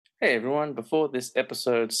Hey everyone, before this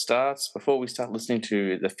episode starts, before we start listening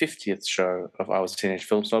to the 50th show of I Was a Teenage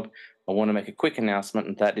Film Snob, I want to make a quick announcement,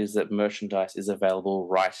 and that is that merchandise is available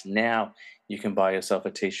right now. You can buy yourself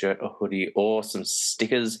a t-shirt, a hoodie, or some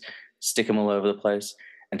stickers, stick them all over the place,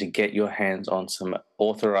 and to get your hands on some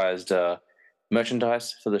authorized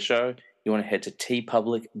merchandise for the show, you want to head to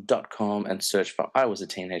tpublic.com and search for I Was a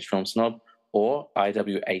Teenage Film Snob or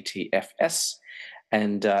IWATFS.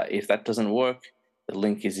 And if that doesn't work, the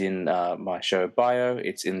link is in my show bio.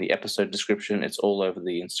 It's in the episode description. It's all over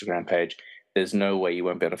the Instagram page. There's no way you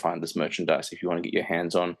won't be able to find this merchandise if you want to get your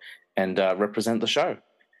hands on and represent the show.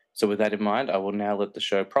 So with that in mind, I will now let the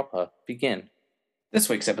show proper begin. This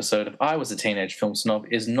week's episode of I Was a Teenage Film Snob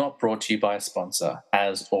is not brought to you by a sponsor,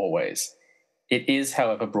 as always. It is,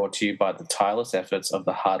 however, brought to you by the tireless efforts of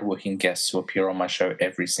the hardworking guests who appear on my show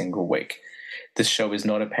every single week. This show is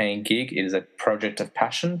not a paying gig. It is a project of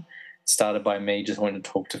passion, started by me just wanting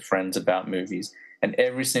to talk to friends about movies. And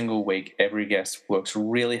every single week, every guest works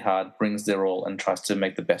really hard, brings their all, and tries to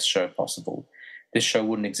make the best show possible. This show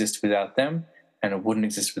wouldn't exist without them, and it wouldn't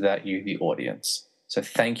exist without you, the audience. So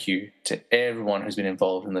thank you to everyone who's been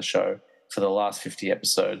involved in the show for the last 50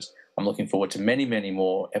 episodes. I'm looking forward to many, many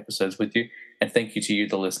more episodes with you. And thank you to you,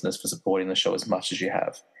 the listeners, for supporting the show as much as you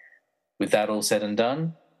have. With that all said and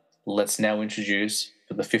done, let's now introduce,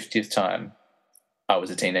 for the 50th time, I Was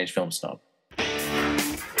a Teenage Film Snob.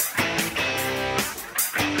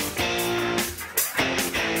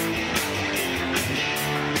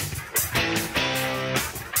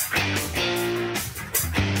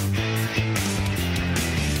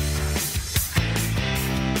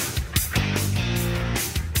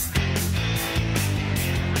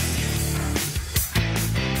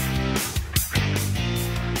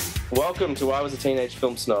 Welcome to I Was a Teenage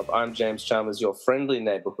Film Snob. I'm James Chalmers, your friendly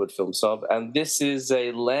neighborhood film snob, and this is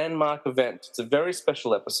a landmark event. It's a very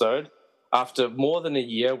special episode. After more than a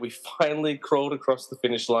year, we finally crawled across the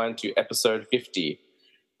finish line to episode 50.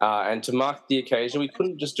 And to mark the occasion, we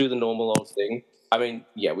couldn't just do the normal old thing. I mean,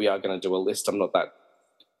 yeah, we are going to do a list. I'm not that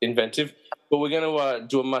inventive. But we're going to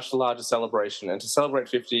do a much larger celebration. And to celebrate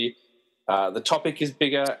 50, the topic is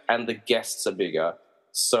bigger and the guests are bigger.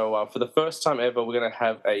 So for the first time ever, we're going to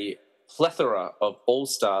have a plethora of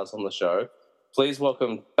all-stars on the show. Please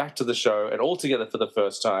welcome back to the show, and all together for the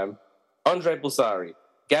first time, Andre Bulsari,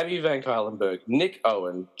 Gabby Van Kuylenburg, Nick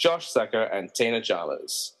Owen, Josh Sacker, and Tina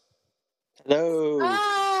Chalmers. Hello.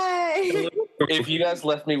 Hi. If you guys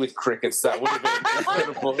left me with crickets, that would have been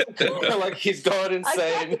incredible. Like, he's gone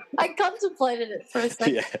insane. I contemplated it for a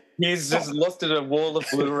second. Yeah. He's just lost in a wall of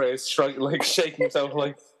Blu-rays, like shaking himself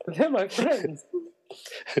like, they're my friends.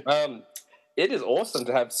 It is awesome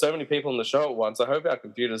to have so many people on the show at once. I hope our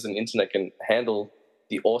computers and internet can handle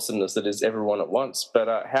the awesomeness that is everyone at once.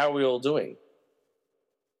 But how are we all doing?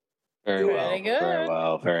 Very well. Very good. Very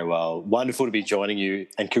well. Very well. Wonderful to be joining you,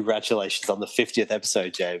 and congratulations on the 50th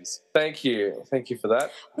episode, James. Thank you. Thank you for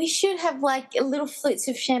that. We should have like a little flutes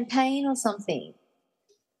of champagne or something.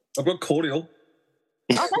 I've got cordial.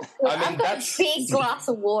 Oh, that's good. I mean, I've got a big glass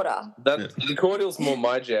of water. The cordial's more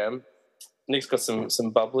my jam. Nick's got some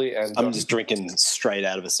bubbly, and I'm just drinking straight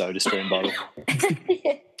out of a soda stream bottle.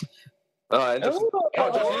 Josh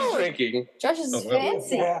is drinking. Josh is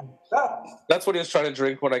fancy. Yeah. That's what he was trying to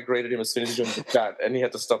drink when I greeted him as soon as he joined the chat, and he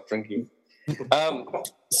had to stop drinking.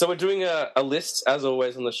 So we're doing a list, as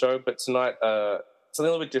always, on the show, but tonight something a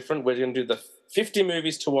little bit different. We're going to do the 50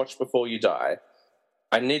 movies to watch before you die.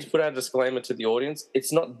 I need to put out a disclaimer to the audience.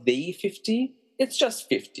 It's not the 50, it's just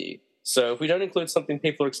 50. So if we don't include something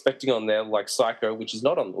people are expecting on there, like Psycho, which is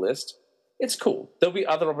not on the list, it's cool. There'll be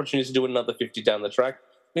other opportunities to do another 50 down the track.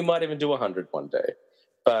 We might even do 100 one day.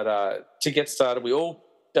 But to get started, we all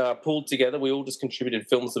pulled together. We all just contributed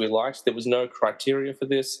films that we liked. There was no criteria for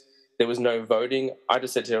this. There was no voting. I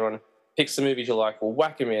just said to everyone, pick some movies you like. We'll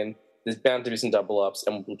whack them in. There's bound to be some double ups,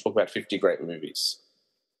 and we'll talk about 50 great movies.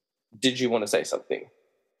 Did you want to say something?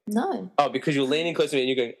 No. Oh, because you're leaning close to me and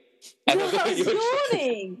you're going... I was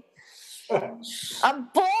yawning. I'm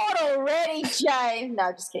bored already, James.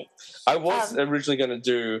 No, just kidding. I was originally going to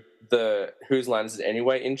do the Whose Line Is It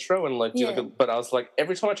Anyway intro and but I was like,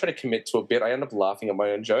 every time I try to commit to a bit, I end up laughing at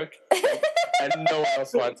my own joke, and no one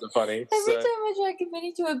else finds it funny. Every time I try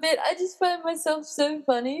committing to a bit, I just find myself so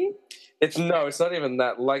funny. It's not even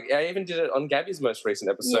that. Like, I even did it on Gabby's most recent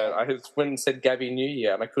episode. Yeah. I went and said Gabby New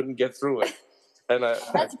Year, and I couldn't get through it. And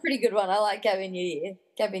that's a pretty good one. I like Gabby New Year.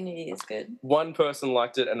 Gabby New Year is good. One person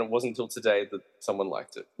liked it, and it wasn't until today that someone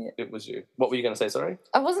liked it. Yeah. It was you. What were you going to say, sorry?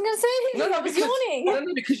 I wasn't going to say anything. I was yawning.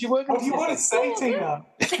 No, because you were going What do you want to say, Tina?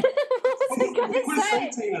 What was I going to say?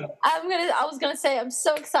 Tina? I was going to say I'm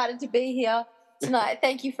so excited to be here. tonight.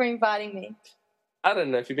 Thank you for inviting me. I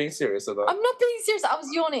don't know if you're being serious or not. I'm not being serious. I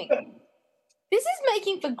was yawning. This is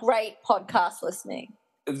making for great podcast listening.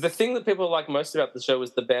 The thing that people like most about the show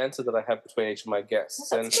is the banter that I have between each of my guests.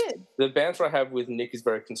 That's good. The banter I have with Nick is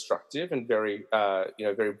very constructive and very,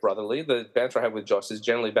 very brotherly. The banter I have with Josh is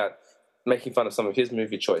generally about making fun of some of his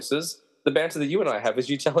movie choices. The banter that you and I have is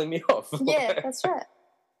you telling me off. Yeah, that's right.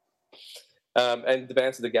 And the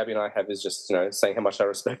banter that Gabby and I have is just, saying how much I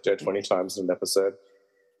respect her 20 times in an episode.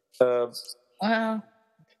 Well, How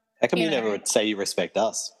come you never say you respect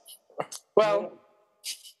us? Well,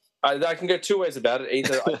 I can go two ways about it.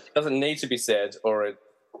 Either it doesn't need to be said, or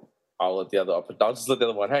I'll just let the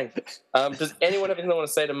other one hang. Does anyone have anything they want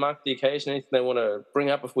to say to mark the occasion? Anything they want to bring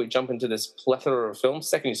up before we jump into this plethora of films?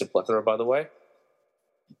 Second use of plethora, by the way.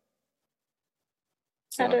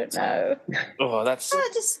 I don't know. Oh, that's... I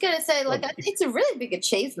was just going to say, it's a really big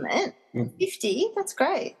achievement. 50, that's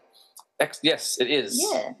great. Yes, it is.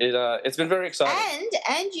 Yeah. It's been very exciting.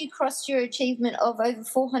 And you crossed your achievement of over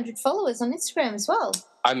 400 followers on Instagram as well.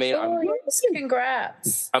 I mean,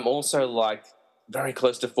 Congrats. I'm also very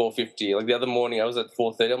close to 450. Like the other morning I was at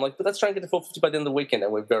 430. I'm like, but let's try and get to 450 by the end of the weekend,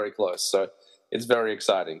 and we're very close. So it's very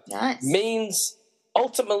exciting. Nice. Means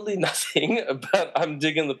ultimately nothing, but I'm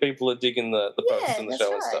digging the people that digging the posts and the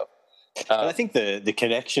show and stuff. And I think the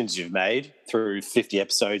connections you've made through 50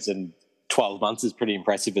 episodes and 12 months is pretty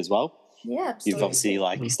impressive as well. Yeah, absolutely. You've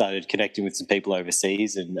obviously started connecting with some people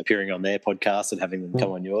overseas and appearing on their podcast and having them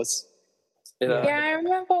come on yours. Yeah, I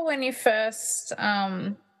remember when you first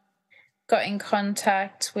got in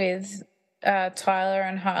contact with Tyler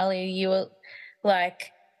and Harley, you were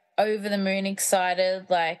over the moon excited.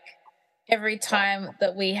 Every time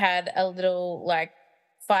that we had a little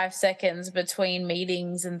 5 seconds between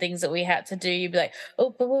meetings and things that we had to do, you'd be like,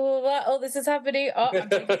 oh, blah, blah, blah, blah. Oh, this is happening. Oh, I'm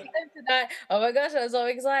taking them tonight. Oh my gosh, I was so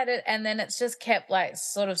excited. And then it's just kept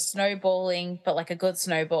sort of snowballing, but a good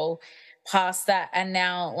snowball past that. And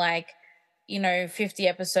now 50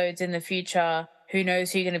 episodes in the future, who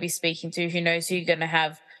knows who you're going to be speaking to, who knows who you're going to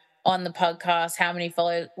have on the podcast, how many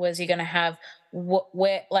followers you're going to have,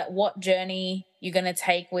 what journey you're going to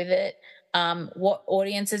take with it. What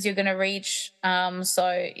audiences you're going to reach. This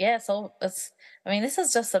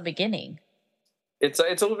is just the beginning. It's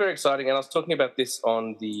all very exciting, and I was talking about this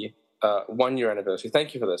on the 1 year anniversary.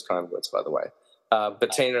 Thank you for those kind words, by the way.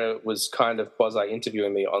 Bettina was kind of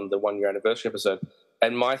quasi-interviewing me on the 1 year anniversary episode,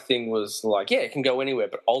 and my thing was it can go anywhere,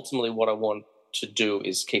 but ultimately what I want to do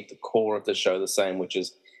is keep the core of the show the same, which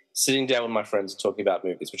is sitting down with my friends and talking about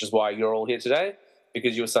movies, which is why you're all here today,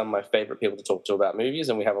 because you're some of my favorite people to talk to about movies,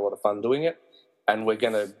 and we have a lot of fun doing it. And we're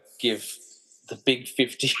going to give the big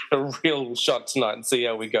 50 a real shot tonight and see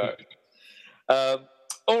how we go.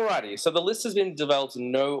 Alrighty, so the list has been developed in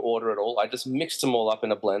no order at all. I just mixed them all up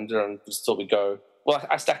in a blender and just thought we'd go... Well,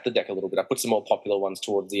 I stacked the deck a little bit. I put some more popular ones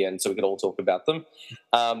towards the end so we could all talk about them.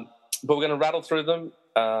 But we're going to rattle through them,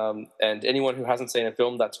 and anyone who hasn't seen a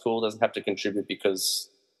film, that's cool, doesn't have to contribute because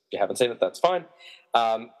you haven't seen it, that's fine.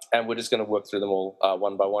 And we're just going to work through them all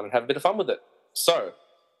one by one and have a bit of fun with it. So,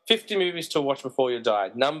 50 movies to watch before you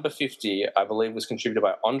die. Number 50, I believe, was contributed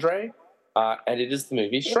by Andre, and it is the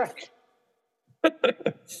movie Shrek.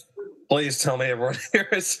 Please tell me everyone here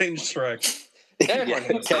has seen Shrek. Everyone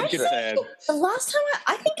has seen Shrek. The last time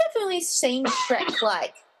I think I've only seen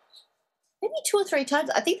Shrek maybe 2 or 3 times.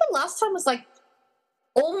 I think the last time was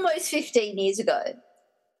almost 15 years ago.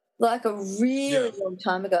 A really long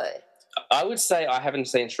time ago. I would say I haven't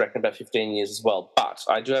seen Shrek in about 15 years as well, but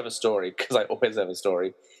I do have a story, because I always have a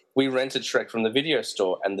story. We rented Shrek from the video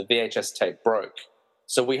store, and the VHS tape broke.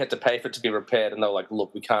 So we had to pay for it to be repaired, and they were like,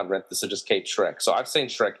 look, we can't rent this, so just keep Shrek. So I've seen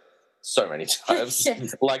Shrek so many times,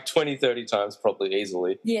 20, 30 times probably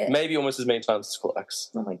easily. Yeah. Maybe almost as many times as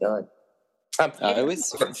Clerks. Oh, my God. I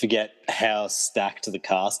always forget how stacked the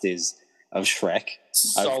cast is of Shrek.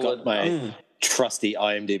 Solid. I've got my trusty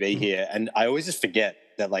IMDb here, and I always just forget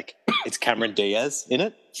that it's Cameron Diaz in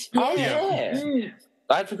it. Oh, yeah.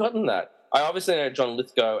 I'd forgotten that. I obviously know John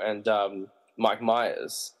Lithgow and Mike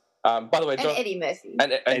Myers. By the way, and Eddie Murphy.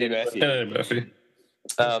 And Eddie Murphy.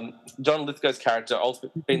 John Lithgow's character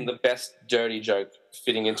also been the best dirty joke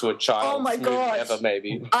fitting into a child's movie ever,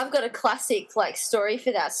 maybe. I've got a classic story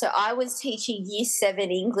for that. So I was teaching Year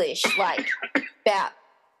 7 English about,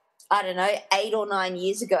 8 or 9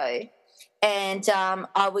 years ago. And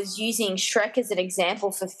I was using Shrek as an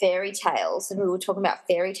example for fairy tales, and we were talking about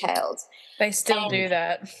fairy tales. They still do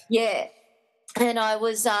that. Yeah. And I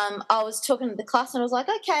was talking to the class, and I was like,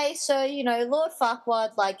 okay, so, Lord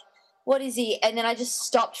Farquaad, what is he? And then I just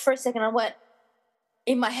stopped for a second. I went,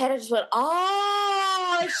 in my head, I just went,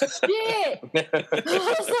 oh, oh shit.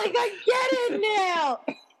 I was like, I get it now.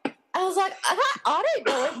 I was like, I don't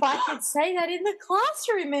know if I could say that in the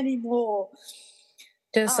classroom anymore.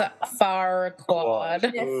 Just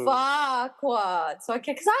Farquaad. Yeah, Farquaad. So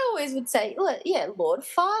because I always would say, Lord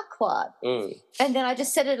Farquaad. And then I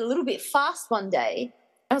just said it a little bit fast one day.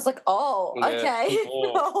 I was like, oh, okay. And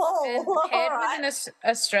paired with an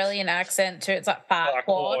Australian accent too. It's like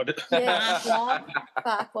Farquaad. Yeah,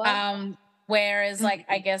 Farquaad. Whereas, like,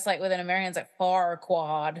 I guess, like, with an American, it's like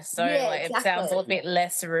Farquaad. So, exactly. It sounds a little bit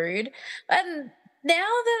less rude. And now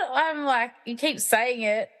that I'm like, you keep saying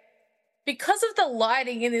it, because of the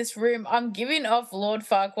lighting in this room, I'm giving off Lord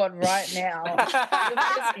Farquaad right now.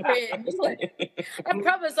 I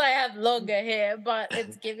promise I have longer hair, but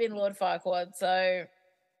it's giving Lord Farquaad. So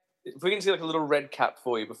if we can see like a little red cap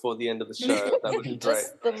for you before the end of the show, that would be great.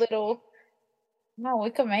 Just the little. No, we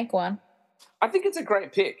could make one. I think it's a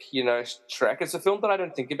great pick. Shrek. It's a film that I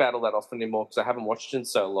don't think about all that often anymore because I haven't watched it in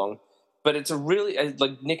so long. But it's a really,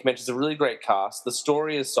 like Nick mentioned, it's a really great cast. The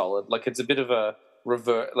story is solid. Like it's a bit of a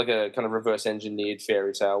kind of reverse engineered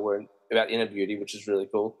fairy tale about inner beauty, which is really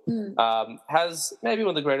cool. Has maybe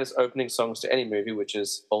one of the greatest opening songs to any movie, which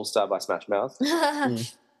is All Star by Smash Mouth.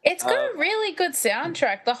 It's got a really good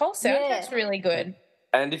soundtrack. The whole soundtrack's really good.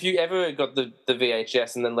 And if you ever got the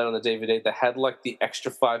VHS and then later on the DVD, they had like the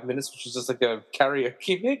extra 5 minutes, which was just like a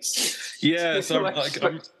karaoke mix. Yeah, so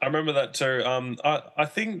I remember that too. I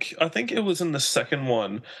think it was in the second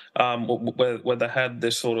one, where they had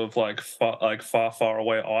this sort of like far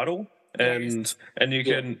away idol, and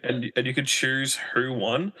you could choose who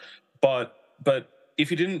won, but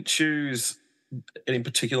if you didn't choose any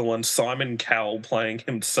particular one, Simon Cowell playing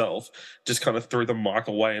himself just kind of threw the mic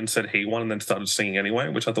away and said he won and then started singing anyway,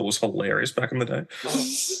 which I thought was hilarious back in the day.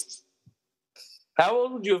 How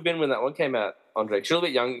old would you have been when that one came out, Andre? You're a little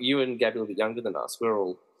bit young. You and Gabby are a little bit younger than us. We're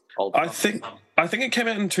all old. I think it came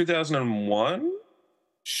out in 2001.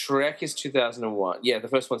 Shrek is 2001. Yeah, the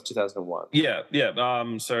first one's 2001. Yeah. I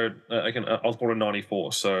was born in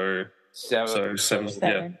 94, so 7.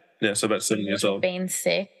 Yeah. Yeah, so about 7 years old. Been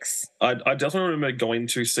 6. I definitely remember going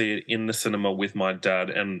to see it in the cinema with my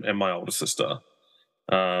dad and my older sister.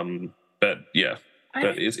 But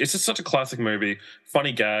it's just such a classic movie.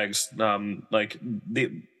 Funny gags, and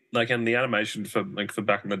the animation for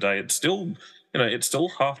back in the day. It's still it's still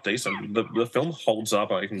half decent. The film holds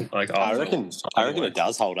up. I reckon it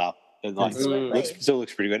does hold up. It still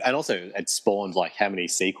looks pretty good, and also it spawned like how many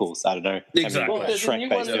sequels? I don't know. Exactly. Well,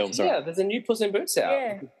 Shrek-based films. There's a new Puss in Boots out.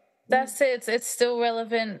 Yeah. That's it. It's still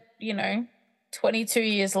relevant, 22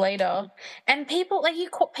 years later. And people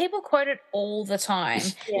people quote it all the time.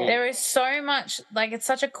 Yeah. There is so much, it's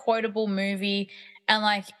such a quotable movie,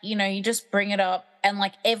 and you just bring it up and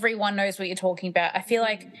everyone knows what you're talking about. I feel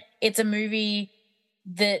like it's a movie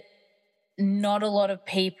that not a lot of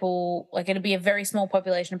people, it'd be a very small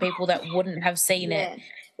population of people that wouldn't have seen it.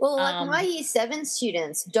 Well, my Year 7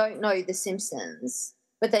 students don't know The Simpsons,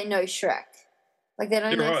 but they know Shrek. They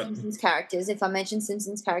don't know Simpsons characters. If I mention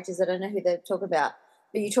Simpsons characters, I don't know who they talk about.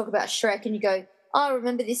 But you talk about Shrek and you go, oh, I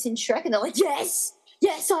remember this in Shrek. And they're like, yes,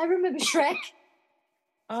 I remember Shrek.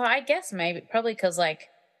 Oh, I guess probably because,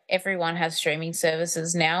 everyone has streaming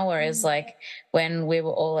services now, whereas, when we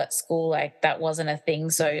were all at school, that wasn't a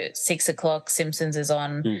thing. So 6 o'clock, Simpsons is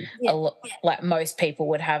on. Most people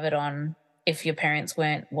would have it on if your parents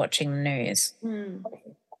weren't watching the news.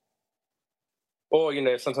 Or,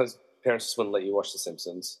 sometimes parents just wouldn't let you watch The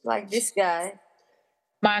Simpsons. Like this guy.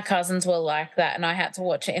 My cousins were like that, and I had to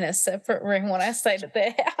watch it in a separate room when I stayed at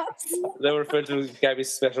their house. They were referred to as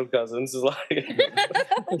Gabby's special cousins.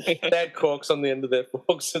 They had corks on the end of their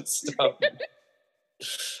forks and stuff.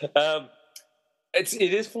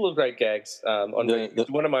 It is full of great gags.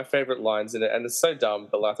 One of my favourite lines in it, and it's so dumb,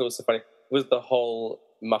 but I thought it was so funny, was the whole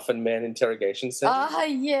Muffin Man interrogation scene. Oh,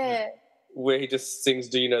 yeah. Where he just sings,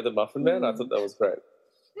 "Do you know the Muffin Man?" I thought that was great.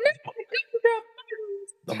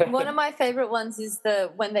 One of my favorite ones is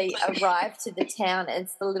when they arrive to the town.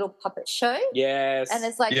 It's the little puppet show. Yes, and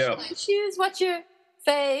it's like, choose, watch your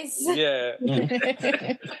face. Yeah.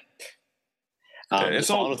 The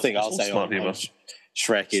final thing I'll say on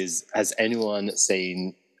Shrek is: has anyone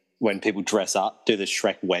seen when people dress up, do the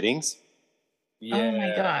Shrek weddings? Yeah. Oh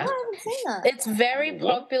my god, I haven't seen that. It's very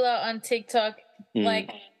popular on TikTok.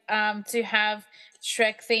 To have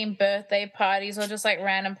Shrek themed birthday parties or just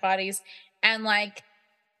random parties, and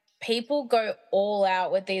people go all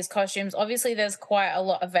out with these costumes. Obviously there's quite a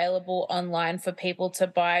lot available online for people to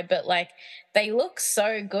buy, but they look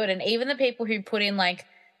so good. And even the people who put in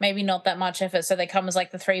maybe not that much effort, so they come as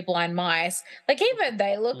like the three blind mice. Like even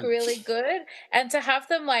they look really good, and to have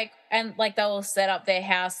them like they'll set up their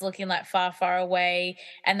house looking like far, far away,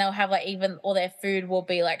 and they'll have like even all their food will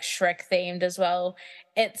be like Shrek themed as well.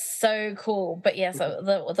 It's so cool. But yeah, so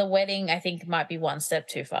the wedding I think might be one step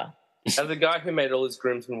too far. As the guy who made all his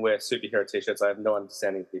groomsmen wear superhero t-shirts, I have no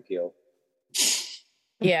understanding of the appeal.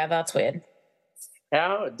 Yeah, that's weird.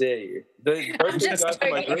 How dare you? The both of you guys are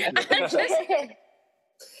my groomsmen.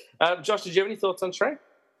 Josh, did you have any thoughts on Shrek?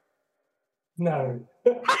 No.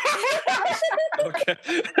 Okay.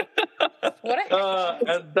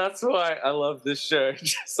 And that's why I love this show.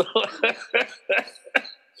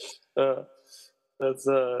 That's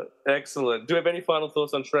excellent. Do we have any final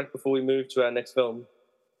thoughts on Shrek before we move to our next film?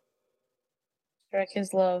 Shrek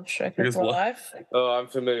is love, Shrek is life. Oh, I'm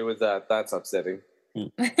familiar with that. That's upsetting.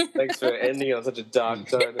 Thanks for ending on such a dark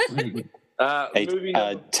tone.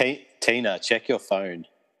 Tina, check your phone.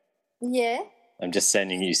 Yeah. I'm just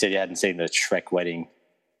sending you said you hadn't seen the Shrek wedding.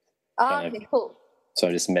 Oh, okay, cool. So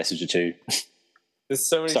I just messaged it to you. There's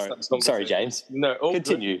so many Sorry, James. No,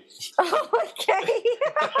 continue. Oh, okay.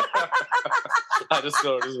 I just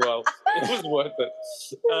saw it as well. It was worth it.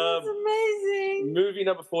 That's amazing. Movie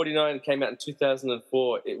number 49 came out in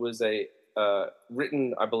 2004. It was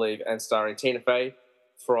written, I believe, and starring Tina Fey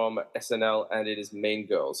from SNL, and it is Mean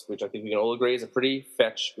Girls, which I think we can all agree is a pretty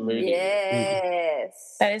fetch movie.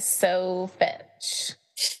 Yes. That is so fetch.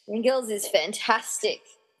 Mean Girls is fantastic.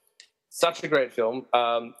 Such a great film.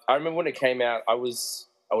 I remember when it came out, I would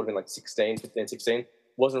have been like 15, 16.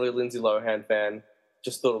 Wasn't really a Lindsay Lohan fan.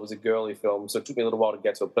 Just thought it was a girly film, so it took me a little while to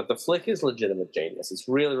get to it. But the flick is legitimate genius. It's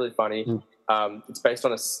really, really funny. It's based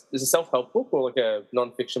on it's a self-help book or like a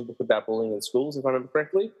non-fiction book about bullying in schools, if I remember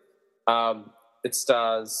correctly. It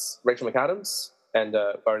stars Rachel McAdams and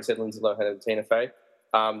I already said Lindsay Lohan and Tina Fey.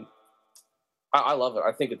 I love it.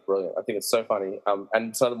 I think it's brilliant. I think it's so funny. And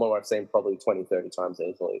it's another one I've seen probably 20, 30 times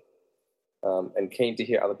easily. And keen to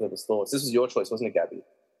hear other people's thoughts. This was your choice, wasn't it, Gabby?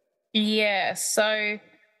 Yeah, so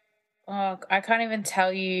I can't even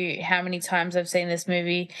tell you how many times I've seen this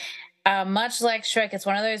movie. Much like Shrek, it's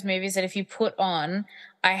one of those movies that if you put on,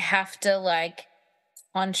 I have to like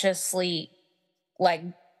consciously like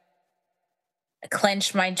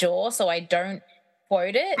clench my jaw so I don't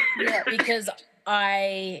quote it because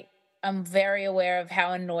I am very aware of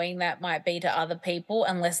how annoying that might be to other people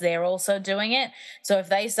unless they're also doing it. So if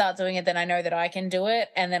they start doing it, then I know that I can do it,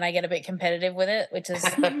 and then I get a bit competitive with it, which is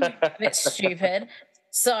a bit stupid.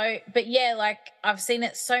 So, but yeah, like I've seen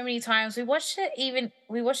it so many times. We watched it in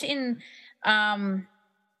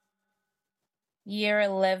year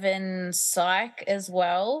 11 psych as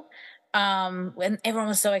well. When everyone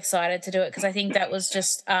was so excited to do it because I think that was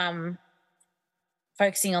just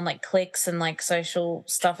focusing on like cliques and like social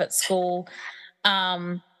stuff at school.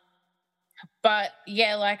 But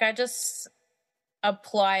yeah, like I just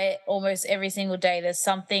apply it almost every single day. There's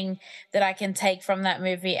something that I can take from that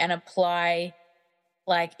movie and apply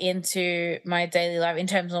like into my daily life in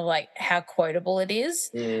terms of like how quotable it is.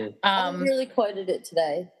 I really quoted it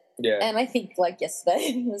today. Yeah. And I think like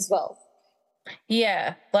yesterday as well.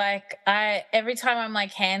 Yeah, like every time I'm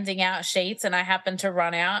like handing out sheets and I happen to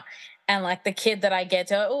run out and like the kid that I get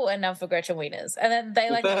to, enough for Gretchen Wieners. And then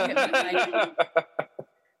they like, look at me, like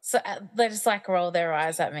so they just like roll their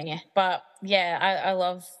eyes at me. But yeah, I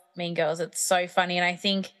love Mean Girls. It's so funny. And I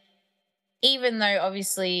think even though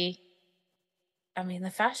obviously, I mean,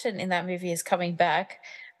 the fashion in that movie is coming back,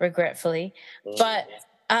 regretfully, but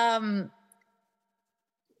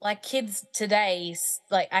like kids today,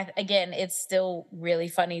 like again, it's still really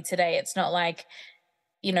funny today. It's not like,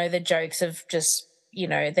 you know, the jokes of just, you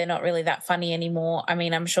know, they're not really that funny anymore. I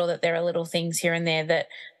mean, I'm sure that there are little things here and there that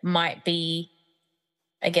might be,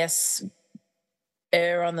 I guess,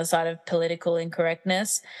 err on the side of political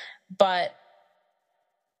incorrectness, but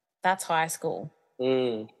that's high school.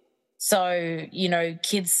 So, you know,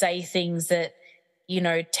 kids say things that, you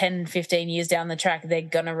know, 10, 15 years down the track, they're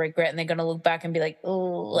going to regret and they're going to look back and be like,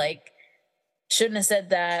 oh, like, shouldn't have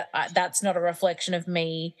said that. That's not a reflection of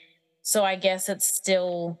me. So I guess it's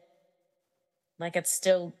still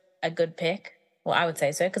a good pick. Well, I would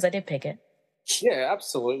say so because I did pick it. Yeah,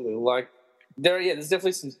 absolutely. Like, there's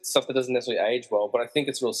definitely some stuff that doesn't necessarily age well, but I think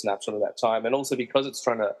it's a real snapshot of that time. And also because it's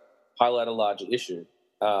trying to highlight a larger issue,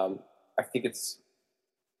 I think it's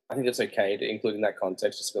okay to include in that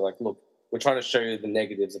context, just to be like, look, we're trying to show you the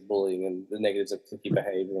negatives of bullying and the negatives of cliquey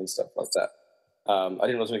behavior and stuff like that. I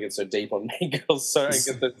didn't want to get so deep on Mean Girls, so I get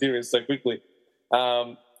so serious so quickly.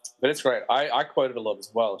 But it's great. I quoted a lot as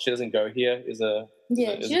well. She Doesn't Go Here is a... She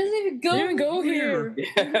doesn't even go here.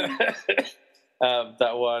 Yeah.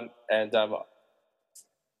 That one. And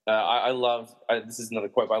I love. This is not a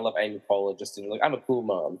quote, but I love Amy Poehler just in like, I'm a cool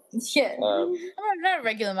mom. Yeah. I'm not a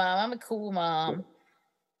regular mom. I'm a cool mom.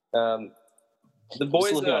 The Just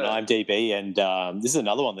boys looking are on IMDb, and this is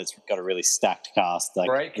another one that's got a really stacked cast. Like,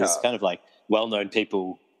 Great there's cast. kind of like well-known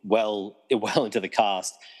people well into the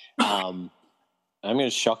cast. I'm going to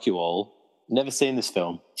shock you all. Never seen this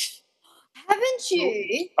film. Haven't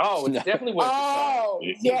you? Oh, it's definitely worth Oh,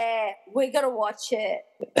 yeah. We're going to watch it.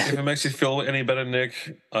 If it makes you feel any better, Nick,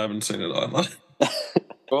 I haven't seen it either.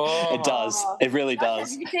 Oh, It does. It really Have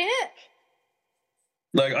does. you seen it?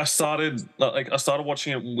 Like I started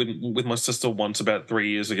watching it with my sister once about 3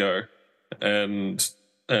 years ago, and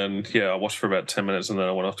yeah, I watched for about 10 minutes and then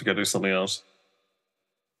I went off to go do something else.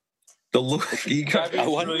 The look you got, I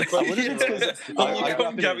wonder if it's 'cause the I look grew on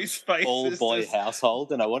up in Gabby's face. all is boy just-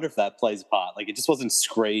 household, and I wonder if that plays a part. Like, it just wasn't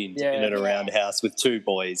screened in and around a house with two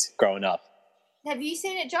boys growing up. Have you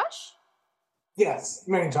seen it, Josh? Yes,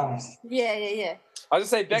 many times. Yeah. I was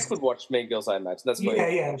gonna say Beck would watch Mean Girls. I imagine that's what.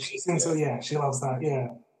 Yeah, she's into. Yeah, she loves that. Yeah.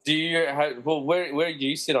 Do you have, well? Where do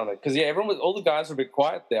you sit on it? Because all the guys were a bit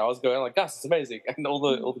quiet there. I was going like, Gus, it's amazing, and all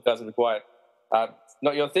the guys were a bit quiet.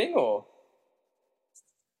 Not your thing, or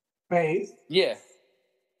Me, yeah.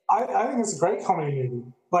 I think it's a great comedy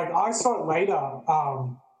movie. Like, I saw it later.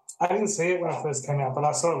 I didn't see it when it first came out, but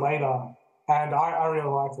I saw it later, and I really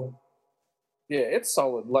liked it. Yeah, it's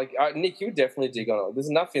solid. Like Nick, you would definitely dig on it. There's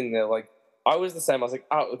enough in there. Like I was the same. I was like,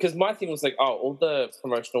 oh, because my thing was like, oh, all the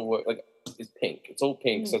promotional work like is pink. It's all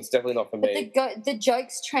pink, so it's definitely not for But me. the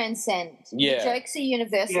jokes transcend. Yeah. The jokes are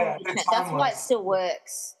universal. Yeah, That's it's why it timeless. still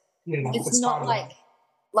works. You know, It's not timeless.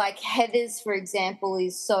 like Heather's, for example,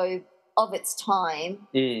 is so of its time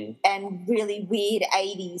Mm. and really weird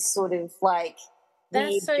 80s sort of like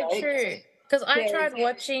weird That's so jokes. true. Because I Yeah. tried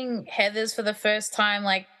watching Heather's for the first time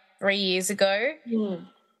like 3 years ago, Mm.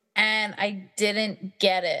 and I didn't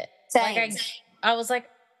get it. Same. Like I was like,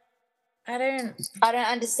 I don't. I don't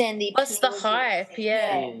understand the What's the appeal of it. hype?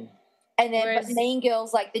 Yeah. Mm. And then, Whereas- but Mean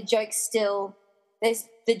Girls, like the jokes still,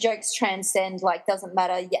 the jokes transcend. Like, doesn't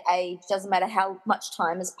matter your age, doesn't matter how much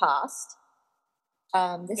time has passed.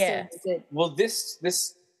 They're Yeah. still good. Well, this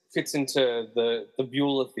fits into the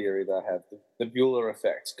Bueller theory that I have, the Bueller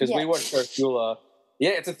effect. Because we Yeah. watched Ferris Bueller.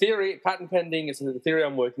 Yeah, it's a theory, patent pending. It's a theory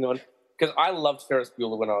I'm working on. Because I loved Ferris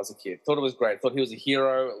Bueller when I was a kid. Thought it was great. Thought he was a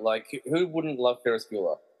hero. Like, who wouldn't love Ferris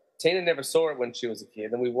Bueller? Tina never saw it when she was a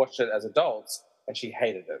kid, and we watched it as adults, and she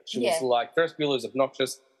hated it. She was Yeah. like, Ferris Bueller is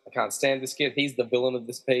obnoxious. I can't stand this kid. He's the villain of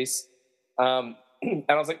this piece. And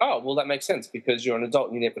I was like, oh, well, that makes sense because you're an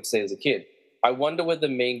adult and you never see it as a kid. I wonder whether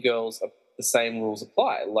Mean Girls, the same rules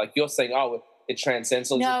apply. Like, you're saying, oh, it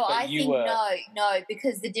transcends all this, No, but I you think were... no,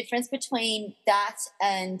 because the difference between that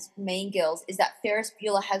and Mean Girls is that Ferris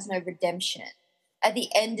Bueller has no redemption. At the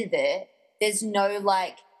end of it, there's no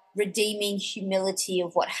like redeeming humility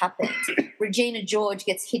of what happened. Regina George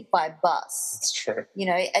gets hit by a bus, It's true. you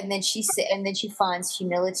know, and then she finds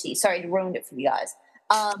humility. Sorry to ruin it for you guys.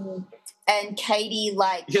 And Katie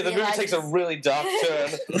like Yeah, the movie takes a really dark turn.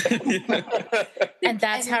 And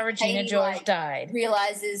that's And how Regina Katie, George like, died.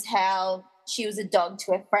 realizes how she was a dog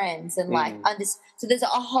to her friends and like so there's a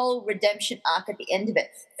whole redemption arc at the end of it.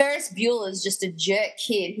 Ferris Bueller is just a jerk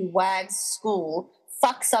kid who wags school,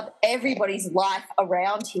 fucks up everybody's life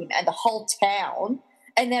around him and the whole town,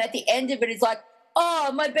 and then at the end of it he's like,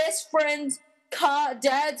 oh, my best friend's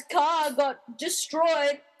dad's car got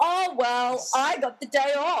destroyed. Oh well, I got the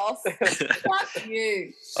day off. Fuck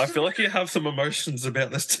you. I feel like you have some emotions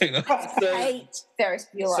about this, Tina. So- Hate Ferris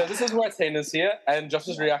Bueller. So this is why Tina's here, and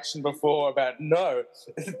Josh's reaction before about no,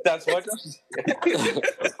 that's why Josh is here.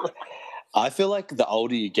 I feel like the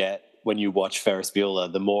older you get when you watch Ferris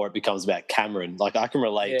Bueller, the more it becomes about Cameron. Like, I can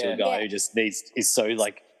relate to a guy who just is so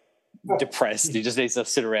like depressed. He just needs to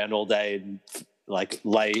sit around all day and like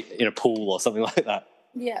lay in a pool or something like that.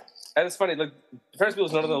 Yeah. And it's funny, like Ferris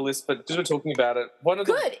Bueller's not on the list, but just we're talking about it. One of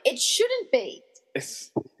the Good. It shouldn't be.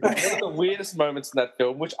 it's one of the weirdest moments in that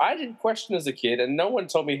film, which I didn't question as a kid, and no one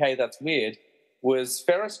told me, hey, that's weird, was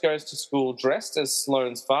Ferris goes to school dressed as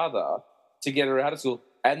Sloane's father to get her out of school,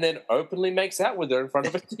 and then openly makes out with her in front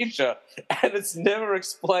of a teacher. And it's never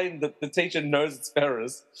explained that the teacher knows it's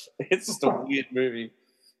Ferris. It's just a weird movie.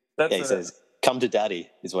 That's Yeah, he says, "Come to daddy,"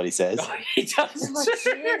 is what he says. he does. Oh,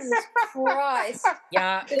 Jesus Christ.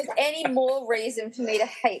 Yeah. If there's any more reason for me to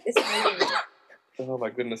hate this movie. Oh my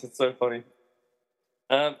goodness, it's so funny.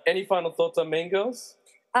 Any final thoughts on Mean Girls?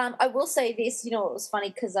 I will say this, you know, it was funny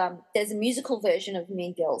because there's a musical version of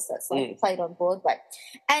Mean Girls that's like played on Broadway,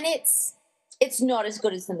 and it's not as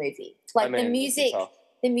good as the movie. Like I mean, the music, it's tough.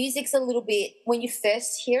 the music's a little bit, when you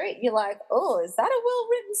first hear it, you're like, oh, is that a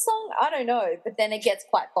well-written song? I don't know. But then it gets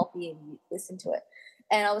quite poppy and you listen to it.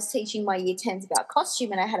 And I was teaching my year 10s about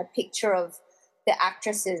costume, and I had a picture of the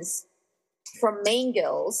actresses from Mean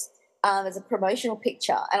Girls as a promotional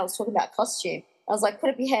picture, and I was talking about costume. I was like, put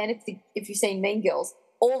up your hand if you've seen Mean Girls.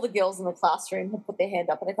 All the girls in the classroom had put their hand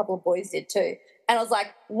up, and a couple of boys did too. And I was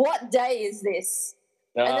like, what day is this?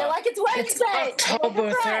 And they're like, it's Wednesday. It's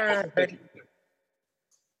October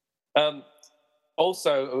 3rd.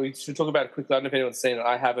 Also, we should talk about it quickly. I don't know if anyone's seen it.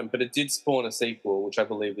 I haven't, but it did spawn a sequel, which I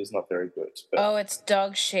believe is not very good. But... Oh, it's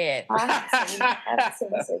dog shit. I haven't seen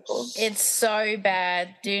the sequel. It's so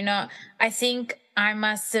bad. Do not. I think I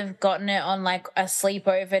must have gotten it on like a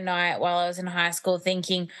sleepover night while I was in high school,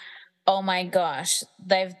 thinking, oh my gosh,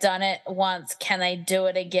 they've done it once. Can they do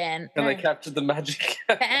it again? And they captured the magic.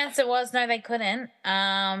 The answer was no, they couldn't.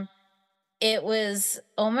 It was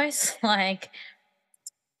almost like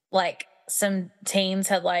some teens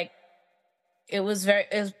had it was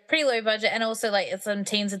pretty low budget, and also some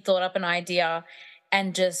teens had thought up an idea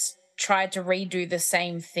and just tried to redo the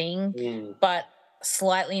same thing but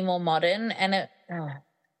slightly more modern, and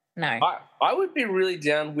no. I would be really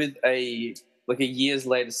down with a years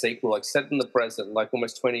later sequel, like set in the present, like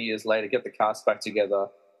almost 20 years later, get the cast back together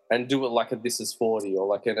and do it like a This Is 40 or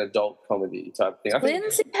like an adult comedy type thing.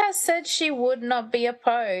 Lindsay has said she would not be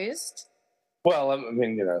opposed. Well, I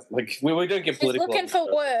mean, we don't get political. She's looking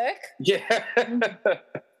for work. Yeah.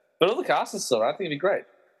 But all the cast is still, I think it'd be great.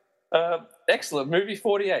 Excellent. Movie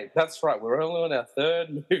 48. That's right. We're only on our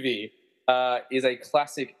third movie. Is a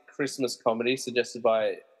classic Christmas comedy suggested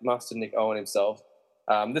by Master Nick Owen himself.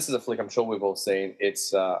 This is a flick I'm sure we've all seen.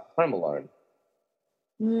 It's Home Alone.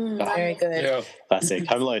 Very good. Yeah. Classic.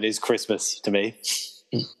 Home Alone is Christmas to me.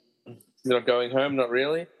 You're not going home? Not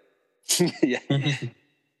really? Yeah.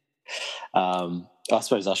 I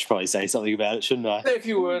suppose I should probably say something about it, shouldn't I? Say a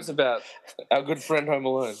few words about our good friend Home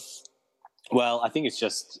Alone. Well, I think it's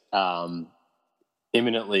just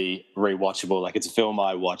imminently rewatchable. Like, it's a film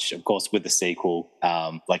I watch, of course, with the sequel,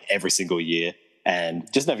 every single year, and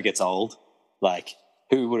just never gets old. Like,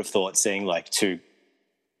 who would have thought seeing two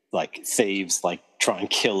thieves try and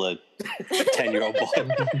kill a 10-year-old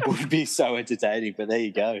boy would be so entertaining? But there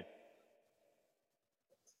you go.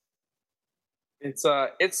 It's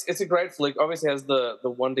a great flick. Obviously has the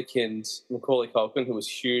wonderkind Macaulay Culkin, who was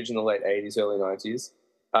huge in the late 80s, early 90s.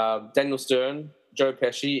 Daniel Stern, Joe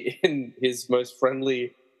Pesci in his most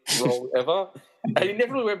friendly role ever. And he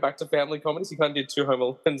never really went back to family comedies. He kind of did 2 Home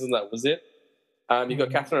Alones and that was it. You've got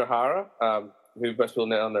Catherine O'Hara, who most people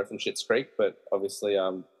now know from Schitt's Creek, but obviously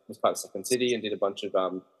was part of Second City and did a bunch of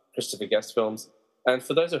Christopher Guest films. And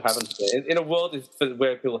for those who haven't seen, in a world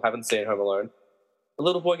where people haven't seen Home Alone, a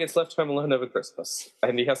little boy gets left home alone over Christmas,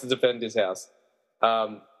 and he has to defend his house.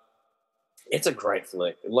 It's a great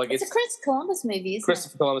flick. It's a Chris Columbus movie, isn't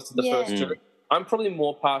Christopher Columbus did the first 2. I'm probably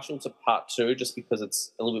more partial to part 2 just because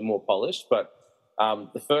it's a little bit more polished, but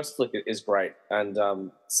the first flick is great, and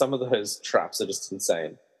some of those traps are just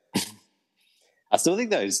insane. I still think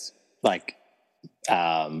those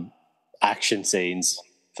action scenes,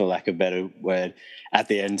 for lack of a better word, at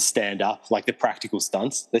the end stand up, the practical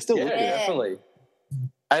stunts. They still look good. Definitely.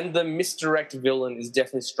 And the misdirect villain is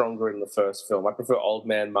definitely stronger in the first film. I prefer Old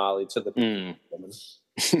Man Marley to the pigeon woman.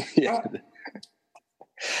 Yeah.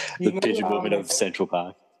 The pigeon woman of Central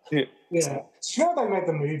Park. Yeah. Do you know they made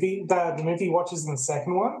the movie? The movie watches in the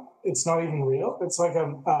second one. It's not even real. It's like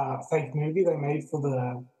a fake movie they made for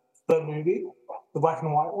the movie, the black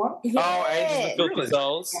and white one. Yeah. Oh, Angels of Filthy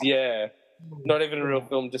Souls? Yeah. Not even a real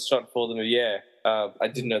film, just shot for the movie. Yeah. I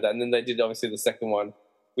didn't know that. And then they did, obviously, the second one,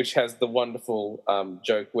 which has the wonderful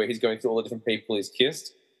joke where he's going through all the different people he's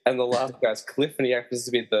kissed, and the last guy's Cliff, and he happens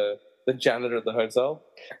to be the janitor at the hotel.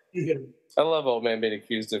 Yeah. I love old man being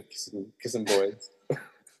accused of kissing boys.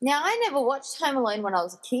 Now, I never watched Home Alone when I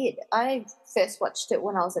was a kid. I first watched it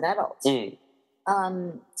when I was an adult.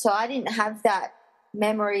 So I didn't have that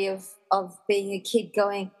memory of being a kid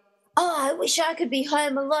going, oh, I wish I could be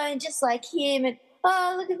home alone just like him, and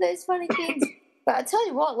oh, look at those funny things. But I tell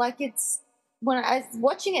you what, when I was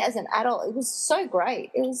watching it as an adult, it was so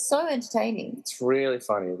great. It was so entertaining. It's really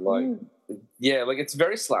funny. It's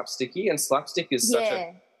very slapsticky, and slapstick is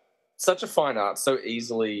such a fine art, so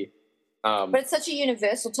easily. But it's such a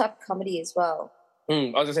universal type of comedy as well. I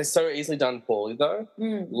was going to say, so easily done poorly, though.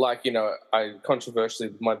 I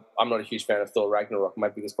controversially, I'm not a huge fan of Thor Ragnarok. My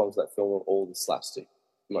biggest problem with that film are all the slapstick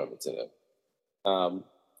moments in it.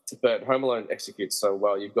 But Home Alone executes so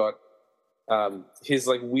well. You've got his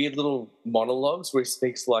weird little monologues where he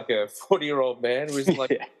speaks like a 40-year-old man, where he's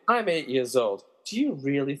like, I'm 8 years old. do you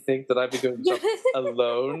really think that I'd be going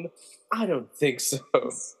alone? I don't think so.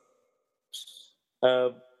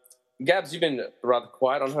 Gabs, you've been rather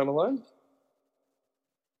quiet on Home Alone.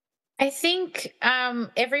 I think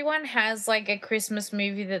everyone has like a Christmas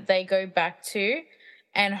movie that they go back to,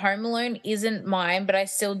 and Home Alone isn't mine, but I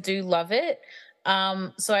still do love it.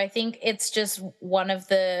 So I think it's just one of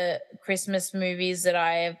the Christmas movies that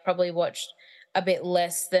I have probably watched a bit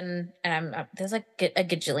less than. There's like a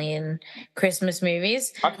gajillion Christmas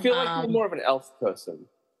movies. I feel like you're more of an elf person.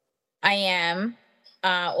 I am,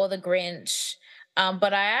 or the Grinch.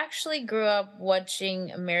 But I actually grew up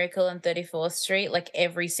watching A Miracle on 34th Street like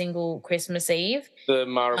every single Christmas Eve. The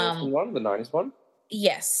Mara Wilson one, the 90s one?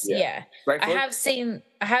 Yes, yeah. Great I have seen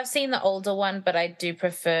the older one, but I do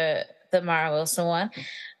prefer the Mara Wilson one.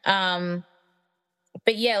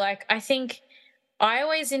 But yeah, like I think I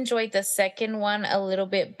always enjoyed the second one a little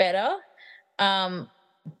bit better.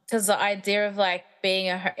 Because the idea of like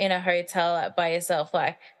being in a hotel by yourself,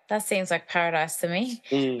 like that seems like paradise to me.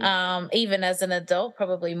 Even as an adult,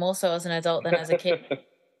 probably more so as an adult than as a kid.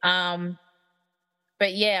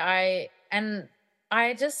 But yeah, I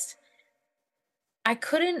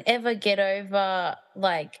couldn't ever get over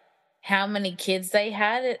like how many kids they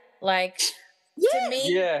had. Like to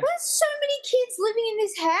me, there's so many kids living in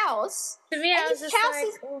this house. To me, I was this just house like,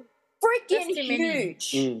 is freaking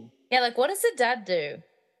huge. Yeah, like what does the dad do?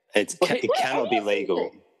 It cannot be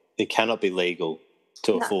legal. It cannot be legal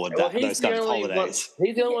to afford those kinds of holidays.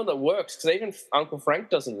 He's the only one that works, because even Uncle Frank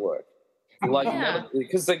doesn't work.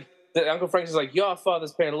 Because the Uncle Frank is like, your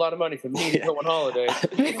father's paying a lot of money for me to go on holiday.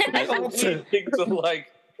 Things are like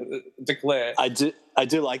declare. I do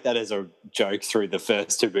like that as a joke through the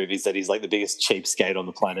first two movies, that he's like the biggest cheapskate on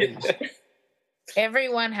the planet.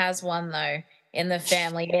 Everyone has one though in the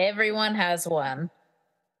family. Everyone has one.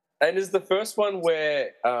 And is the first one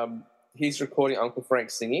where he's recording Uncle Frank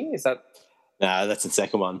singing? Is that? No, that's the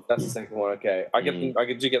second one. That's the second one. Okay, I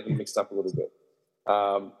do get them mixed up a little bit.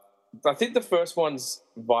 I think the first one's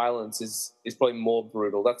violence is probably more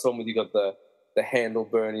brutal. That's the one where you got the handle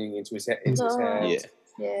burning into his hand.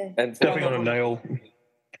 Yeah. And stepping on a nail.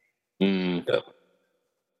 Yep.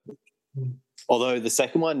 Although the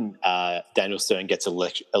second one, Daniel Stern gets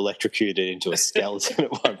electrocuted into a skeleton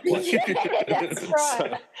at one point. That's right.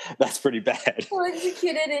 So that's pretty bad.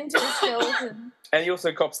 Electrocuted into a skeleton. And he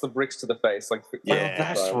also cops the bricks to the face. Like,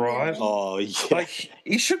 that's right. Oh, yeah. Like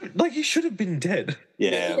he should have been dead.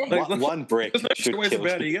 Yeah, one brick. There's no should two ways kill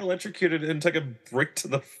about it. him. You get electrocuted and take a brick to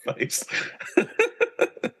the face.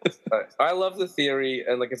 I love the theory,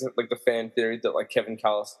 and like it's like the fan theory that like Kevin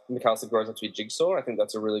McAllister grows up to be Jigsaw. I think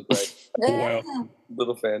that's a really great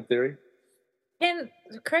little fan theory. And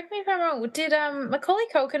correct me if I'm wrong, did Macaulay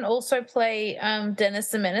Culkin also play Dennis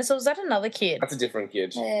the Menace, or was that another kid? That's a different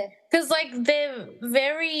kid. Because like they're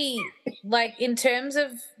very like in terms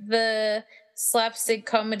of the slapstick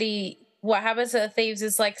comedy, What Happens to the Thieves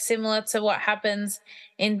is like similar to what happens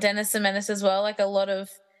in Dennis the Menace as well. Like a lot of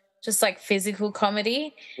just like physical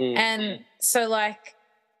comedy, and so like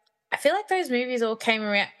I feel like those movies all came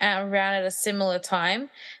around at a similar time.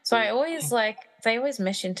 So I always they always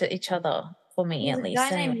mesh into each other. For me, at least. A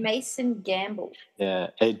guy named Mason Gamble. Yeah,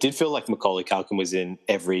 it did feel like Macaulay Culkin was in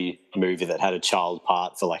every movie that had a child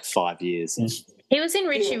part for like 5 years. He was in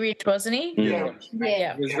Richie Rich, wasn't he? Yeah.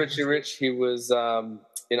 He was Richie Rich. He was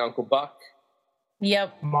in Uncle Buck.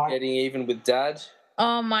 Yep. Getting Even with Dad.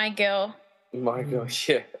 Oh, My Girl. My gosh,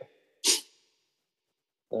 yeah.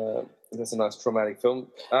 That's a nice traumatic film.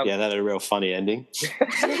 Yeah, that had a real funny ending.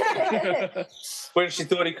 When she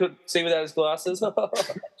thought he could see without his glasses.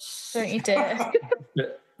 Don't you dare.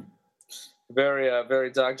 Very,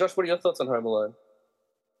 very dark. Josh, what are your thoughts on Home Alone?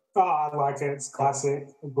 Oh, I like it. It's classic.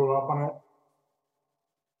 I grew up on it.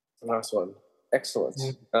 Nice one. Excellent.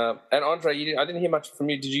 And Andre, I didn't hear much from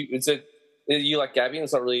you. Are you like Gabby and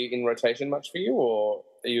it's not really in rotation much for you, or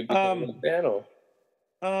are you a big fan? Or?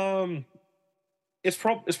 It's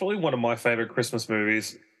probably one of my favorite Christmas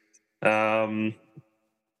movies.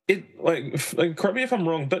 It correct me if I'm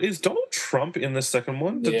wrong, but is Donald Trump in the second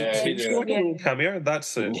one? Did he like a little cameo?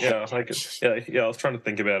 That's it. Yeah, I was trying to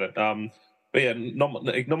think about it. But yeah, not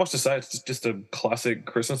much to say. It's just a classic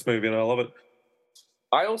Christmas movie, and I love it.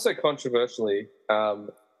 I also controversially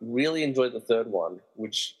really enjoyed the third one,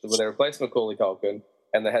 where they replaced Macaulay Culkin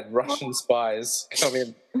and they had Russian spies come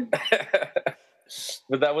in.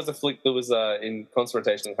 But that was a flick that was in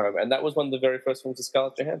Concentration Home, and that was one of the very first films of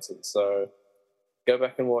Scarlett Johansson. So go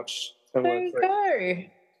back and watch Home Alone 3. There you go.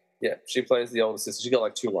 Yeah, she plays the older sister. She got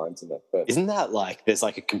like 2 lines in it. But isn't that like there's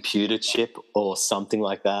like a computer chip or something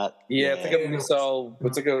like that? Yeah, it's like a missile.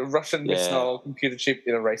 It's like a Russian missile computer chip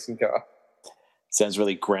in a racing car. Sounds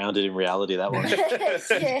really grounded in reality, that one. Yeah.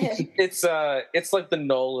 It's like the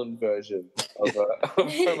Nolan version of a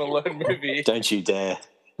Home Alone movie. Don't you dare.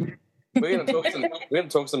 We're gonna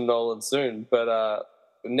talk some Nolan soon, but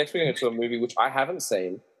next we're gonna to a movie which I haven't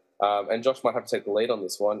seen, and Josh might have to take the lead on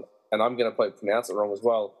this one, and I'm gonna probably pronounce it wrong as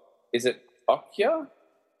well. Is it Okja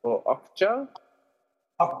or Okja?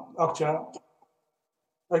 Okja.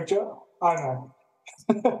 Okja? I don't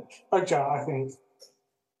know. Okja, I think.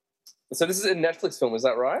 So this is a Netflix film, is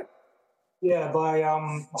that right? Yeah, by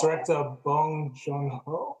director Bong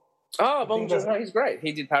Joon-ho. Oh, Bong Joon-ho, he's great.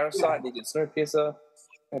 He did Parasite, he did Snowpiercer.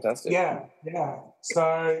 Fantastic. Yeah.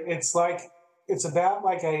 So it's about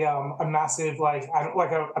like a massive like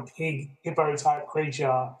a pig hippo type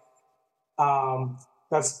creature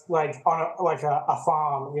that's like on a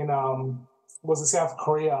farm in was it South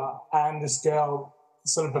Korea, and this girl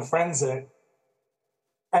sort of befriends it.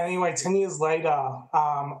 And anyway, 10 years later,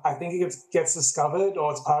 I think it gets discovered,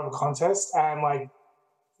 or it's part of a contest, and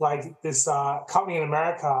like this company in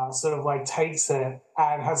America sort of like takes it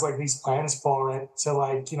and has like these plans for it to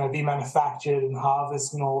like, you know, be manufactured and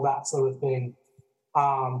harvest and all that sort of thing,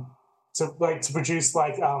 to produce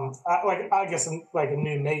like I guess like a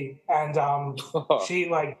new meat. And she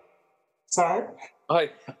like, sorry.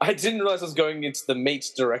 I didn't realize I was going into the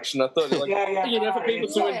meat direction. I thought for people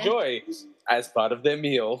to enjoy as part of their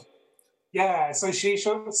meal. Yeah, so she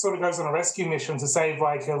sort of goes on a rescue mission to save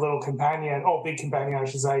like her little companion, or big companion, I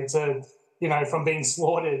should say, to, you know, from being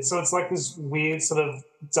slaughtered. So it's like this weird sort of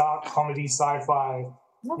dark comedy sci-fi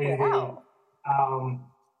movie. Wow.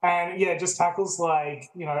 And yeah, it just tackles like,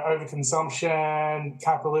 you know, overconsumption,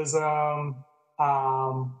 capitalism,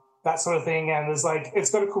 that sort of thing. And there's like, it's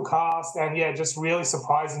got a cool cast, and yeah, just really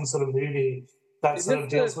surprising sort of movie that Is sort it of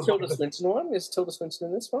deals with Tilda Swinton one? Is Tilda Swinton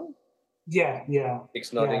in this one? Yeah.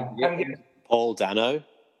 Nick's nodding. Yeah. Yep. Paul Dano.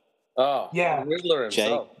 Oh, Yeah. Riddler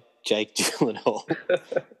himself. Jake Gyllenhaal.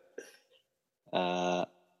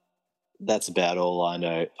 That's about all I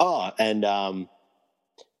know. Oh, and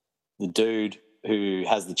the dude who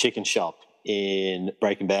has the chicken shop in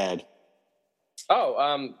Breaking Bad.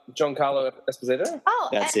 Oh, Giancarlo Esposito? Oh,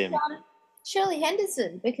 That's and, him. Shirley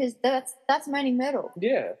Henderson, because that's Moaning Myrtle.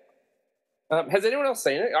 Yeah. Has anyone else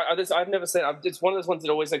seen it? I've never seen it. It's one of those ones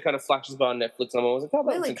that always like, kind of flashes by on Netflix, and I'm always like, oh,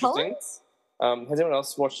 that's Lily interesting. Collins? Has anyone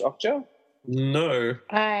else watched Okja? No.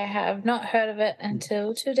 I have not heard of it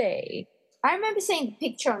until today. I remember seeing the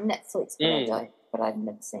picture on Netflix, but I've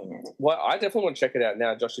never seen it. Well, I definitely want to check it out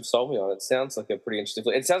now. Josh, you've sold me on it. It sounds like a pretty interesting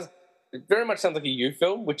film. It very much sounds like a you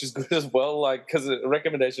film, which is good as well. Like, because a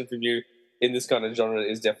recommendation from you in this kind of genre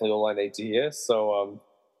is definitely all I need to hear. So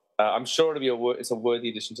I'm sure it's a worthy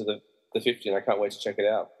addition to the 50, and I can't wait to check it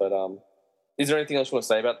out. But is there anything else you want to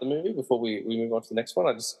say about the movie before we move on to the next one?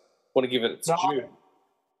 I just want to give it its due.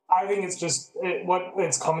 I think it's just what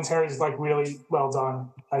its commentary is like really well done.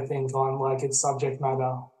 I think on like its subject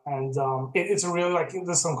matter, and it's a really like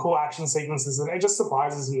there's some cool action sequences, and it just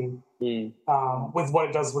surprises you with what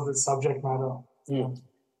it does with its subject matter.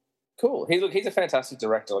 Cool. He's a fantastic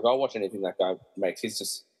director. Like, I'll watch anything that guy makes. He's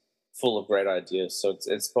just full of great ideas. So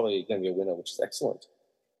it's probably going to be a winner, which is excellent.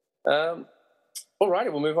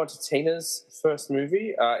 Alrighty, we'll move on to Tina's first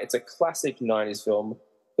movie. It's a classic 90s film.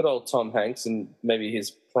 Good old Tom Hanks in maybe his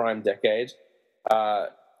prime decade.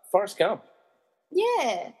 Forrest Gump.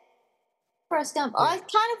 Yeah. Forrest Gump. I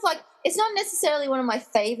kind of like, it's not necessarily one of my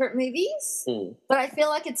favorite movies, but I feel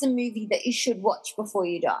like it's a movie that you should watch before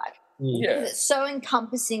you die. Yeah. Because it's so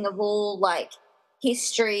encompassing of all like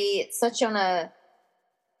history. It's such on a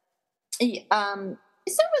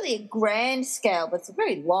it's not really a grand scale, but it's a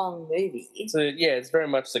very long movie. So yeah, it's very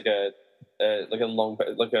much like a long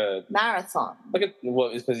marathon.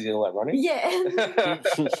 It's because he's all that running. Yeah.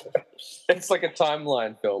 It's like a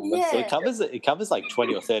timeline film. Yeah. So it covers like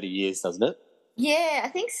 20 or 30 years, doesn't it? Yeah, I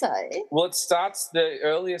think so. Well, it starts. The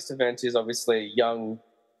earliest event is obviously young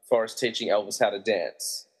Forrest teaching Elvis how to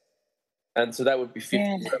dance, and so that would be 50. Yes.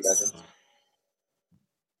 I imagine.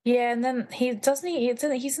 Yeah, and then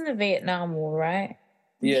he's in the Vietnam War, right?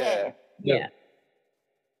 Yeah.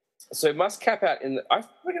 So it must cap out I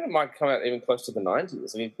reckon it might come out even close to the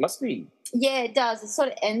 90s. I mean, it must be. Yeah, it does. It sort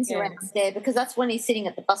of ends around there because that's when he's sitting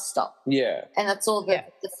at the bus stop. Yeah. And that's all the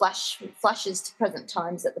flashes to present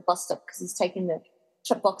times at the bus stop because he's taking the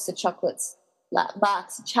box of chocolates,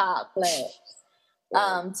 box of chocolate,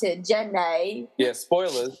 to Jenny. Yeah,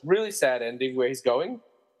 spoilers. Really sad ending where he's going.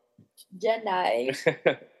 Jenny.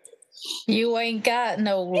 You ain't got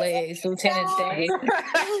no legs, Lieutenant Dave.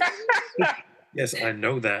 Yes, I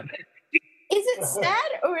know that. Is it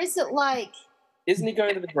sad or is it like... Isn't he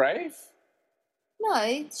going to the grave?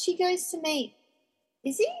 No, she goes to meet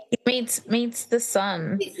Is he? He meets the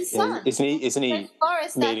son. He's the son. Isn't he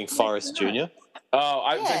Forrest, meeting Forrest Jr.? Oh,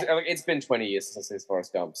 Yeah. it's been 20 years since I've seen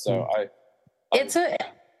Forrest Gump, so It's a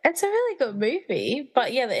really good movie,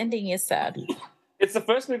 but yeah, the ending is sad. It's the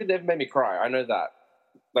first movie that ever made me cry. I know that.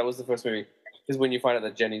 That was the first movie. Because when you find out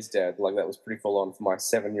that Jenny's dead, like that was pretty full on for my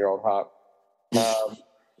 7-year-old heart.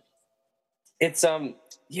 It's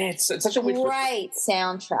such a weird great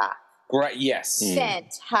soundtrack. Great, yes.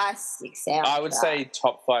 Fantastic soundtrack. I would say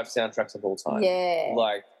top 5 soundtracks of all time. Yeah.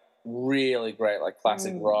 Like really great, like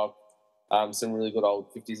classic rock, some really good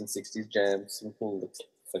old 50s and 60s jams, some cool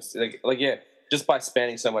like just by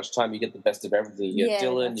spanning so much time you get the best of everything. You get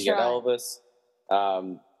Dylan, you get Elvis,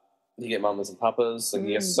 you get Mamas and Papas, and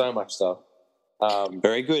you get so much stuff.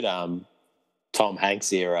 Very good Tom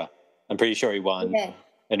Hanks era. I'm pretty sure he won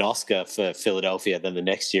an Oscar for Philadelphia, then the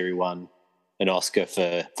next year he won an Oscar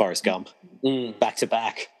for Forrest Gump. Back to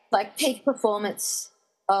back. Like peak performance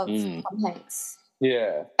of Tom Hanks.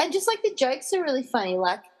 Yeah. And just like the jokes are really funny,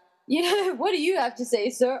 like, what do you have to say,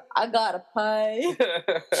 sir? I gotta pay.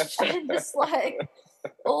 And just like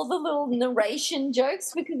all the little narration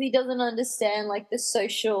jokes because he doesn't understand like the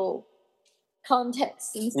social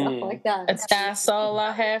context and stuff like that. That's all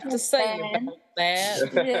I have to say about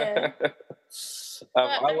that. Yeah.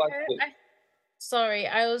 I like Sorry,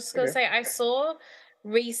 I was going to say, I saw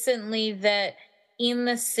recently that in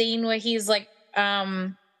the scene where he's like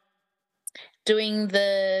doing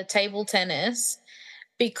the table tennis,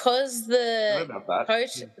 because the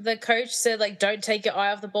coach said like don't take your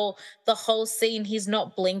eye off the ball, the whole scene he's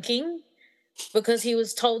not blinking because he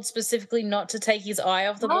was told specifically not to take his eye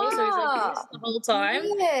off the ball, so he's like this the whole time.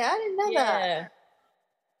 Yeah, I didn't know that.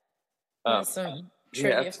 There's some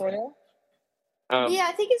trivia for you. Yeah,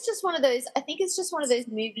 I think it's just one of those. I think it's just one of those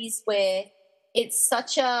movies where it's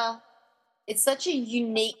such a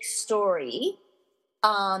unique story.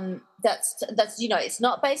 That's it's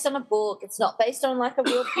not based on a book. It's not based on like a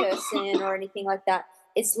real person or anything like that.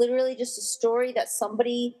 It's literally just a story that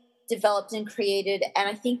somebody developed and created. And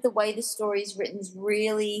I think the way the story is written is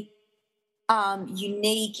really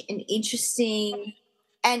unique and interesting.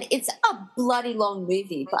 And it's a bloody long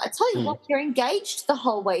movie, but I tell you what, you're engaged the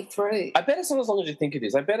whole way through. I bet it's not as long as you think it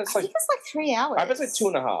is. I think it's like 3 hours. I bet it's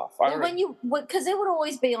like 2.5. Well, because it would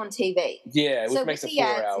always be on TV. Yeah, which makes it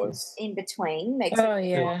 4 hours in between. Makes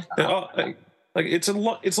it's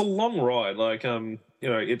a long ride. Like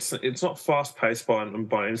it's not fast paced by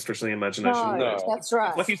any stretch of the imagination. No, that's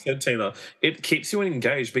right. Like you said, Tina, it keeps you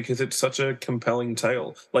engaged because it's such a compelling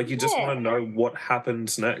tale. Like you just want to know what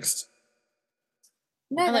happens next.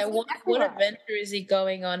 No, and like what adventure is he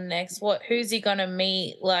going on next? Who's he gonna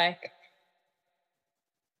meet? Like,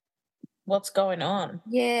 what's going on?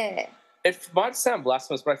 Yeah. It might sound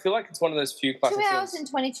blasphemous, but I feel like it's one of those few classic 2 hours and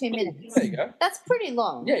 22 minutes. There you go. That's pretty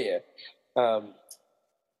long. Yeah.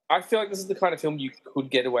 I feel like this is the kind of film you could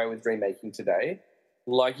get away with remaking today.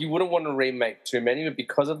 Like, you wouldn't want to remake too many, but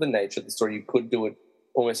because of the nature of the story, you could do it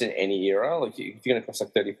almost in any era. Like, if you're going to cross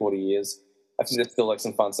like 30, 40 years, I think there's still like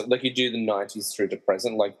some fun stuff. Like you do the 90s through to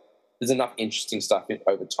present. Like there's enough interesting stuff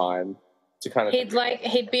over time to kind of.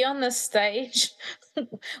 He'd be on the stage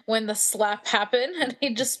when the slap happened, and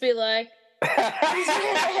he'd just be like,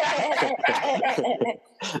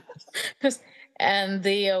 and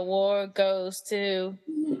the award goes to.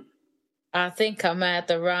 I think I'm at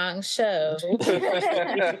the wrong show.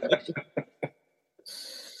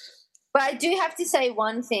 But I do have to say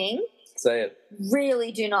one thing. Say it.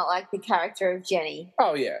 Really do not like the character of Jenny.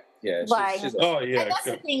 Oh, yeah. Yeah. And that's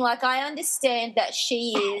the thing. Like, I understand that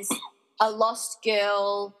she is a lost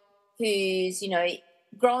girl who's,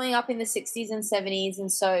 growing up in the 60s and 70s.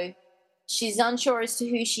 And so she's unsure as to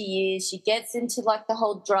who she is. She gets into, like, the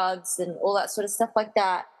whole drugs and all that sort of stuff like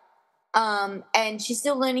that. And she's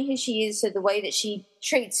still learning who she is. So the way that she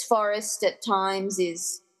treats Forrest at times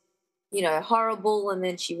is, horrible. And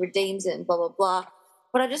then she redeems it and blah, blah, blah.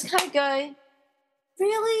 But I just kind of go,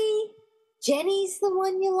 really? Jenny's the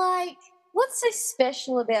one you like? What's so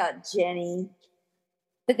special about Jenny?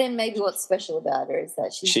 But then maybe what's special about her is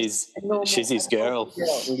that she's his girl. She's his girl.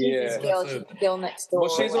 She's the girl next door.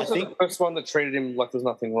 Well, she's also the first one that treated him like there's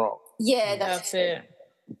nothing wrong. Yeah, that's it.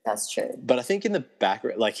 That's true. But I think in the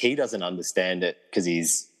background, like he doesn't understand it because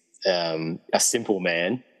he's a simple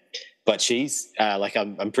man. But she's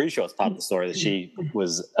I'm pretty sure it's part of the story that she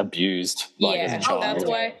was abused. As a child.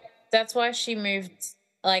 That's why she moved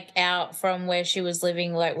out from where she was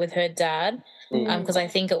living with her dad. Because I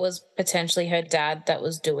think it was potentially her dad that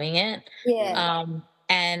was doing it. Yeah.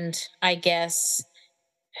 And I guess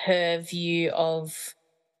her view of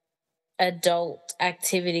adult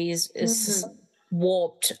activities is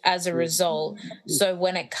warped as a result. So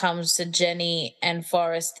when it comes to Jenny and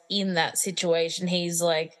Forrest in that situation, he's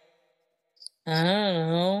like, I don't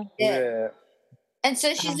know. Yeah. And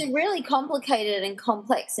so she's a really complicated and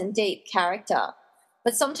complex and deep character.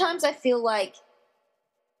 But sometimes I feel like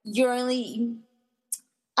you're only,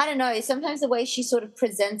 I don't know, sometimes the way she sort of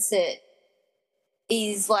presents it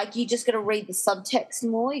is like you just got to read the subtext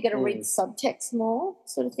more. You got to read the subtext more,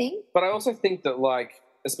 sort of thing. But I also think that, like,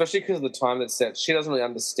 especially because of the time that's set, she doesn't really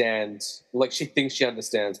understand. Like, she thinks she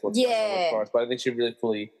understands what's going on with Forrest, but I don't think she really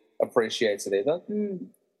fully appreciates it either.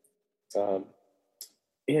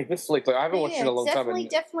 Yeah, good flick. Like, I haven't watched it in a long time.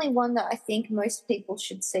 Definitely one that I think most people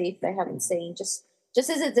should see if they haven't seen. Just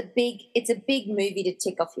as it's a big movie to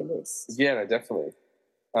tick off your list. Yeah, no, definitely.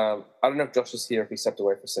 I don't know if Josh is here, if he stepped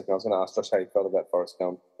away for a second. I was going to ask Josh how he felt about Forrest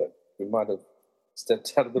Gump, but we might have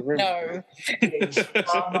stepped out of the room. No.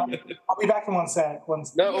 I'll be back in one sec.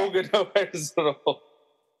 No, all good. No worries at all.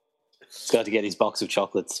 He's got to get his box of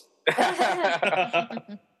chocolates. Gone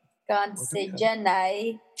to see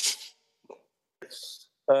Jenny.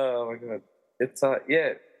 Oh my god, it's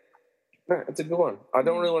yeah, no, it's a good one. I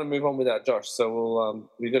don't really want to move on without Josh, so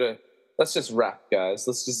let's just wrap, guys.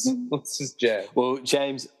 Let's just jam. Well,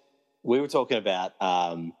 James, we were talking about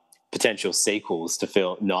potential sequels to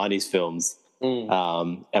 90s films,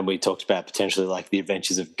 and we talked about potentially like the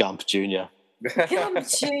Adventures of Gump Jr. Gump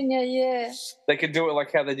Jr., yeah. They could do it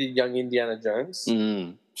like how they did Young Indiana Jones.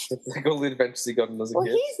 Like all the adventures he got in as a kid. Well,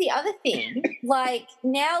 here's the other thing. Like,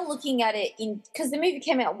 now looking at it because the movie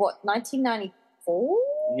came out, 1994?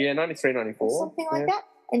 Yeah, 93, 94. Something like that.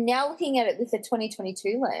 And now looking at it with the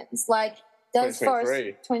 2022 lens, like, does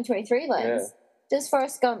 2023 lens, does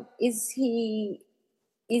Forrest Gump, is he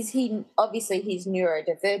obviously he's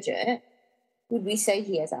neurodivergent? Would we say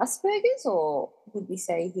he has Asperger's, or would we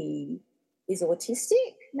say he is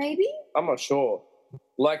autistic, maybe? I'm not sure.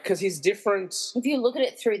 Like, because he's different. If you look at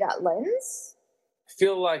it through that lens. I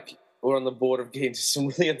feel like we're on the board of getting into some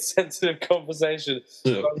really insensitive conversation.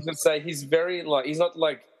 Yeah. I was going to say he's very, like, he's not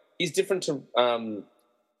like, he's different to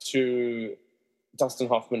Dustin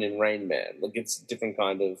Hoffman in Rain Man. Like, it's a different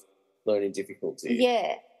kind of learning difficulty.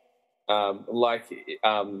 Yeah.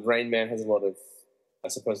 Rain Man has a lot of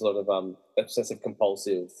obsessive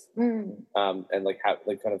compulsive and like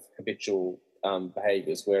kind of habitual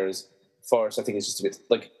behaviors, whereas Forrest, I think, is just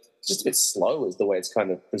a bit slow is the way it's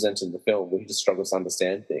kind of presented in the film, where he just struggles to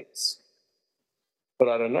understand things. But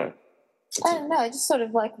I don't know. I just sort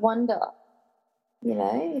of like wonder, you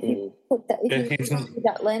know, if you put that, if you look through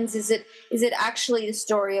that lens, is it actually the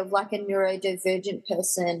story of like a neurodivergent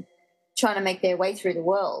person trying to make their way through the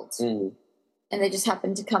world, and they just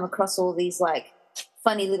happen to come across all these like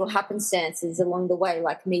funny little happenstances along the way,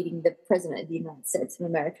 like meeting the president of the United States of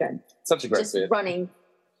America and such a great just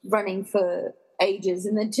running for ages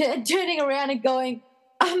and then turning around and going,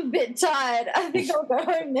 I'm a bit tired. I think I'll go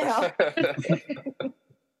home now.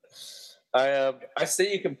 I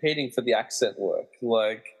see you competing for the accent work.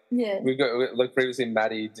 Like, we've got, like, previously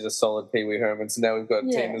Maddie did a solid Pee Wee Herman, so now we've got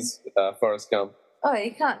Tina's Forrest Gump. Oh, you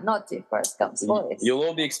can't not do Forrest Gump's voice. You'll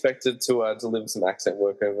all be expected to deliver some accent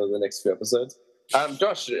work over the next few episodes.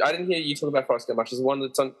 Josh, I didn't hear you talk about Forrest Gump much. Is it one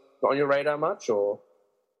that's on your radar much, or?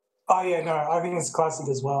 Oh, yeah, no, I think it's a classic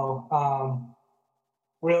as well.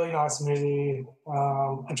 Really nice movie.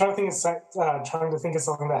 I'm trying to think of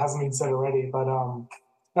something that hasn't been said already, but no,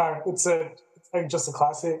 it's just a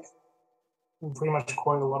classic. I pretty much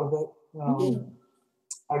quote a lot of it.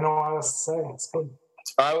 I don't know what else to say. It's good.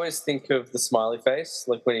 I always think of the smiley face,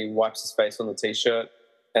 like when he wipes his face on the T-shirt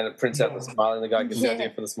and it prints out the smiley and the guy gets the idea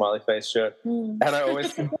for the smiley face shirt. And I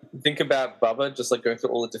always think about Bubba just like going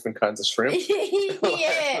through all the different kinds of shrimp.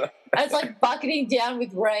 Yeah. It's like bucketing down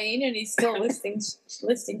with rain and he's still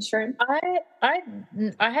listing shrimp. I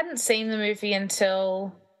hadn't seen the movie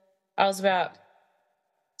until I was about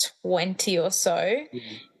 20 or so.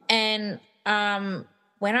 And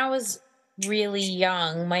when I was really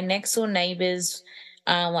young, my next door neighbors,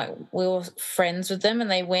 like we were friends with them, and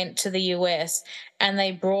they went to the US and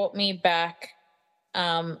they brought me back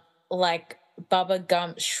like Bubba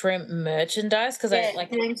Gump shrimp merchandise because I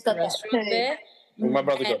like James got that too. There. My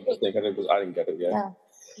brother got it, I didn't get it yet.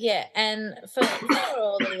 Yeah, and for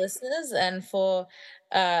all the listeners and for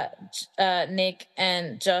Nick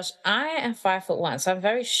and Josh, I am 5'1", so I'm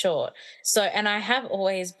very short. So, and I have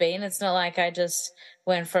always been. It's not like I just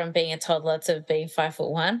went from being a toddler to being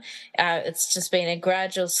 5'1". It's just been a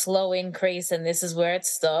gradual, slow increase, and this is where it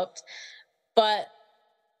stopped. But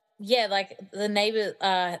yeah, like the neighbor,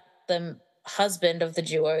 the husband of the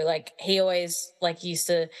duo, like he always like used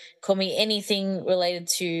to call me anything related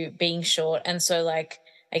to being short, and so like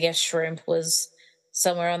I guess shrimp was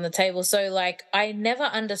somewhere on the table. So like I never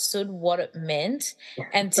understood what it meant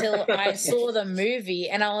until I saw the movie,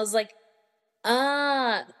 and I was like,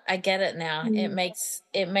 I get it now. It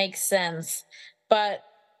makes sense. But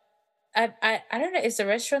I don't know, is the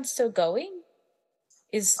restaurant still going?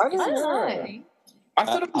 I don't know. I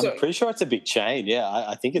thought it was I'm pretty sure it's a big chain. Yeah,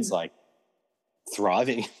 I think it's like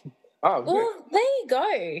thriving. Oh, well, there you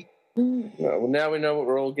go. well, now we know what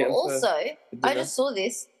we're all getting. Also, I just saw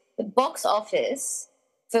this. The box office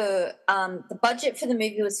for the budget for the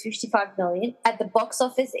movie was $55 million. At the box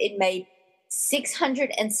office, it made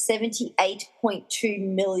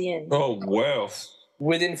 $678.2 million. Oh wow!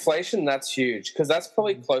 With inflation, that's huge because that's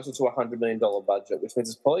probably closer to $100 million budget, which means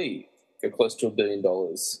it's probably close to $1 billion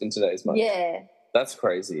in today's money. Yeah, that's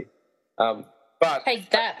crazy. But take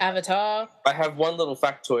that, Avatar. I have one little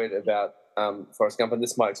factoid about Forrest Gump, and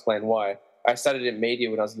this might explain why. I studied in media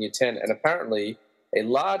when I was in year 10, and apparently a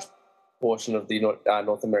large portion of the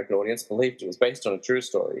North American audience believed it was based on a true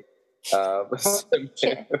story. Why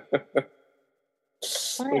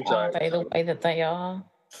are they the way that they are?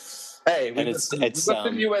 Hey, we've got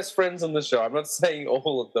some US friends on the show. I'm not saying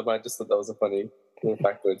all of them. I just thought that was a funny little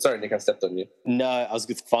factoid. Sorry, Nick, I stepped on you. No,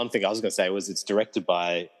 the fun thing I was going to say was it's directed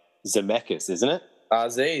by Zemeckis, isn't it?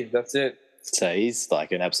 Z, that's it. So he's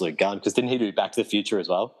like an absolute gun, because didn't he do Back to the Future as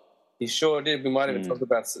well? He sure did. We might even talk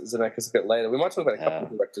about Zemeckis a bit later. We might talk about a couple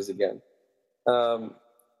of directors again,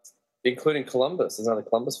 including Columbus. There's another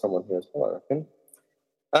Columbus film on here as well, I reckon.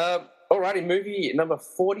 Alrighty, movie number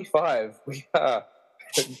 45. We are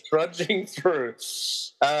trudging through.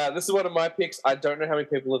 This is one of my picks. I don't know how many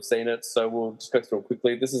people have seen it, so we'll just go through it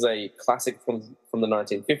quickly. This is a classic from the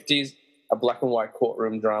 1950s, a black and white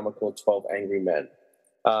courtroom drama called 12 Angry Men.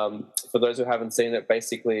 For those who haven't seen it,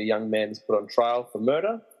 basically a young man is put on trial for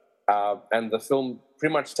murder, and the film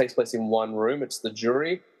pretty much takes place in one room. It's the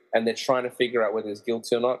jury, and they're trying to figure out whether he's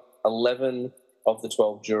guilty or not. 11 of the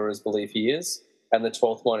 12 jurors believe he is, and the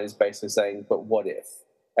 12th one is basically saying, but what if?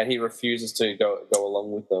 And he refuses to go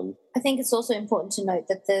along with them. I think it's also important to note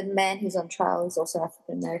that the man who's on trial is also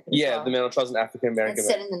African American. Yeah, the man on trial is an African American. It's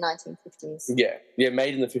set in the 1950s. Yeah,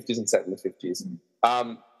 made in the 50s and set in the 50s.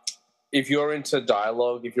 If you're into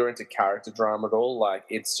dialogue, if you're into character drama at all, like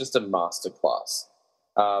it's just a masterclass.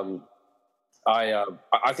 I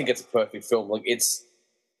think it's a perfect film. Like it's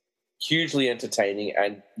hugely entertaining,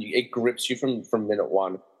 and it grips you from minute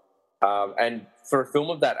one. And for a film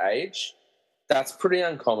of that age, that's pretty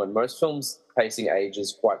uncommon. Most films pacing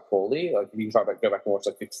ages quite poorly. Like if you can go back and watch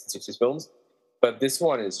like 50s and 60s films, but this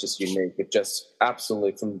one is just unique. It just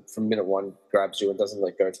absolutely from minute one grabs you and doesn't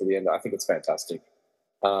let go till the end. I think it's fantastic.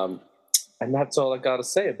 And that's all I got to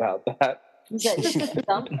say about that. Yeah,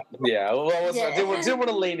 well, I didn't want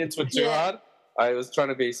to lean into it too hard. I was trying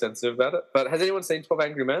to be sensitive about it. But has anyone seen 12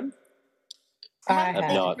 Angry Men? I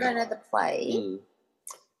have not. I don't know the play.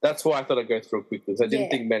 That's why I thought I'd go through it quickly, because I didn't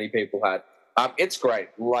think many people had. It's great.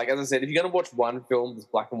 Like, as I said, if you're going to watch one film that's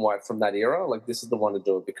black and white from that era, like, this is the one to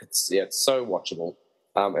do it, because, it's so watchable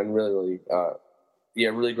and really,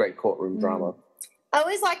 really great courtroom drama. I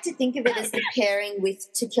always like to think of it as the pairing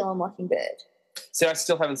with To Kill a Mockingbird. See, I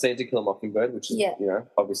still haven't seen To Kill a Mockingbird, which is,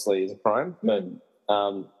 obviously is a crime, but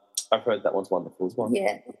I've heard that one's wonderful as well.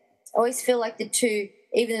 Yeah. I always feel like the two,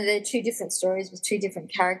 even though they're two different stories with two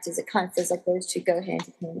different characters, it kind of feels like those two go hand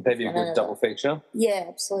in hand. Maybe a good double feature. Yeah,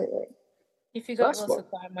 absolutely. If you got lots of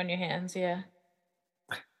time on your hands, yeah.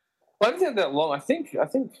 Well, I don't think that long. I think 12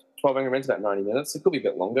 Angry Men's about 90 minutes. It could be a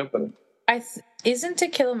bit longer, but isn't To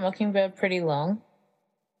Kill a Mockingbird pretty long?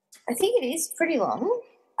 I think it is pretty long.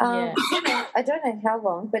 I don't know how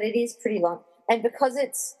long, but it is pretty long. And because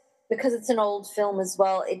it's an old film as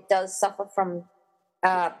well, it does suffer from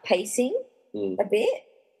pacing a bit.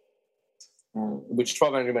 Which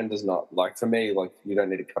 12 Angry Men does not. Like, for me, like, you don't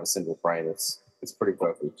need to cut a single frame. It's pretty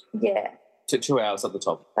perfect. Yeah. 2 hours at the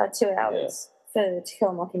top. 2 hours for To Kill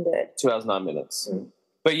a Mockingbird. 2 hours, 9 minutes.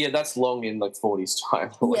 But yeah, that's long in like 40s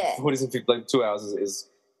time. Like 40s and 50s, like 2 hours is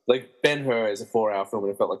like Ben-Hur is a 4-hour film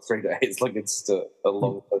and it felt like 3 days. Like it's just a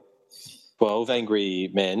long. 12 Angry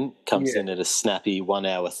Men comes in at a snappy 1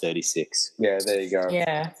 hour 36. Yeah, there you go.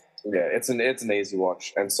 Yeah, it's an easy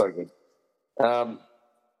watch and so good.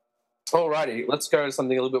 Alrighty, let's go to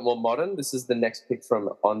something a little bit more modern. This is the next pick from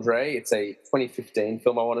Andre. It's a 2015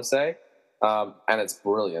 film, I want to say, and it's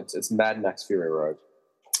brilliant. It's Mad Max Fury Road.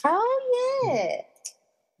 Oh yeah.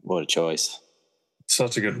 What a choice.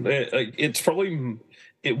 Such a good... It's probably...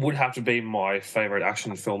 It would have to be my favourite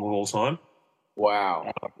action film of all time.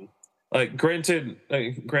 Wow. Granted,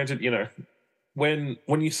 you know, when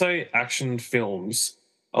you say action films,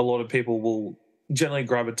 a lot of people will generally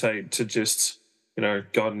gravitate to just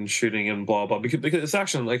gun shooting and blah blah, because it's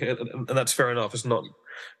action, and that's fair enough. It's not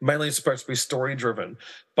mainly supposed to be story driven,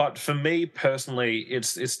 but for me personally,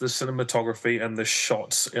 it's the cinematography and the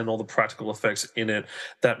shots and all the practical effects in it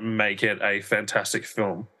that make it a fantastic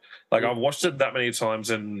film. Like, I've watched it that many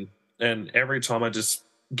times, and every time I just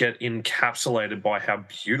get encapsulated by how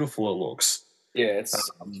beautiful it looks. Yeah,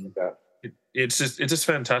 it's just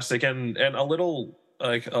fantastic. And a little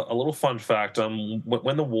fun fact: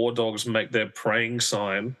 when the War Dogs make their praying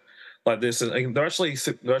sign like this, they're actually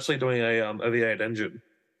doing a V8 engine.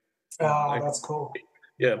 Oh, that's cool.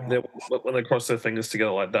 Yeah, when they cross their fingers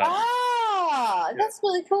together like that. Ah, that's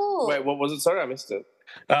really cool. Wait, what was it? Sorry, I missed it.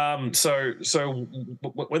 So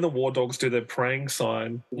when the War Dogs do their praying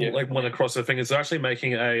sign, like when they cross their fingers, they're actually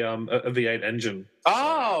making a V8 engine.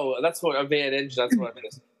 Oh, that's what a V8 engine. That's what it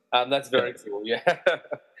is. That's very cool. Yeah,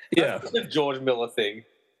 yeah, the George Miller thing.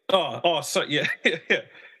 So yeah.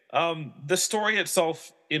 The story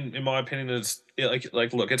itself, in my opinion, is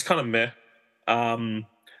look, it's kind of meh.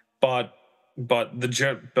 But the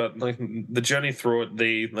journey through it,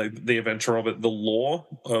 the adventure of it, the lore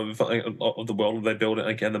of the world they build,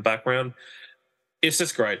 again, the background, it's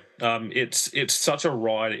just great. It's such a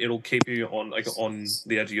ride. It'll keep you on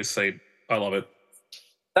the edge of your seat. I love it.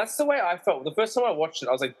 That's the way I felt. The first time I watched it,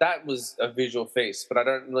 I was like, that was a visual feast, but I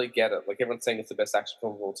don't really get it. Like, everyone's saying it's the best action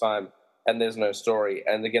film of all time, and there's no story.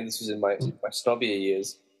 And again, this was in my snobbier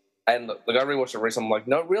years. And I rewatched it recently. I'm like,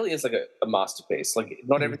 no, it really is like a masterpiece. Like,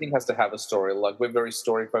 not everything has to have a story. Like, we're very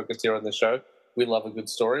story focused here on the show. We love a good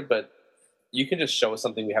story, but you can just show us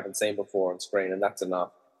something we haven't seen before on screen, and that's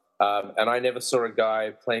enough. And I never saw a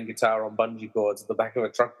guy playing guitar on bungee cords at the back of a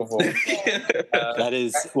truck before. That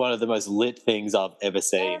is one of the most lit things I've ever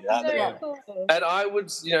seen. Cool. And I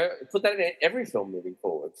would, put that in every film moving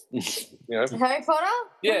forward. Harry Potter?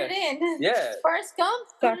 Yeah. Put it in. Yeah. Forrest Gump?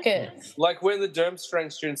 Fuck it. Like when the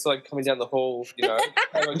Durmstrang students are coming down the hall, Yeah.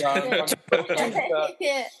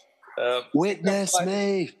 Witness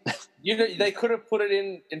me. They could have put it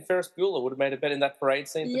in Ferris Bueller. Would have made it better in that parade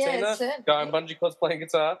scene. Yeah, guy on bungee cords playing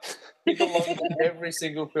guitar. He belongs in every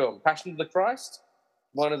single film. Passion of the Christ,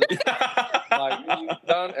 one of the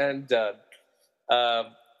done and done.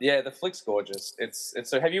 Yeah, the flick's gorgeous. It's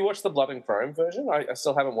so. Have you watched the Blood and Chrome version? I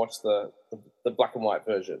still haven't watched the black and white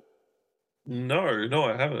version. No,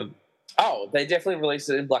 I haven't. Oh, they definitely released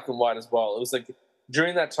it in black and white as well. It was like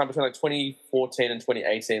during that time between 2014 and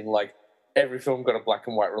 2018, every film got a black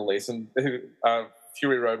and white release, and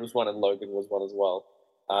Fury Road was one, and Logan was one as well.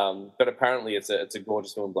 But apparently, it's a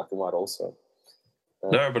gorgeous film in black and white also.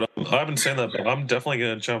 No, but I haven't seen that. But I'm definitely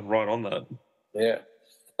going to jump right on that. Yeah.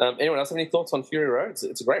 Anyone else have any thoughts on Fury Road?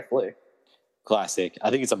 It's a great flick. Classic. I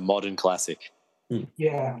think it's a modern classic.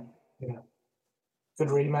 Yeah. Good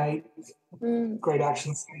remake. Great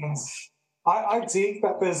action scenes. I dig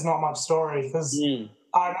that there's not much story because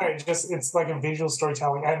I don't know, it's like a visual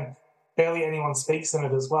storytelling, and barely anyone speaks in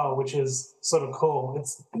it as well, which is sort of cool.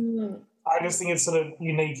 I just think it's sort of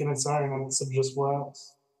unique in its own, and it sort of just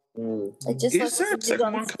works. It just looks like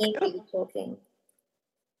on TV talking.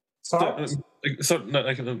 Sorry?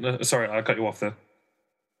 Sorry, I cut you off there.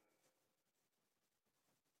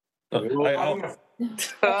 No.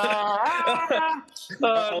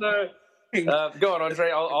 Go on,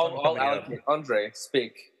 Andre. I'll allocate. Andre,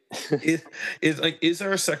 speak. Is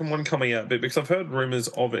there a second one coming out? Because I've heard rumors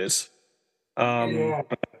of it. Yeah,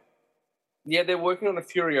 they're working on a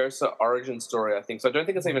Furiosa origin story, I think. So I don't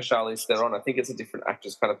think it's even Charlize Theron. I think it's a different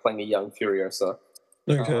actress kind of playing a young Furiosa.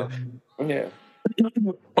 Okay. Yeah.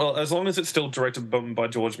 Well, as long as it's still directed by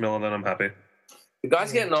George Miller, then I'm happy. The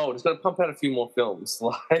guy's getting old. He's got to pump out a few more films.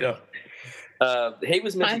 He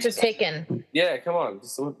was meant Time to taken. Yeah, come on.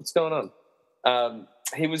 What's going on?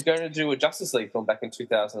 He was going to do a Justice League film back in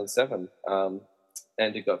 2007, and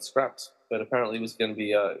it got scrapped. But apparently it was going to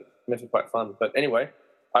be meant to be quite fun. But anyway,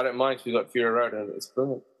 I don't mind because we got Fury Road, and it's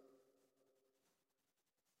brilliant.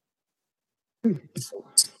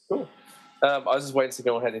 Cool. I was just waiting to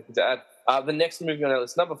go ahead anything to add. The next movie on our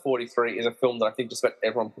list, number 43, is a film that I think just about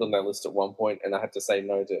everyone put on their list at one point, and I had to say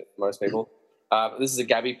no to most people. This is a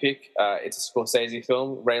Gabby pick. It's a Scorsese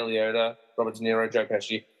film. Ray Liotta, Robert De Niro, Joe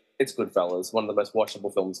Pesci. It's Goodfellas, one of the most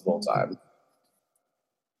watchable films of all time.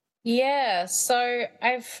 Yeah, so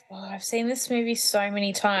I've seen this movie so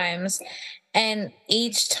many times, and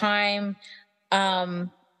each time,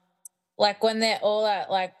 like when they're all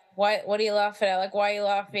at like, what are you laughing at? Like, why are you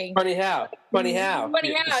laughing? Funny how? Yeah.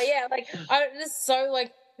 Like, I'm just so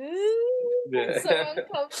like, so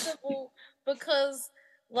uncomfortable because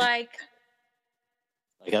like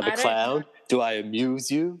I'm a clown. Do I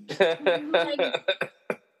amuse you? Like,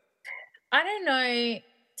 I don't know.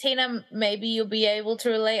 Tina, maybe you'll be able to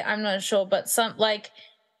relate. I'm not sure, but some like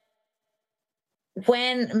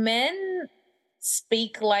when men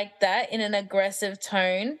speak like that in an aggressive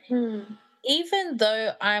tone, even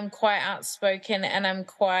though I'm quite outspoken and I'm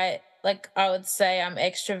quite like I would say I'm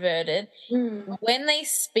extroverted, when they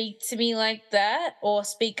speak to me like that or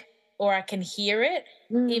I can hear it,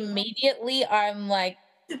 immediately I'm like,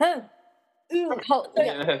 because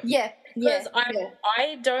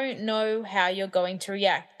I don't know how you're going to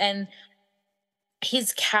react. And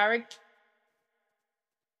his character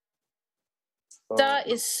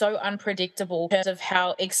is so unpredictable in terms of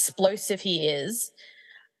how explosive he is.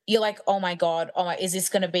 You're like, oh my God, is this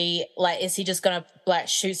going to be like, is he just going to like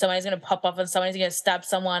shoot someone? He's going to pop up on someone, he's going to stab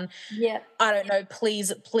someone. Yeah. I don't know,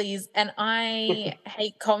 please. And I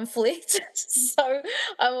hate conflict. So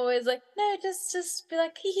I'm always like, no, just be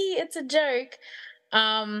like, hee, it's a joke.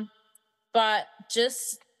 But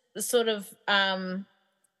just sort of the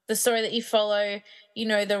story that you follow, you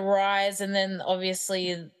know, the rise and then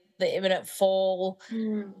obviously the imminent fall,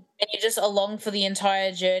 and you're just along for the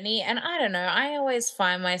entire journey. And I don't know, I always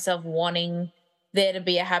find myself wanting there to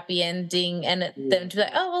be a happy ending and them to be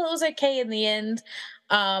like, oh, well, it was okay in the end,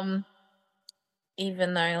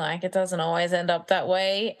 even though like it doesn't always end up that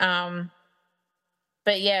way.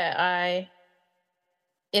 But yeah,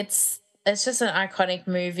 it's just an iconic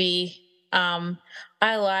movie. I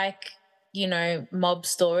like, you know, mob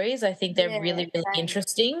stories. I think they're really, really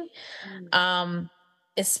interesting.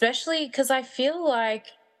 Especially because I feel like,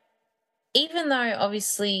 even though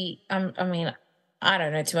obviously, I mean, I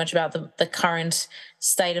don't know too much about the current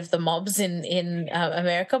state of the mobs in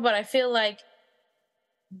America, but I feel like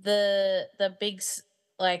the big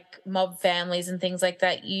like mob families and things like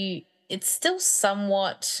that, it's still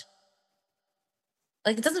somewhat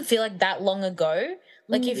like it doesn't feel like that long ago.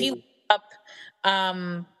 Like if you look up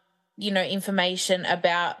you know, information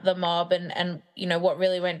about the mob and you know what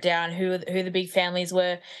really went down, who the big families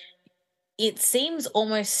were, it seems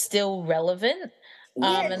almost still relevant.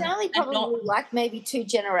 Yeah, it's only probably like maybe 2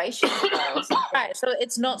 generations ago or something. Right, so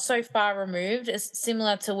it's not so far removed. It's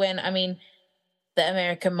similar to when, I mean, the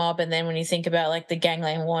American mob, and then when you think about like the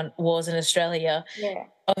gangland wars in Australia,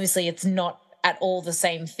 obviously it's not at all the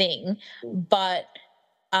same thing. But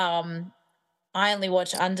I only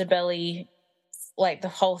watched Underbelly, like the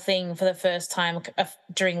whole thing for the first time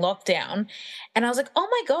during lockdown, and I was like, oh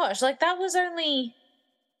my gosh, like that was only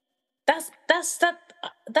that's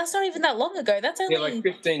not even that long ago. That's only like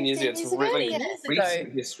 15 years ago. It's really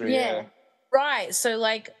recent history. Yeah. Right. So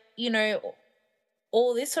like, you know,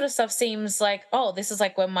 all this sort of stuff seems like, oh, this is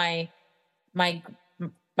like when my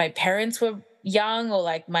parents were young, or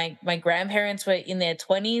like my grandparents were in their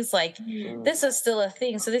 20s. Like this is still a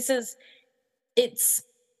thing. So it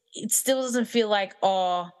still doesn't feel like,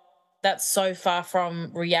 oh, that's so far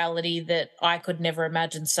from reality that I could never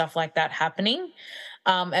imagine stuff like that happening.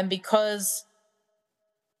 And because,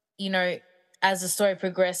 you know, as the story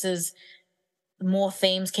progresses, more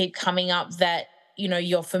themes keep coming up that, you know,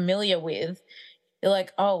 you're familiar with. You're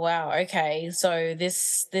like, oh wow, okay, so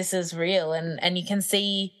this is real, and you can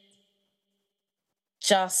see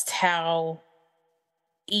just how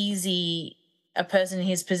easy a person in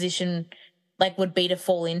his position like would be to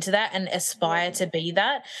fall into that and aspire to be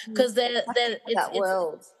that, because it's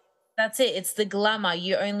world. That's it. It's the glamour.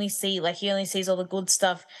 He only sees all the good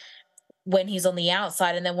stuff when he's on the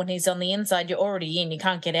outside, and then when he's on the inside, you're already in. You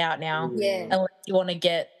can't get out now, unless you want to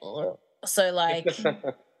get. So like,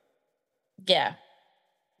 yeah.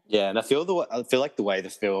 Yeah, and I feel like the way the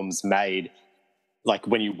film's made, like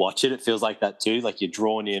when you watch it, it feels like that too. Like you're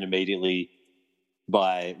drawn in immediately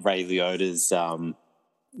by Ray Liotta's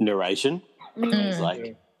narration. He's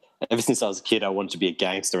like, ever since I was a kid, I wanted to be a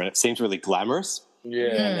gangster, and it seems really glamorous. Yeah,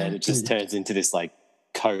 and then it just turns into this like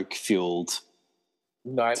coke-fueled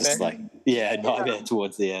nightmare. Just like nightmare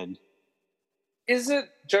towards the end. Is it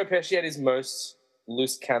Joe Pesci at his most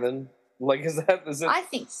loose cannon? Like, is it? I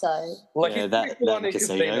think so. Like, yeah, that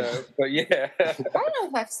Casino. But yeah. I don't know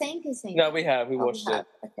if I've seen Casino. No, we have. We watched it.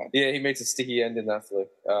 Okay. Yeah, he makes a sticky end in that flick.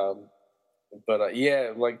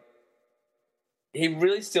 Yeah, like, he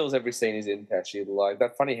really steals every scene he's in, Pesci. Like,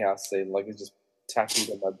 that funny house scene, like, is just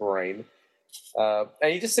tattooed on my brain.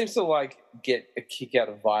 And he just seems to, like, get a kick out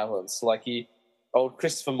of violence. Like, old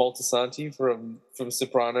Christopher Moltisanti from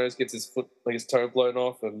Sopranos gets his toe blown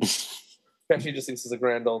off, and Pesci just thinks it's a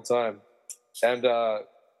grand old time. And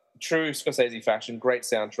true Scorsese fashion, great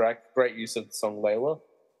soundtrack, great use of the song Layla,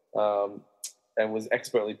 and was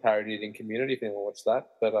expertly parodied in Community, if anyone watched that.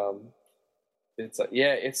 But it's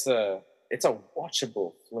a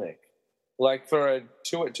watchable flick. Like, for a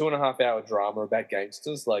 2.5 hour drama about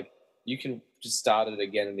gangsters, like, you can just start it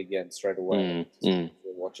again and again straight away. It's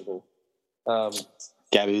watchable.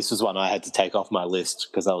 Gabby, this was one I had to take off my list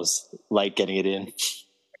because I was late getting it in.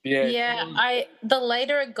 Yeah, the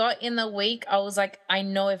later it got in the week, I was like, I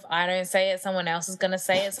know if I don't say it, someone else is going to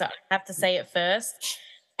say it, so I have to say it first.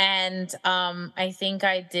 And I think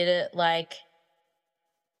I did it like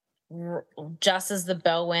just as the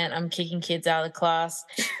bell went, I'm kicking kids out of the class.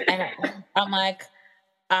 And I'm like,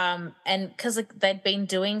 and because like, they'd been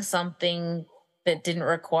doing something that didn't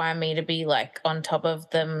require me to be like on top of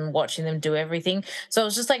them, watching them do everything. So I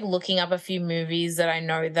was just like looking up a few movies that I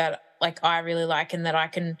know that like I really like and that I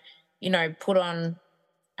can, put on.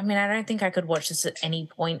 I mean, I don't think I could watch this at any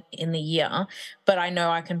point in the year, but I know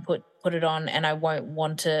I can put it on and I won't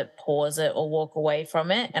want to pause it or walk away from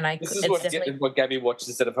it. And this is what Gabby watches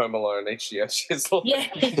instead of Home Alone each year. She's like, yeah.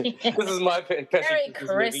 This is my Merry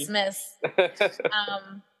Christmas.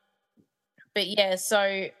 But yeah,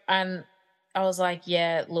 so I was like,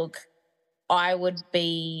 yeah, look, I would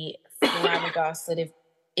be flabbergasted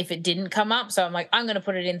if it didn't come up. So I'm like, I'm going to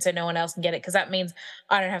put it in so no one else can get it because that means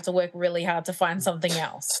I don't have to work really hard to find something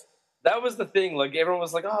else. That was the thing. Like, everyone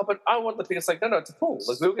was like, oh, but I want the thing. It's like, no, it's a pull.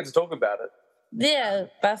 Like, we all get to talk about it. Yeah,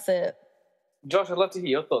 that's it. Josh, I'd love to hear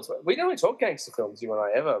your thoughts. We don't really talk gangster films, you and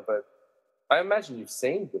I, ever, but I imagine you've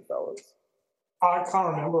seen Goodfellas. I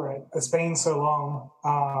can't remember it. It's been so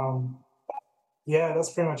long. Yeah,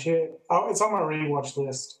 that's pretty much it. Oh, it's on my rewatch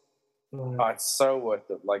list. Oh, it's so worth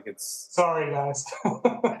it. Like, it's... Sorry, guys.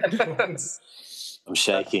 I'm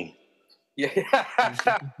shaking. Yeah.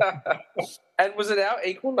 And was it our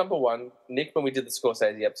equal number one, Nick, when we did the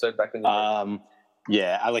Scorsese episode back in the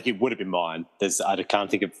yeah, it would have been mine. I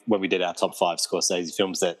can't think of when we did our top 5 Scorsese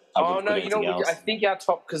films that I wouldn't put anything else. I think our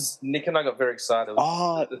top, because Nick and I got very excited.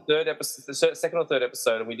 The third episode, the second or third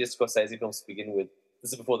episode, and we did Scorsese films to begin with.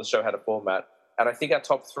 This is before the show had a format. And I think our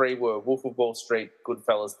top 3 were Wolf of Wall Street,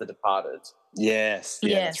 Goodfellas, The Departed. Yes,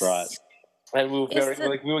 that's right. And we were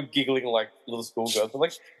we were giggling like little schoolgirls. We're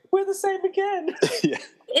like, we're the same again. Yeah.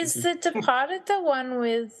 Is The Departed the one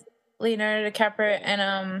with Leonardo DiCaprio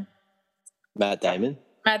and Matt Damon?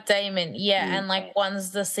 Matt Damon, yeah, and like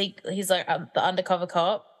one's the he's like the undercover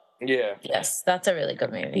cop. Yeah. Yes, that's a really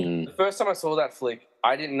good movie. The first time I saw that flick,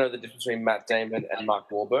 I didn't know the difference between Matt Damon and Mark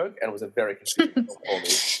Wahlberg, and it was a very confusing film for me.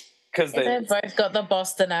 Because they both got the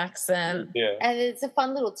Boston accent. Yeah. And it's a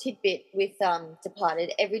fun little tidbit with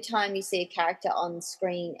Departed. Every time you see a character on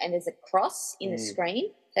screen and there's a cross in the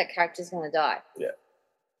screen, that character's going to die. Yeah.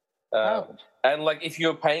 And, like, if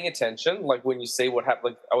you're paying attention, like, when you see what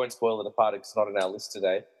happened, like, I won't spoil The Departed because it's not on our list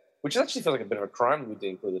today, which actually feels like a bit of a crime we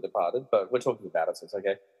didn't include The Departed, but we're talking about it, so it's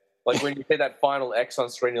okay. Like, when you see that final X on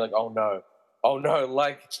screen, you're like, oh, no,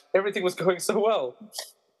 like, everything was going so well.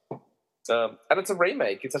 And it's a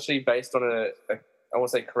remake. It's actually based on I want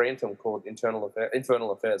to say, Korean film called Infernal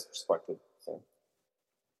Affairs, which is quite good. So,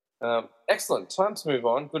 excellent. Time to move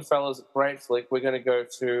on. Goodfellas, great flick. We're going to go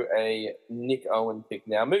to a Nick Owen pick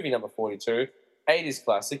now. Movie number 42, 80s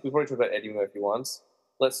classic. We've already talked about Eddie Murphy once.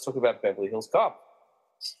 Let's talk about Beverly Hills Cop.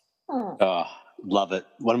 Oh, love it.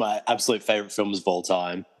 One of my absolute favourite films of all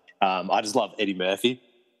time. I just love Eddie Murphy.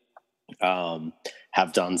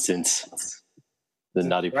 Have done since The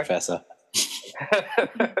Nutty Professor.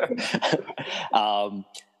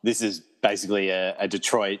 This is basically a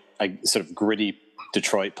sort of gritty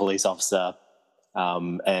Detroit police officer,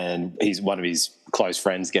 and one of his close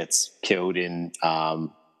friends gets killed in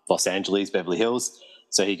Los Angeles, Beverly Hills.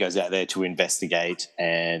 So he goes out there to investigate,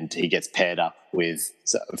 and he gets paired up with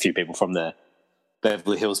a few people from the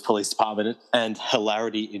Beverly Hills Police Department, and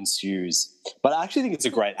hilarity ensues. But I actually think it's a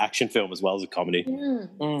great action film as well as a comedy.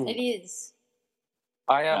 It is.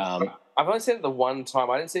 I've only seen it the one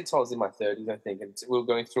time. I didn't see it until I was in my 30s, I think. And we were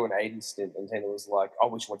going through an 80s stint, and Tina was like, oh,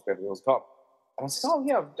 we should watch Beverly Hills Cop. And I was like, oh,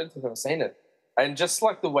 yeah, I don't think I've ever seen it. And just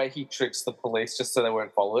like the way he tricks the police just so they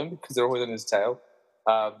won't follow him because they're always on his tail.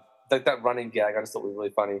 That running gag I just thought was really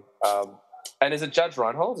funny. And is it Judge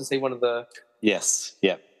Reinhold? Is he one of the... Yes,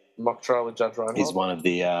 yep. Mock trial with Judge Reinhold? He's one of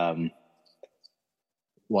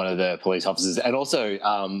the police officers. And also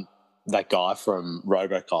that guy from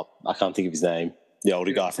RoboCop, I can't think of his name. The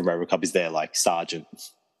older guy from RoboCop is there, like Sergeant.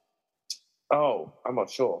 Oh, I'm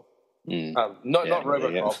not sure. Not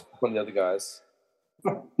RoboCop, one of the other guys.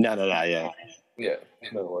 No, yeah. Yeah,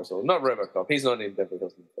 no worries. Not RoboCop. He's not in Beverly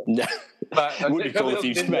Hills. No. But would be cool if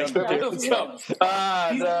you made Beverly Hills Cop.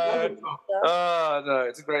 No.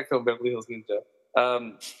 It's a great film, Beverly Hills Ninja.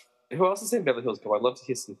 Who else has seen Beverly Hills Cop? I'd love to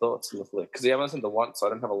hear some thoughts on the flick because you haven't seen it once, so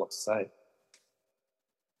I don't have a lot to say.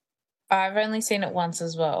 I've only seen it once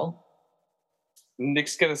as well.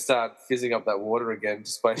 Nick's going to start fizzing up that water again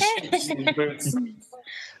just by shooting his boots.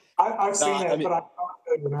 I've seen it, but I can't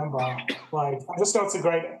really remember. Like, I just know it's a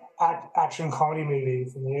great action comedy movie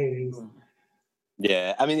from the 80s.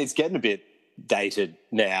 Yeah, I mean, it's getting a bit dated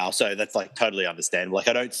now, so that's like totally understandable. Like,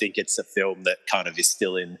 I don't think it's a film that kind of is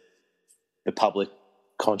still in the public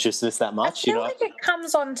consciousness that much. I feel like it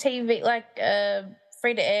comes on TV, like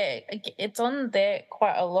free to air. It's on there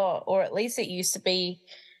quite a lot, or at least it used to be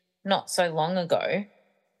not so long ago.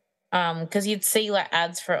 Because you'd see like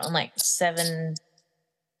ads for it on like Seven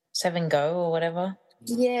Go or whatever.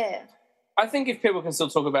 Yeah. I think if people can still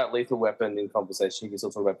talk about Lethal Weapon in conversation, you can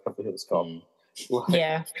still talk about Beverly Hills Cop. Like,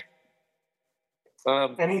 Yeah.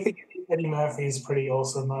 Anything Eddie Murphy is pretty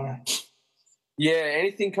awesome, though. Yeah,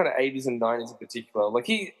 anything kind of 80s and 90s in particular. Like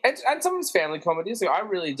and some of his family comedies. Like, I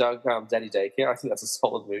really dug Daddy Daycare. I think that's a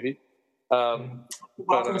solid movie. Welcome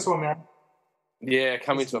to America. Yeah,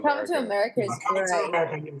 Coming to America. Coming to America is Coming to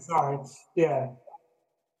America, sorry. Yeah.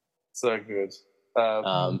 So good.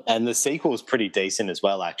 And the sequel is pretty decent as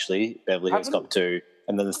well, actually. Beverly Hills Cop 2.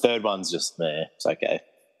 And then the third one's just meh. It's okay.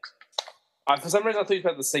 For some reason, I thought you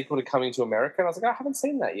about the sequel to Coming to America, and I was like, I haven't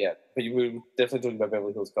seen that yet. But you were definitely talking about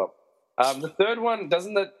Beverly Hills Cop. The third one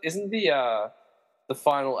isn't the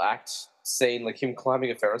final act scene like him climbing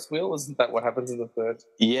a Ferris wheel? Isn't that what happens in the third?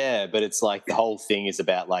 Yeah, but it's like the whole thing is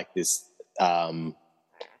about like this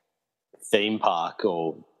theme park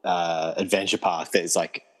or adventure park that is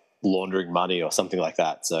like laundering money or something like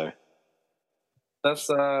that. So that's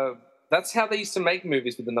how they used to make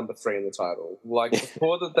movies with the number 3 in the title. Like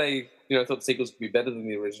before that, they thought sequels could be better than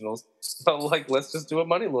the originals. So like, let's just do a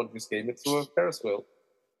money laundering scheme. It's a Ferris wheel.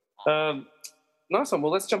 Nice one.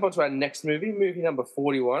 Well, let's jump on to our next movie. Movie number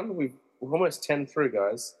 41. We're almost 10 through,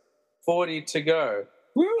 guys. 40 to go.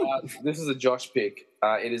 This is a Josh pick.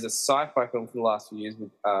 It is a sci-fi film from the last few years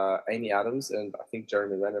with Amy Adams and I think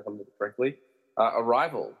Jeremy Renner, if I remember correctly.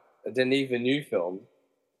 Arrival, a Denis Villeneuve film.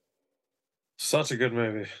 Such a good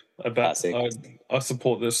movie. I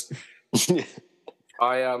support this.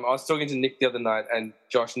 I was talking to Nick the other night, and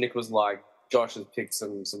Nick was like, Josh has picked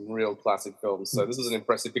some real classic films, so this was an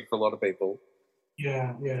impressive pick for a lot of people.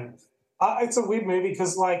 Yeah. It's a weird movie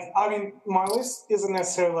because, like, I mean, my list isn't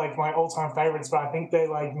necessarily like my all-time favorites, but I think they're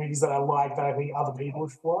like movies that I like that I think other people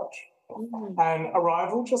should watch. And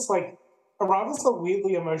Arrival's a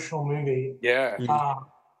weirdly emotional movie. Yeah.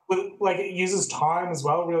 Like it uses time as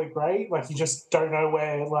well, really great. Like you just don't know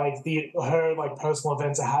where like her like personal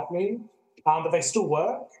events are happening, but they still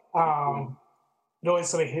work. It always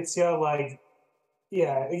sort of hits you like,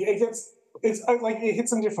 yeah, it's like it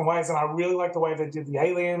hits in different ways, and I really like the way they did the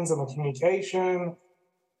aliens and the communication.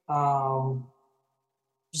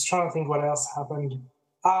 Just trying to think what else happened.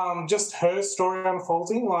 Just her story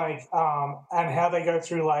unfolding, like, and how they go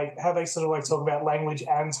through, like, how they sort of like talk about language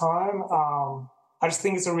and time. I just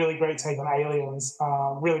think it's a really great take on aliens.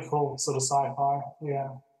 Really cool sort of sci-fi. Yeah.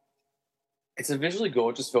 It's a visually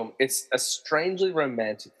gorgeous film. It's a strangely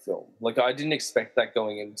romantic film. Like I didn't expect that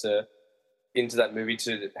going into that movie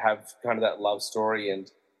to have kind of that love story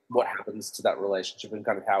and what happens to that relationship and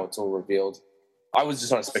kind of how it's all revealed. I was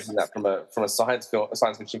just not expecting that from a science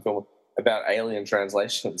fiction film about alien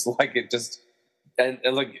translations. Like it just and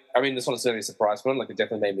like I mean, this one's certainly a surprise one. Like it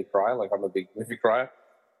definitely made me cry. Like I'm a big movie crier,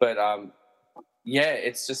 but yeah,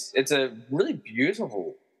 it's a really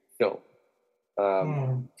beautiful film.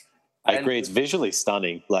 I agree. It's visually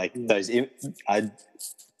stunning. Like those, I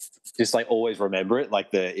just like always remember it. Like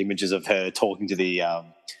the images of her talking to the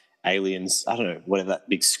aliens. I don't know whatever that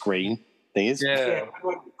big screen thing is. Yeah,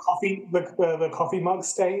 like coffee, the coffee mug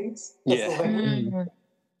stains. Yeah.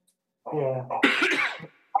 Yeah.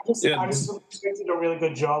 I just think they did a really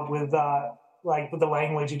good job with like with the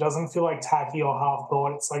language. It doesn't feel like tacky or half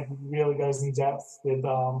thought. It's like really goes in depth with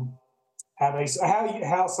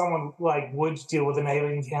how someone like would deal with an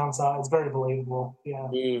alien encounter. It's very believable.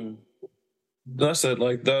 Yeah. That's it.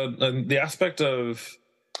 Like the aspect of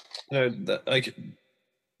like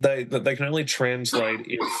they can only translate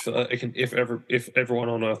if everyone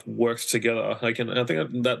on Earth works together. Like, and I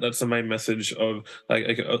think that's the main message of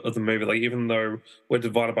of the movie. Like, even though we're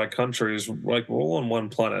divided by countries, like we're all on one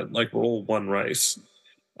planet. Like we're all one race.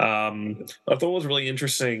 I thought it was really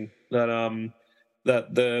interesting that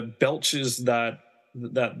that the belches that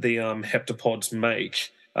the heptapods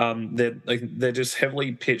make, they're just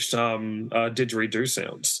heavily pitched didgeridoo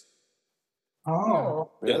sounds. Oh,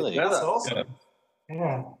 really? That's awesome.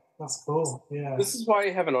 Yeah, that's cool. Yeah. This is why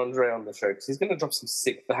you have an Andre on the show, because he's going to drop some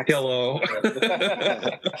sick facts. Hello.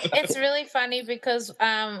 It's really funny because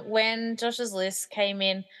when Josh's list came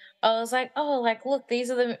in, I was like, oh, like, look, these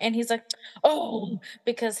are them. And he's like, oh,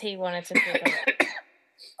 because he wanted to pick them.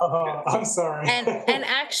 Oh, I'm sorry. And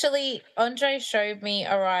actually, Andre showed me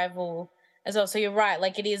Arrival as well. So you're right.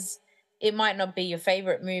 Like it might not be your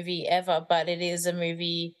favorite movie ever, but it is a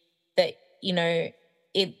movie that, you know,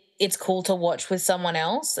 it's cool to watch with someone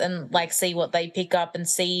else and like see what they pick up and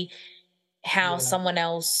see how someone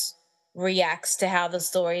else reacts to how the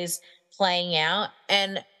story is playing out.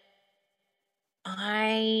 And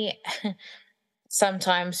I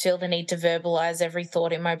sometimes feel the need to verbalize every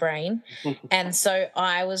thought in my brain. And so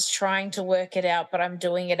I was trying to work it out, but I'm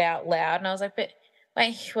doing it out loud. And I was like, but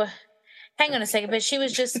wait, hang on a second. But she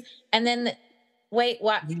was just, and then, wait,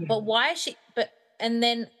 what? But why is she, and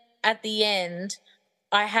then at the end,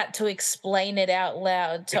 I had to explain it out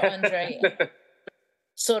loud to Andre,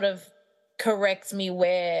 sort of correct me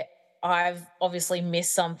where I've obviously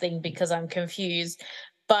missed something because I'm confused.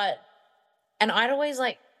 And I'd always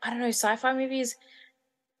like, I don't know, sci-fi movies,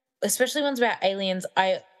 especially ones about aliens,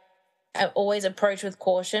 I always approach with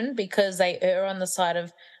caution because they err on the side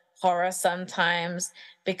of horror sometimes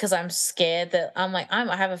because I'm scared that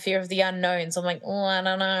I have a fear of the unknown. So I'm like, oh, I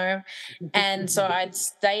don't know. And so I'd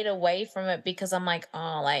stayed away from it because I'm like,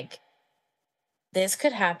 oh, like this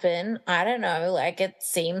could happen. I don't know. Like it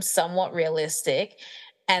seems somewhat realistic.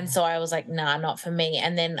 And so I was like, nah, not for me.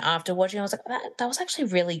 And then after watching, I was like, that was actually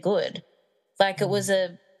really good. Like it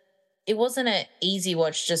wasn't an easy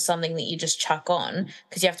watch, just something that you just chuck on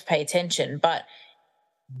because you have to pay attention. But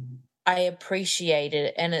I appreciate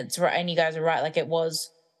it, and it's right. And you guys are right. Like it was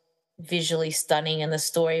visually stunning, and the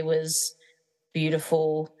story was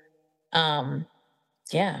beautiful.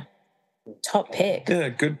 Yeah, top pick. Yeah,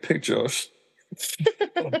 good pick, Josh.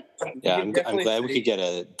 Yeah, I'm glad we could get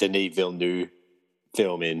a Denis Villeneuve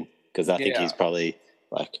film in because I think he's probably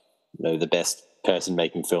like the best person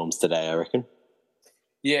making films today, I reckon.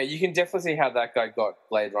 Yeah, you can definitely see how that guy got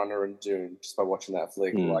Blade Runner and Dune just by watching that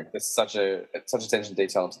flick. Like, there's such attention to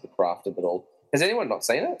detail into the craft of it all. Has anyone not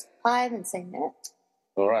seen it? I haven't seen it.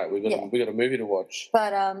 All right, we got a movie to watch.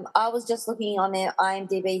 But I was just looking on their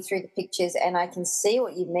IMDb through the pictures, and I can see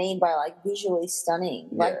what you mean by like visually stunning.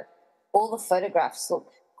 Like all the photographs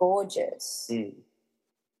look gorgeous.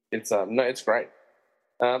 It's great.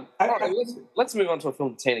 All right, let's move on to a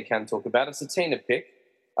film Tina can talk about. It's a Tina pick.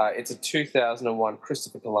 It's a 2001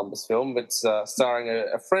 Christopher Columbus film. It's starring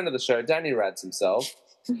a friend of the show, Danny Rads himself,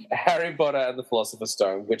 Harry Potter and the Philosopher's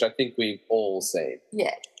Stone, which I think we've all seen.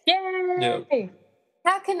 Yeah. Yay! Yeah.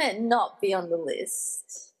 How can it not be on the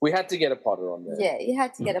list? We had to get a Potter on there. Yeah, you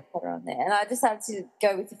had to get a Potter on there. And I just had to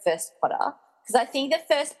go with the first Potter because I think the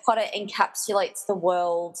first Potter encapsulates the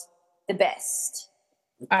world the best.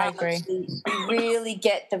 I agree. You really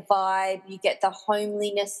get the vibe. You get the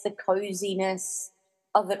homeliness, the coziness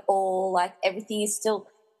of it all. Like everything is still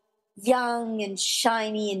young and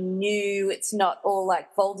shiny and new. It's not all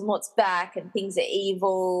like Voldemort's back and things are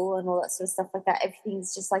evil and all that sort of stuff like that.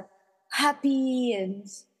 Everything's just like happy and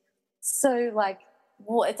so like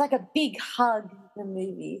it's like a big hug in the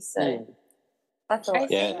movie. So I thought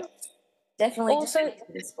definitely also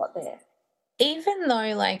the spot there. Even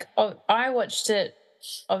though like I watched it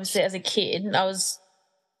obviously as a kid, I was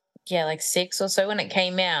like 6 or so when it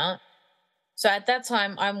came out. So at that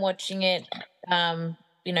time, I'm watching it,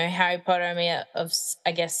 Harry Potter and me are of,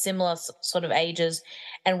 I guess, similar sort of ages,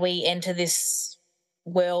 and we enter this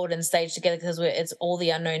world and stage together because it's all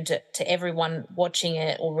the unknown to everyone watching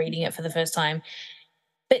it or reading it for the first time.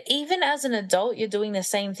 But even as an adult, you're doing the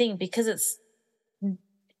same thing because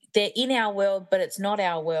they're in our world, but it's not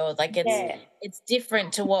our world. Like it's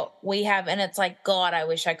different to what we have, and it's like, God, I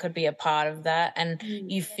wish I could be a part of that. And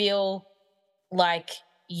you feel like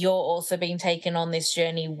you're also being taken on this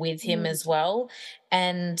journey with him as well.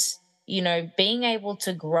 And, being able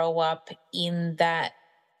to grow up in that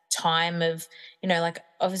time of, like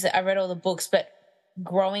obviously I read all the books, but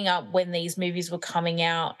growing up when these movies were coming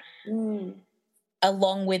out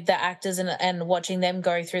along with the actors and watching them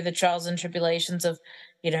go through the trials and tribulations of,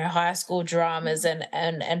 high school dramas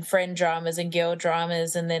and friend dramas and girl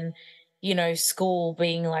dramas, and then, school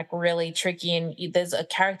being like really tricky, and there's a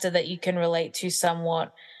character that you can relate to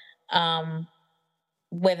somewhat,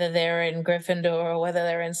 whether they're in Gryffindor or whether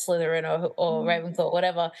they're in Slytherin or Ravenclaw,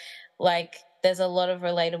 whatever. Like there's a lot of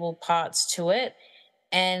relatable parts to it.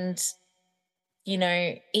 And,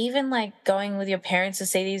 even like going with your parents to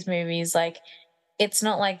see these movies, like it's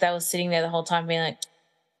not like they were sitting there the whole time being like,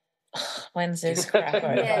 when's this crap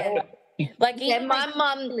over?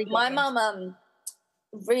 My mum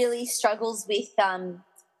really struggles with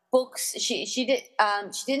books. She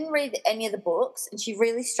didn't read any of the books, and she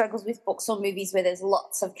really struggles with books or movies where there's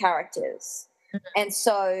lots of characters. And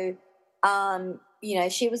so You know,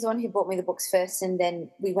 she was the one who bought me the books first, and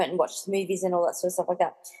then we went and watched the movies and all that sort of stuff like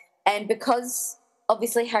that. And because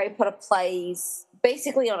obviously Harry Potter plays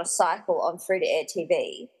basically on a cycle on free-to-air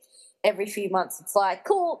TV, every few months it's like,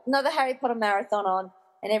 cool, another Harry Potter marathon on.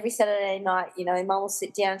 And every Saturday night, you know, Mum will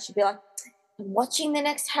sit down and she'll be like, I'm watching the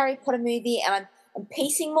next Harry Potter movie and I'm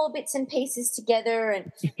piecing more bits and pieces together.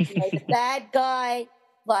 And, you know, the bad guy,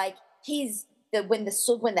 like, when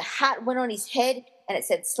the hat went on his head and it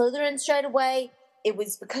said Slytherin straight away, it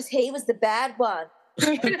was because he was the bad one.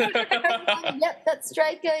 Yep, that's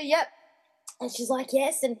Draco, yep. And she's like,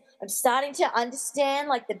 yes, and I'm starting to understand,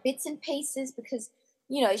 like, the bits and pieces because,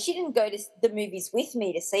 you know, she didn't go to the movies with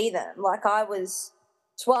me to see them. Like, I was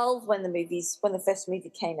 12 when the first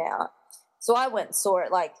movie came out. So I went and saw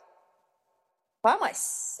it, like, by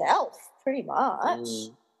myself, pretty much.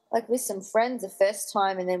 Like, with some friends the first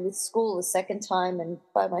time and then with school the second time and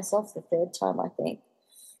by myself the third time, I think.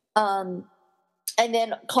 And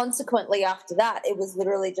then consequently after that, it was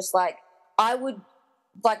literally just like I would,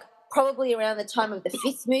 like, probably around the time of the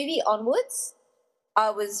fifth movie onwards,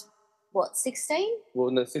 I was, 16? Well,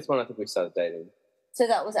 in the fifth one, I think we started dating. So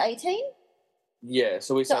that was 18? Yeah,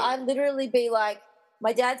 so I'd literally be like,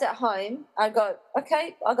 my dad's at home. I'd go,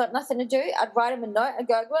 okay, I got nothing to do. I'd write him a note. I'd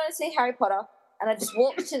go, I want to see Harry Potter. And I'd just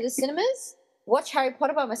walk to the cinemas, watch Harry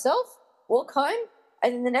Potter by myself, walk home.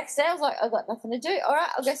 And then the next day I was like, I got nothing to do. All right,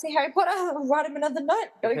 I'll go see Harry Potter. I'll write him another note.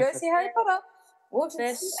 Gotta go see Harry Potter.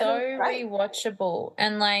 They're so rewatchable.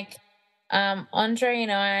 And, like, Andre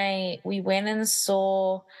and I, we went and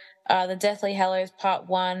saw the Deathly Hallows Part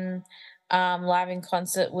 1 live in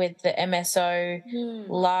concert with the MSO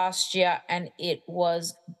last year, and it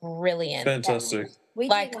was brilliant. Fantastic. We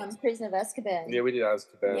Like, did Prisoner of Azkaban. Yeah, we did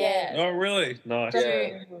Azkaban. Yeah. Oh, really? Nice.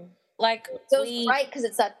 Yeah. Like, so it was great because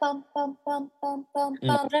it's like bum bum bum bum bum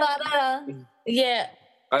bum ba-da-da. Yeah.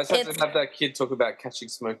 I just have to have that kid talk about catching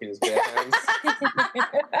smoke in his bare hands.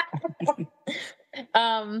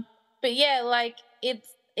 But yeah, like,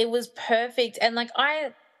 it was perfect, and, like,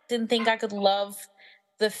 I didn't think I could love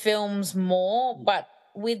the films more, but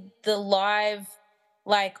with the live,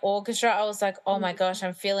 like, orchestra, I was like, oh my gosh,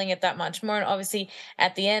 I'm feeling it that much more. And obviously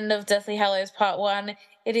at the end of Deathly Hallows Part 1,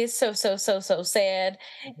 it is so sad,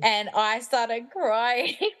 and I started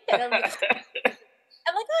crying. And I'm like,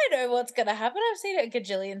 I know what's gonna happen. I've seen it a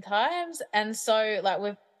gajillion times. And so, like,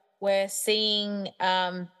 we're seeing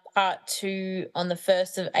Part 2 on the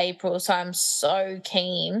 1st of April, so I'm so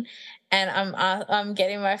keen. And I'm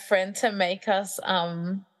getting my friend to make us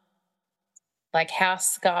like,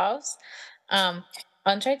 house scarves.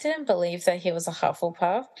 Andre didn't believe that he was a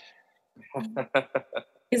Hufflepuff.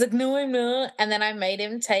 He's like, no, I'm not. And then I made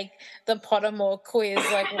him take the Pottermore quiz,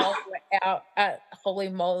 like, while we were out at Holy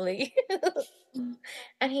Moly.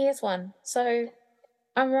 And he is one. So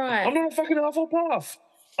I'm right. I'm not a fucking Hufflepuff.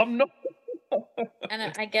 I'm not.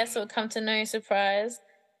 And I guess it will come to no surprise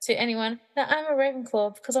to anyone that I'm a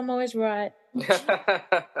Ravenclaw because I'm always right.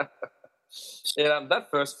 Yeah, that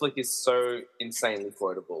first flick is so insanely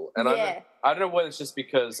quotable. And I don't know whether it's just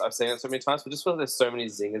because I've seen it so many times, but just feel there's so many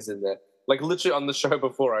zingers in there. Like, literally on the show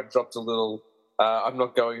before, I dropped a little I'm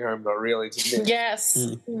not going home, not really, to Nick. Yes.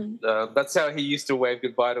 That's how he used to wave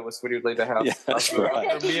goodbye to us when he would leave the house. Yeah, that's right.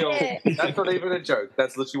 After a meal. That's not even a joke.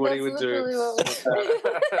 That's literally what he would do.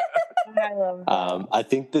 I love that. I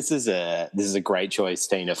think this is a great choice,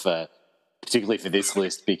 Tina, particularly for this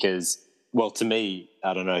list because, well, to me,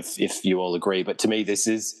 I don't know if you all agree, but to me this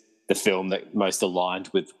is the film that most aligned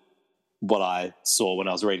with what I saw when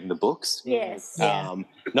I was reading the books. Yes.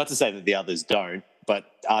 Not to say that the others don't, but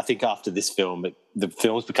I think after this film, the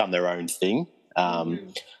films become their own thing.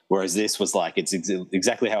 Whereas this was like, it's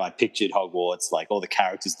exactly how I pictured Hogwarts. Like, all the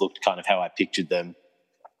characters looked kind of how I pictured them.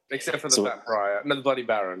 Except for the Fat Friar. No, the Bloody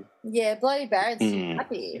Baron. Yeah, Bloody Baron's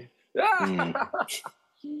happy. For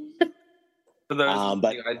those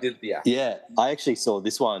but I did the act. Yeah, I actually saw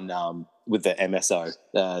this one with the MSO,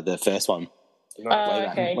 the first one. Way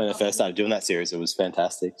back when I first started doing that series. It was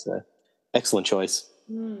fantastic. So, excellent choice.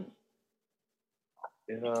 And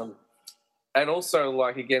also,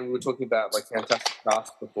 like, again, we were talking about, like, fantastic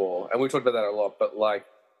cast before, and we talked about that a lot, but, like,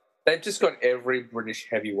 they've just got every British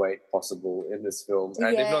heavyweight possible in this film.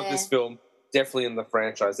 And if not this film, definitely in the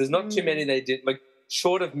franchise. There's not too many they did, like,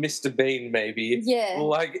 short of Mr. Bean, maybe. Yeah.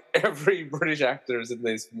 Like, every British actor is in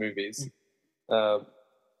these movies.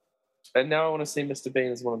 And now I want to see Mr.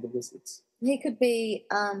 Bean as one of the wizards. He could be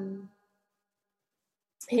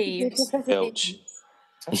Peeves.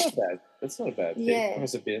 That's not bad. That's not a bad thing. Yeah.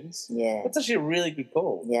 Professor Binns. Yeah. That's actually a really good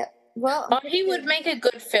call. Yeah. Well, He would make a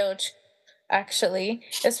good Filch. actually,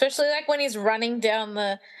 especially like when he's running down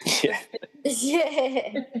the. Yeah.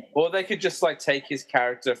 Yeah. Or they could just like take his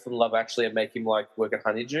character from Love Actually and make him like work at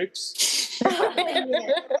Honeydukes.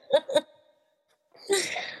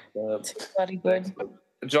 Too bloody good.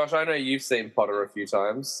 Josh, I know you've seen Potter a few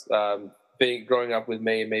times. Growing up with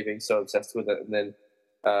me and me being so obsessed with it, and then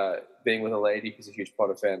being with a lady who's a huge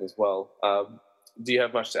Potter fan as well. Do you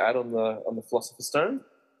have much to add on the Philosopher's Stone?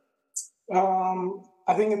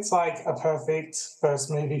 I think it's like a perfect first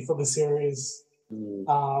movie for the series.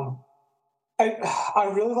 I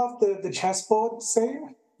really love the chessboard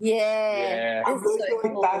scene. Yeah. I really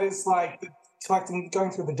feel like that is like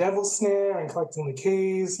going through the devil's snare and collecting the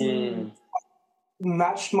keys.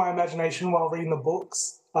 Matched my imagination while reading the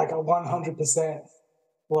books, like 100%.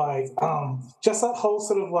 Like, just that whole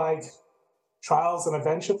sort of like trials and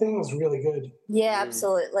adventure thing was really good. Yeah,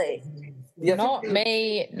 absolutely. Yeah, Not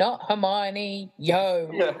me, not Hermione, yo.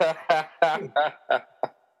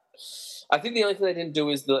 I think the only thing they didn't do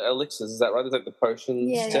is the elixirs. Is that right? There's like the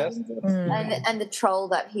potions test. And the troll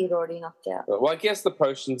that he had already knocked out. Well, I guess the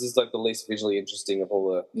potions is like the least visually interesting of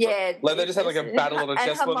all the. Yeah. Like they just have like a battle on a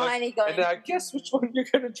chessboard. Hermione going, and now guess which one you're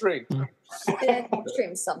going to drink. Yeah,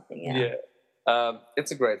 trim something out. Yeah.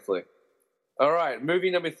 It's a great flick. All right,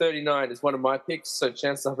 movie number 39 is one of my picks, so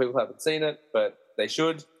chances are people haven't seen it, but they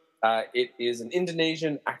should. It is an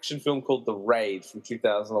Indonesian action film called The Raid from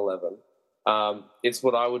 2011. It's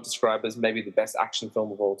what I would describe as maybe the best action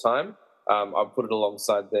film of all time. I'll put it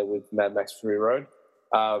alongside there with Mad Max Fury Road.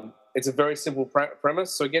 It's a very simple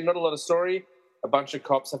premise. So again, not a lot of story. A bunch of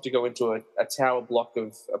cops have to go into a tower block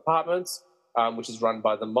of apartments, which is run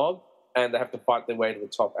by the mob, and they have to fight their way to the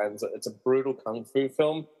top. And it's a brutal kung fu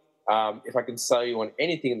film. If I can sell you on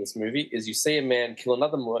anything in this movie, is you see a man kill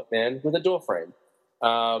another man with a door frame.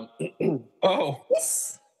 Oh.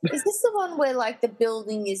 Is this the one where like the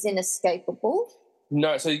building is inescapable?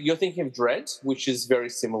 No, so you're thinking of Dread, which is very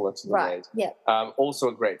similar to The Raid. Yeah. Also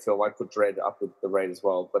a great film. I put Dread up with The Raid as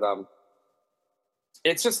well. But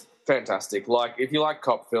it's just fantastic. Like, if you like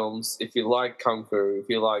cop films, if you like kung fu, if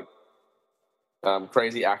you like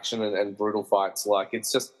crazy action and brutal fights, like,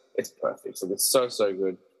 it's perfect. So it's so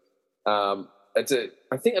good. I don't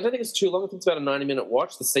think it's too long. I think it's about a 90-minute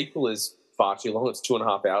watch. The sequel is far too long. It's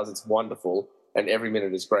 2.5 hours. It's wonderful, and every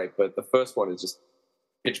minute is great. But the first one is just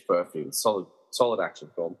pitch perfect. It's solid action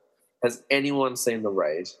film. Has anyone seen The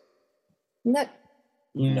Raid? No.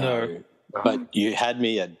 But you had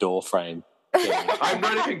me at door frame. I'm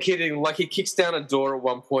not even kidding. Like, he kicks down a door at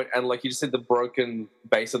one point, and like you just see the broken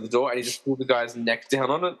base of the door, and he just pulled the guy's neck down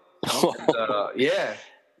on it. And, yeah.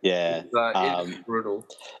 Yeah. It's brutal.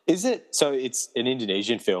 Is it, so it's an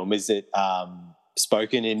Indonesian film, is it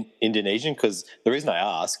spoken in Indonesian? Because the reason I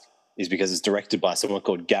ask is because it's directed by someone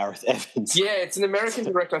called Gareth Evans. Yeah, it's an American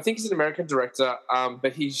director. I think he's an American director,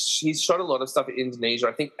 but he's shot a lot of stuff in Indonesia.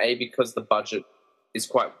 I think, A, because the budget is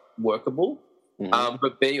quite workable,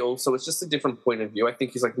 but B, also it's just a different point of view. I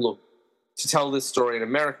think he's like, look, to tell this story in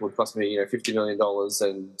America would cost me, $50 million,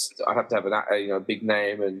 and I'd have to have a big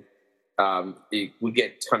name, and it would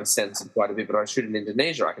get kind of censored quite a bit. But I shoot in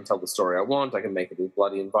Indonesia, I can tell the story I want, I can make it as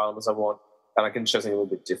bloody and violent as I want, and I can show something a little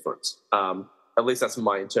bit different. At least that's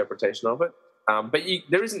my interpretation of it. But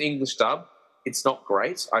there is an English dub. It's not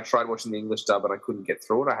great. I tried watching the English dub and I couldn't get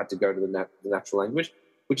through it. I had to go to the natural language,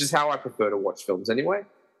 which is how I prefer to watch films anyway.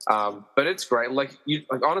 But it's great. Like,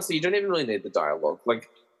 honestly, you don't even really need the dialogue. Like,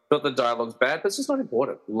 not the dialogue's bad, but it's just not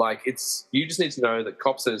important. Like, you just need to know that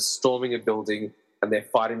cops are storming a building and they're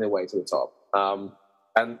fighting their way to the top.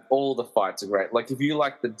 And all the fights are great. Like, if you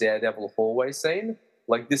like the Daredevil hallway scene,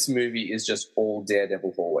 like, this movie is just all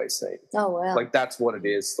Daredevil hallway scene. Oh, wow. Like, that's what it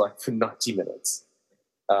is, like, for 90 minutes.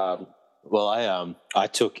 Well, I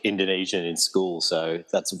took Indonesian in school, so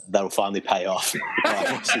that'll finally pay off.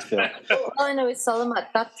 All I know is Salamat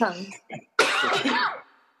Datang.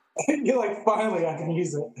 You're like, finally, I can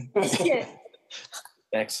use it. Yeah.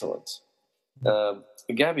 Excellent.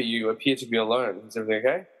 Gabby, you appear to be alone. Is everything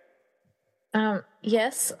okay?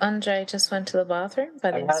 Yes, Andre just went to the bathroom,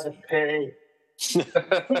 but I had a pee.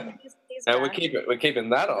 No, we're keeping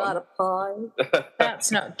that on. Got a pie.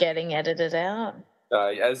 That's not getting edited out.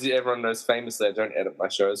 As everyone knows, famously, I don't edit my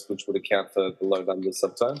shows, which would account for the low numbers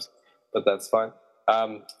sometimes, but that's fine.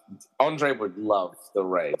 Andre would love The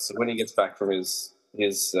Raid, so when he gets back from his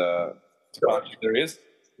departure,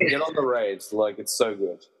 get on The Raid. Like, it's so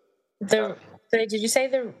good. So did you say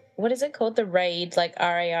what is it called? The Raid, like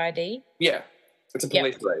RAID? Yeah, it's a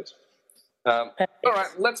police raid. All right,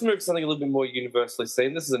 let's move to something a little bit more universally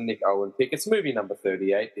seen. This is a Nick Owen pick. It's movie number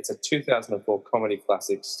 38. It's a 2004 comedy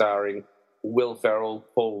classic starring Will Ferrell,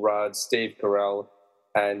 Paul Rudd, Steve Carell,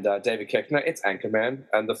 and David Koechner. It's Anchorman,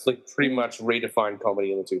 and the flick pretty much redefined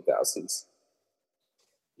comedy in the 2000s.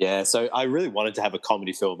 Yeah, so I really wanted to have a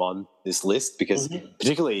comedy film on this list because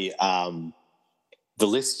particularly the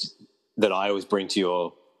list that I always bring to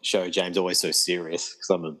your show, James, always so serious because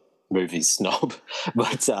I'm a movie snob.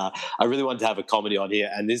 But I really wanted to have a comedy on here,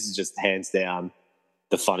 and this is just hands down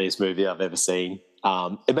the funniest movie I've ever seen.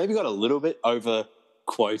 It maybe got a little bit over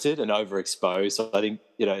quoted and overexposed. So I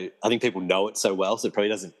think people know it so well, so it probably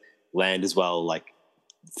doesn't land as well like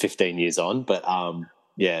 15 years on. But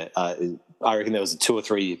I reckon there was a 2 or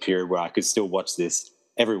 3 year period where I could still watch this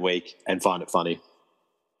every week and find it funny.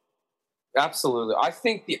 Absolutely, I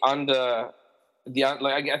think I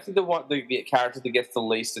think the character that gets the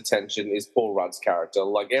least attention is Paul Rudd's character.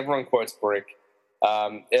 Like everyone quotes Brick,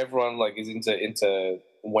 everyone like is into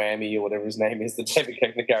Whammy or whatever his name is, the David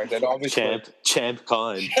Koechner character, and obviously Champ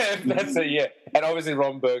Kind. That's it, yeah. And obviously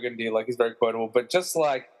Ron Burgundy like is very quotable, but just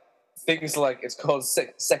like things like it's called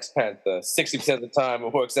Sex Panther. 60% of the time,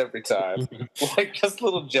 it works every time. Like just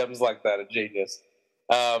little gems like that are genius.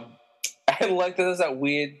 And like there's that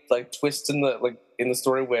weird like twist in the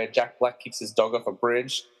story where Jack Black kicks his dog off a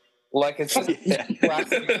bridge. Like it's just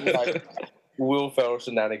classic like Will Ferrell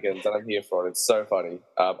shenanigans, and I'm here for it. It's so funny.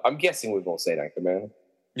 I'm guessing we've all seen Anchorman.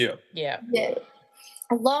 Yeah.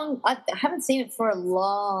 I haven't seen it for a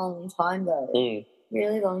long time though.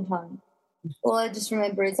 Really long time. All I just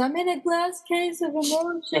remember is I'm in a glass case of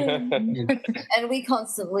emotion. And we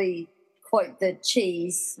constantly quote the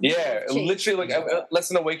cheese. Yeah, literally like less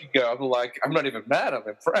than a week ago, I'm like, I'm not even mad, I'm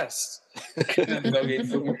impressed. Dog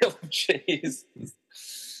eats some real cheese.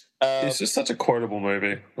 It's just such a quotable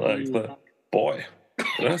movie. Like, boy,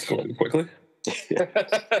 that's going quickly.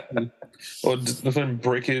 Or when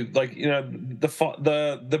Brick is like,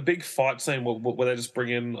 the big fight scene where they just bring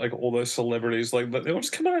in like all those celebrities, like they all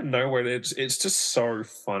just come out of nowhere. It's just so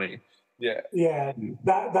funny. Yeah.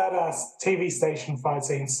 That TV station fight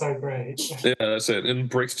scene's so great. Yeah, that's it. And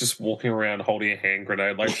Brick's just walking around holding a hand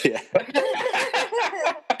grenade, like.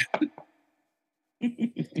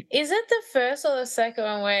 Is it the first or the second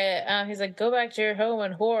one where he's like, "Go back to your home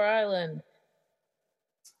on Whore Island"?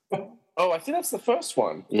 Oh, I think that's the first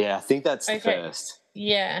one. Yeah, I think that's the first.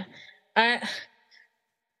 Yeah,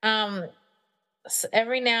 so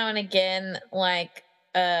every now and again, like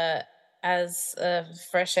as a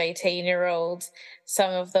fresh 18-year-old,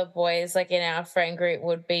 some of the boys like in our friend group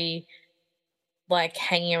would be like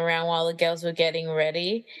hanging around while the girls were getting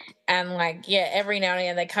ready, and like every now and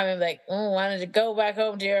again they come in like, "Oh, why don't you go back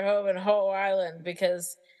home to your home in Whole Island?"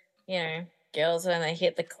 Because girls when they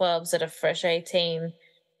hit the clubs at a fresh 18,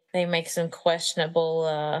 they make some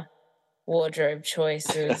questionable wardrobe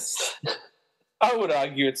choices. I would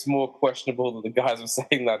argue it's more questionable that the guys are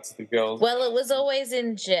saying that to the girls. Well, it was always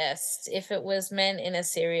in jest. If it was meant in a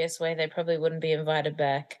serious way, they probably wouldn't be invited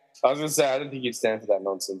back. I was going to say, I don't think you'd stand for that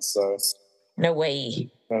nonsense, so... No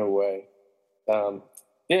way. No way.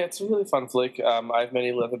 Yeah, it's a really fun flick. I Have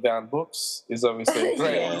Many Leather-Bound Books is obviously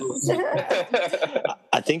great.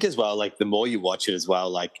 I think as well, like the more you watch it as well,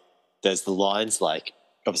 like there's the lines like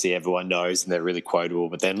obviously everyone knows and they're really quotable,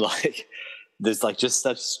 but then like there's like just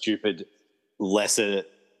such stupid lesser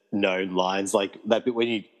known lines, like that bit when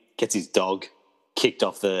he gets his dog kicked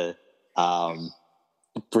off the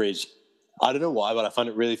bridge. I don't know why, but I find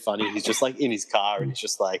it really funny. He's just like in his car and he's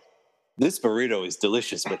just like, "This burrito is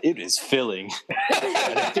delicious, but it is filling."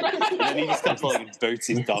 and then he just comes along and boots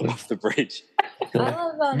his dog off the bridge. I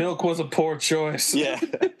love, Milk was a poor choice. Yeah.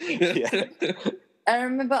 I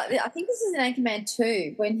remember, I think this is in Anchorman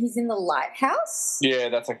 2 when he's in the lighthouse. Yeah,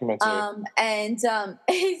 that's Anchorman 2. And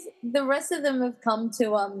the rest of them have come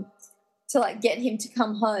to like get him to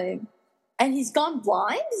come home, and he's gone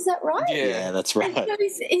blind. Is that right? Yeah, that's right. So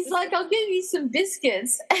he's like, "I'll give you some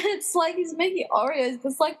biscuits," and it's like he's making Oreos,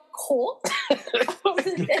 but it's like cork. And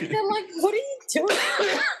they're like, "What are you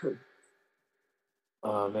doing?"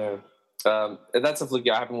 Oh man. And that's a flick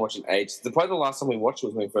I haven't watched in ages. Probably the last time we watched it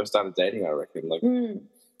was when we first started dating, I reckon. Like, oh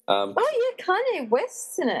yeah, Kanye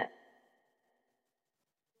West's in it.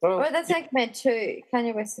 Oh, that's Anchorman 2.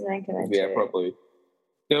 Kanye West is Anchorman 2. Yeah, probably.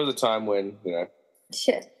 There was a time when,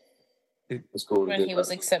 shit. It was cool. When he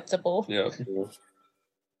was acceptable. Yeah.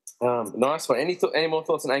 Nice one. Any more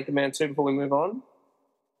thoughts on Anchorman 2 before we move on?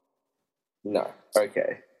 No.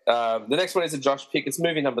 Okay. The next one is a Josh pick. It's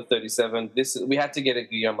movie number 37. We had to get a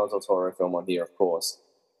Guillermo del Toro film on here, of course.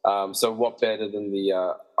 So what better than the,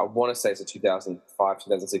 I want to say it's a 2005,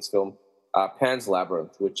 2006 film, Pan's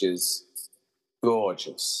Labyrinth, which is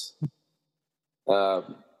gorgeous. Tell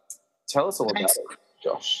us all about it,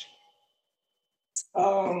 Josh.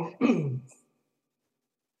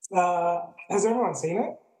 Has everyone seen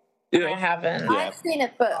it? I haven't. I've seen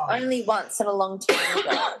it, but only once and a long time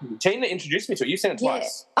ago. Tina introduced me to it. You've seen it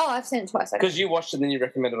twice. Oh, I've seen it twice. Because you watched it and then you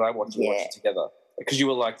recommended I watch it together. Because you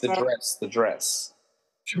were like, the dress.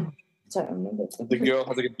 Don't remember. The girl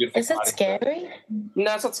has like a beautiful. Is it scary?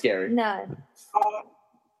 No, it's not scary. No.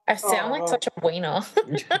 I sound like such a wiener.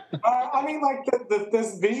 I mean, like,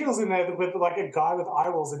 there's visuals in there with, like, a guy with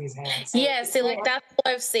eyeballs in his hands. So yeah, so, like, that's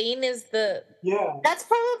what I've seen is the... Yeah. That's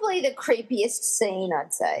probably the creepiest scene,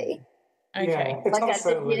 I'd say. Okay. Yeah,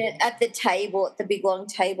 Like, at the table, at the big, long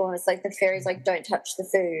table, and it's like the fairy's like, don't touch the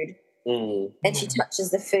food. Mm. And she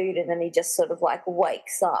touches the food, and then he just sort of, like,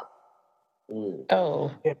 wakes up. Mm.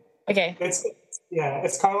 Oh. Yeah. Okay. It's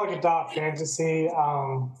kind of like a dark fantasy.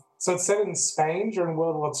 So it's set in Spain during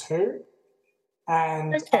World War II,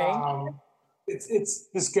 and it's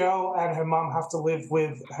this girl and her mum have to live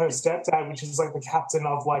with her stepdad, which is like the captain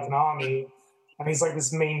of like an army, and he's like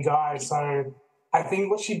this mean guy. So I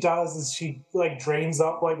think what she does is she like dreams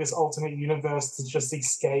up like this alternate universe to just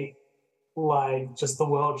escape like just the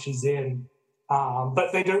world she's in.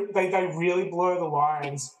 But they really blur the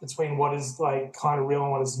lines between what is like kind of real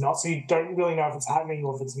and what is not. So you don't really know if it's happening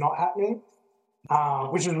or if it's not happening,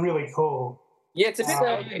 which is really cool. Yeah, it's a bit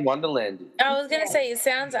Alice in Wonderland. I was going to say, it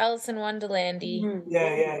sounds Alice in Wonderland-y. Mm-hmm.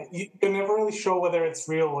 Yeah. You're never really sure whether it's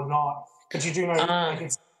real or not, but you do know like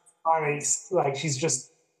it's like she's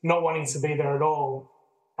just not wanting to be there at all.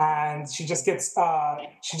 And she just gets,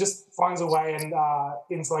 she just finds a way and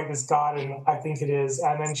into like this garden, I think it is,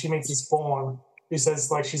 and then she meets this faun who says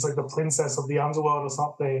like she's like the princess of the underworld or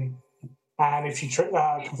something. And if she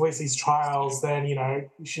completes these trials, then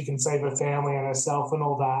she can save her family and herself and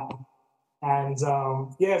all that. And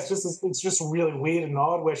it's just really weird and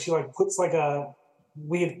odd where she like puts like a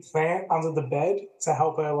weird plant under the bed to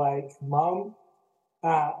help her like mum.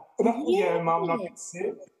 Mum not get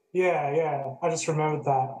sick. Yeah, I just remembered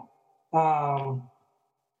that. I'm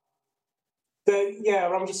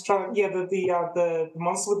just trying to. The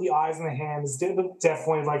monster with the eyes and the hand is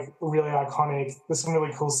definitely like really iconic. There's some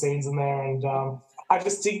really cool scenes in there, and I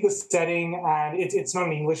just dig the setting, and it's not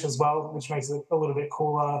in English as well, which makes it a little bit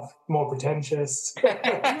cooler, more pretentious.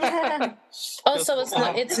 Also,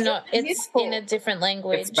 it's in a different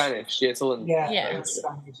language. It's Spanish. Yeah, it's all in. It's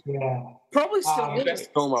Spanish. Yeah. Probably still the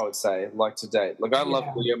best film I would say, like to date. Like I love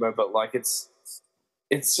Guillermo, but like it's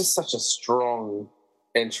just such a strong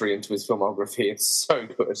entry into his filmography. It's so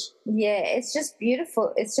good. Yeah, it's just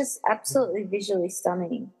beautiful. It's just absolutely visually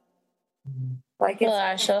stunning. Like it's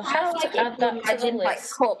I shall have to add that to the list. Like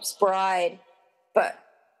Corpse Bride, but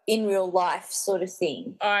in real life sort of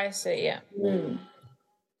thing. Oh, I see. Yeah. Mm.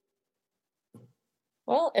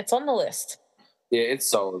 Well, it's on the list. Yeah, it's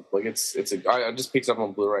solid. Like I just picked it up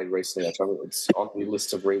on Blu-ray recently. It's on the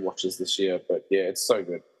list of rewatches this year. But yeah, it's so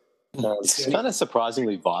good. It's kind of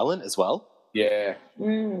surprisingly violent as well. Yeah,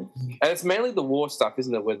 and it's mainly the war stuff,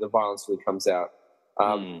 isn't it, where the violence really comes out.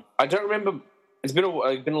 I don't remember. It's been a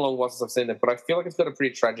long while since I've seen it, but I feel like it's got a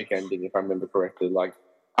pretty tragic ending, if I remember correctly. Like,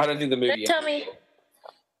 I don't think the movie. Don't tell me.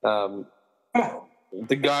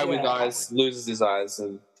 The guy with eyes loses his eyes,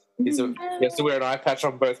 and he has to wear an eye patch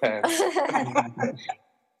on both hands.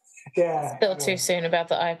 Still too soon about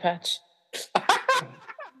the eye patch.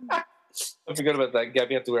 I forgot about that.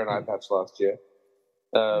 Gabby had to wear an eye patch last year.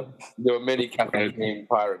 There were many cathode beam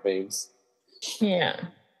pirate beams. Yeah.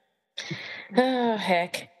 Oh,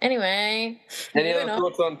 heck. Anyway. Any other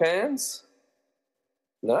thoughts on Pans?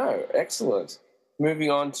 No. Excellent.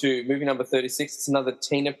 Moving on to movie number 36. It's another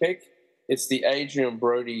Tina pick. It's the Adrian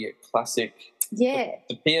Brody classic, The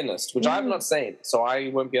Pianist, which I have not seen, so I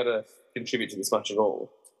won't be able to contribute to this much at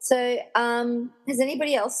all. So, has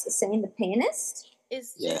anybody else seen The Pianist?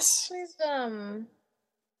 Yes.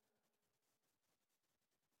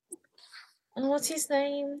 What's his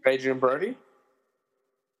name? Adrian Brody?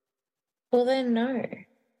 Well, then no.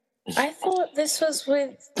 I thought this was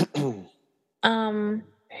with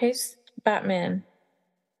who's Batman?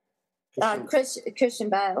 Christian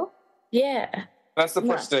Bale. Yeah. That's The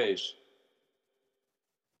Prestige.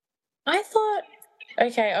 I thought.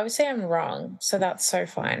 Okay, obviously I'm wrong, so that's so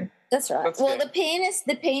fine. That's right. That's well, fair.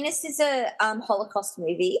 The Pianist is a Holocaust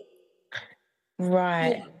movie.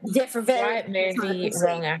 Right. Yeah, for very right movie,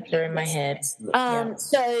 wrong actor in my head. So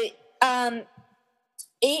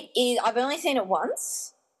it is. I've only seen it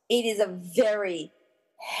once. It is a very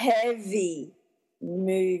heavy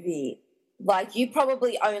movie. Like, you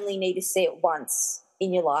probably only need to see it once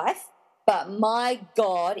in your life. But my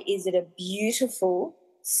God, is it a beautiful,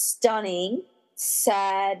 stunning,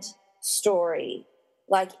 sad story.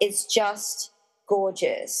 Like, it's just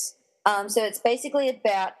gorgeous. So it's basically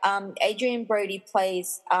about Adrian Brody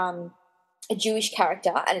plays a Jewish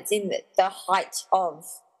character, and it's in the height of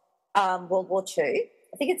World War II.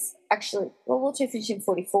 I think it's actually World War II finished in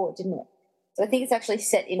 1944, didn't it? So I think it's actually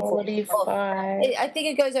set in 45. I think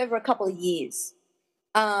it goes over a couple of years.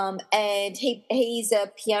 And he's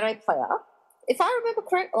a piano player. If I remember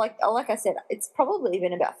correctly, like I said, it's probably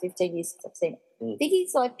been about 15 years since I've seen it. I think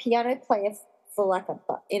he's like piano player for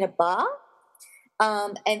in a bar.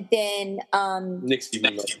 And then Nick's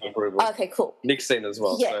giving us approval. Okay, cool. Nick's seen as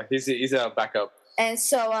well, so he's our backup. And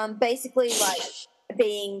so basically, like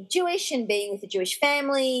being Jewish and being with a Jewish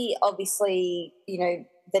family, obviously, the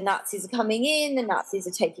Nazis are coming in, the Nazis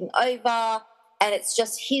are taking over, and it's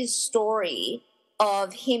just his story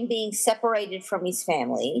of him being separated from his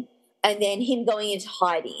family and then him going into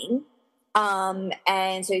hiding.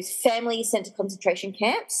 And so his family is sent to concentration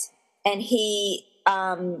camps, and he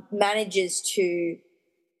manages to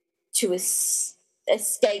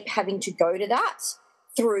escape having to go to that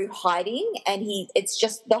through hiding. And it's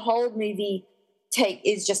just the whole movie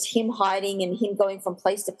is just him hiding and him going from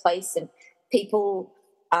place to place and people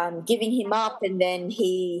giving him up, and then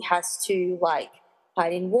he has to like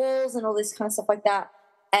hide in walls and all this kind of stuff like that.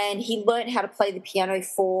 And he learned how to play the piano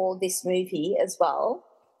for this movie as well.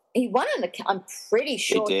 He won I'm pretty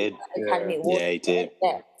sure he did. Academy Award. Yeah, he did.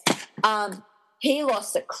 Yeah. He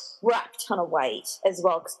lost a crap ton of weight as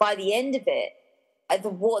well, because by the end of it, the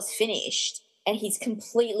war's finished and he's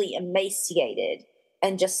completely emaciated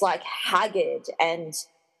and just like haggard and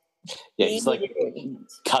he's like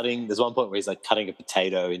cutting. There's one point where he's like cutting a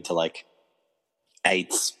potato into like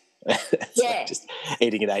eighths. Like just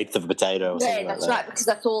eating an eighth of a potato. Or something that's like that. right, because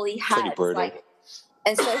that's all he had. Pretty brutal.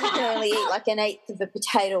 And so he can only eat like an eighth of a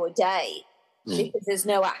potato a day because there's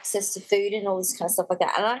no access to food and all this kind of stuff like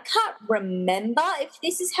that. And I can't remember if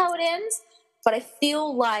this is how it ends, but I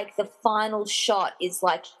feel like the final shot is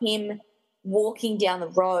like him walking down the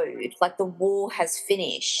road, like the war has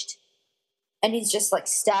finished, and he's just like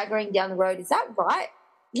staggering down the road. Is that right,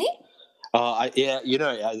 Nick?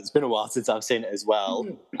 It's been a while since I've seen it as well.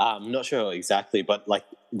 I'm not sure exactly, but like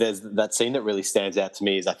there's that scene that really stands out to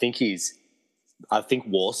me is I think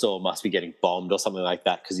Warsaw must be getting bombed or something like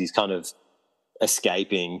that, because he's kind of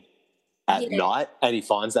escaping at night and he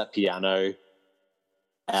finds that piano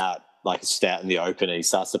out, like it's out in the open, and he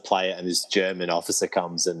starts to play it, and this German officer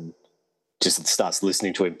comes and just starts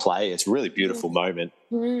listening to him play. It's a really beautiful moment.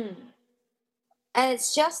 And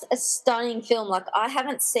it's just a stunning film. Like, I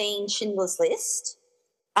haven't seen Schindler's List,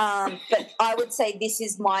 but I would say this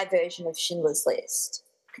is my version of Schindler's List.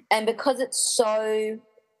 And because it's so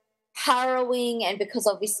harrowing, and because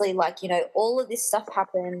obviously, like, all of this stuff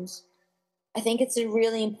happened, I think it's a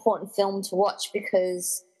really important film to watch,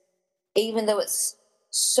 because even though it's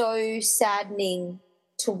so saddening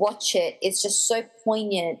to watch it, it's just so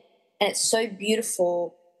poignant and it's so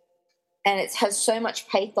beautiful. And it has so much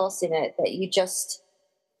pathos in it that you just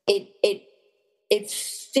it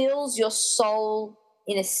fills your soul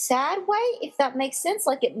in a sad way, if that makes sense.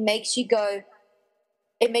 Like, it makes you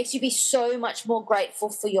be so much more grateful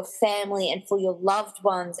for your family and for your loved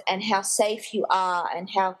ones and how safe you are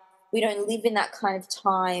and how we don't live in that kind of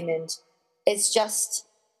time. And it's just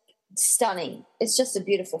stunning. It's just a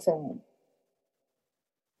beautiful film.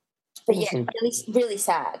 But yeah, really, really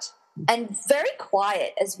sad. And very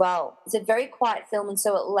quiet as well. It's a very quiet film, and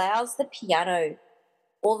so it allows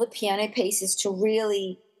all the piano pieces to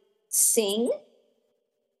really sing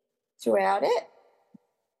throughout it.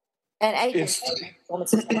 And it's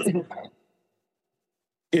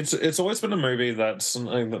always been a movie that's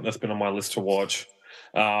something that's been on my list to watch.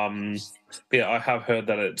 I have heard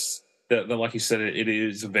that it's that like you said, it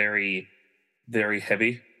is very, very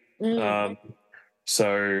heavy. But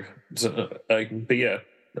yeah.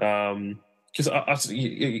 Because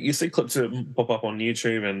you see clips that pop up on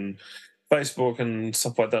YouTube and Facebook and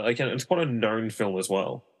stuff like that. Like, it's quite a known film as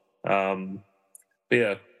well.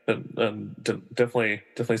 Definitely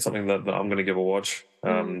something that I'm going to give a watch.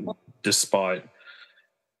 Despite,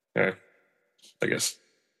 I guess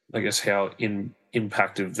how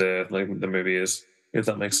impactful the movie is, if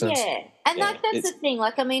that makes sense. Yeah, and that's the thing.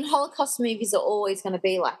 Like, I mean, Holocaust movies are always going to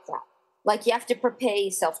be like that. Like, you have to prepare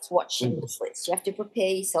yourself to watch Schindler's List. You have to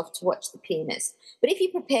prepare yourself to watch The Pianist. But if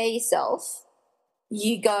you prepare yourself,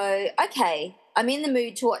 you go, okay, I'm in the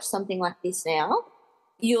mood to watch something like this now.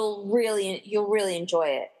 You'll really enjoy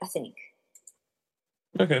it, I think.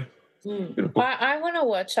 Okay. I want to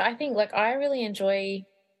watch. I think, like, I really enjoy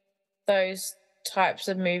those types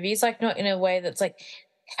of movies. Like, not in a way that's like,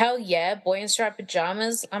 hell yeah, boy in striped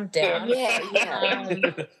pajamas, I'm down.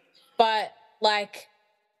 Yeah. But like,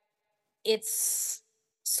 it's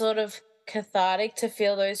sort of cathartic to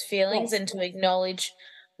feel those feelings and to acknowledge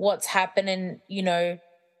what's happening, you know,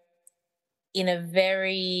 in a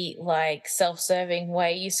very like self-serving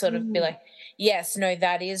way. You sort of be like, yes, no,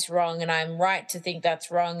 that is wrong, and I'm right to think that's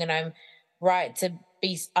wrong, and I'm right to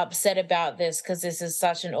be upset about this because this is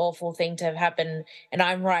such an awful thing to have happened, and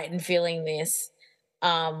I'm right in feeling this.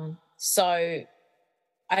 So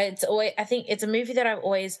I think it's a movie that I've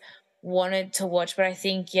always wanted to watch, but I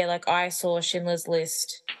think like I saw Schindler's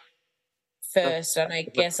List first, and I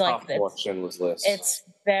guess like Schindler's List. It's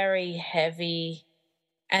very heavy,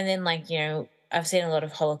 and then like, you know, I've seen a lot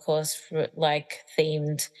of Holocaust like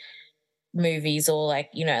themed movies, or like,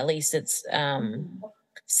 you know, at least it's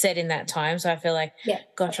set in that time. So I feel like,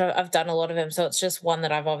 gosh, I've done a lot of them. So it's just one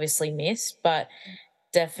that I've obviously missed, but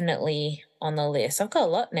definitely on the list. I've got a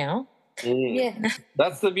lot now. Yeah.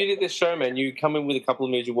 That's the beauty of this show, man. You come in with a couple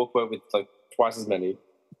of movies, you walk away with like twice as many.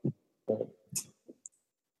 So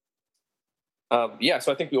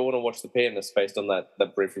I think we all want to watch The Pianist based on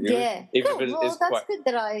that brief review. Yeah, cool. Well, that's good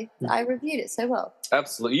that I reviewed it so well.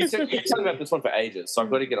 Absolutely. You've said about this one for ages, so I've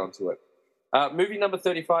got to get onto it. Movie number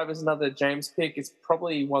 35 is another James pick. It's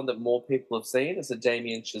probably one that more people have seen. It's a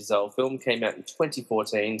Damien Chazelle film. Came out in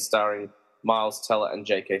 2014, starring Miles Teller and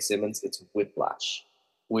J.K. Simmons. It's Whiplash,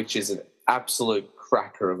 which is an absolute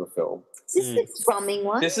cracker of a film. Is this the drumming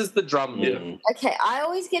one? This is the drum bit. Okay, I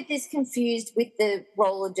always get this confused with the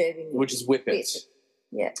roller derby movie. Which is Whip It.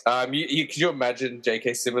 Yeah. Could you imagine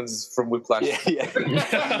J.K. Simmons from Whiplash? Yeah.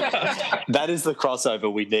 That is the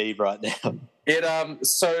crossover we need right now.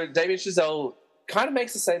 So Damien Chazelle kind of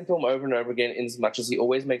makes the same film over and over again, in as much as he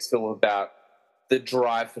always makes film about the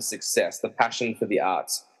drive for success, the passion for the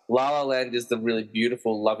arts. La La Land is the really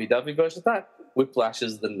beautiful, lovey-dovey version of that. Whiplash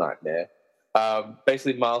is the nightmare.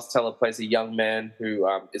 Basically, Miles Teller plays a young man who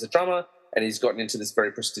is a drummer, and he's gotten into this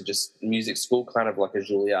very prestigious music school, kind of like a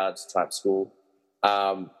Juilliard-type school,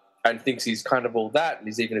 and thinks he's kind of all that, and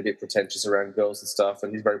he's even a bit pretentious around girls and stuff,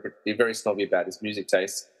 and he's very snobby about his music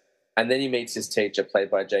taste. And then he meets his teacher, played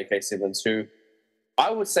by J.K. Simmons, who I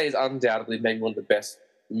would say is undoubtedly maybe one of the best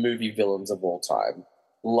movie villains of all time.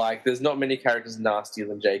 Like, there's not many characters nastier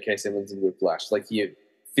than J.K. Simmons in Whiplash. Like, he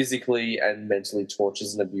physically and mentally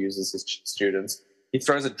tortures and abuses his students. He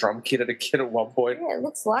throws a drum kit at a kid at one point. Yeah, it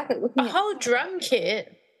looks like it. A whole drum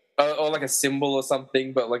kit? Or like a cymbal or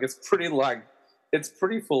something, but like it's pretty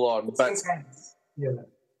full on. But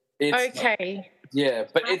okay. Yeah,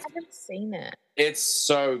 but I haven't seen it. It's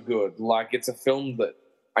so good. Like, it's a film that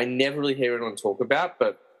I never really hear anyone talk about,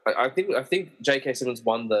 but I think J.K. Simmons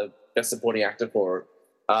won the Best Supporting Actor for it.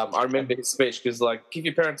 I remember his speech because, like, give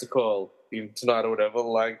your parents a call tonight or whatever.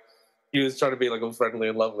 Like, he was trying to be like all friendly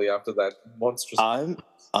and lovely after that monstrous.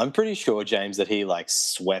 I'm pretty sure, James, that he like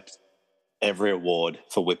swept every award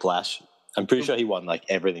for Whiplash. I'm pretty sure he won like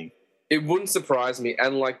everything. It wouldn't surprise me.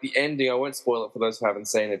 And like the ending, I won't spoil it for those who haven't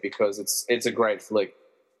seen it because it's a great flick.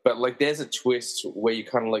 But like, there's a twist where you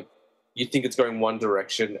kind of like you think it's going one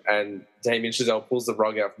direction, and Damien Chazelle pulls the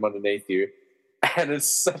rug out from underneath you, and it's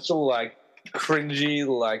such a like cringy,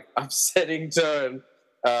 like upsetting turn.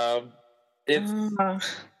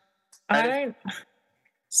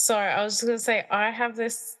 Sorry, I was just going to say, I have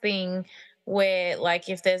this thing where, like,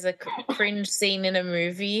 if there's a cringe scene in a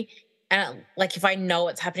movie, and, like, if I know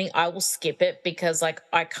what's happening, I will skip it because, like,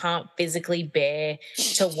 I can't physically bear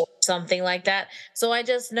to watch something like that. So I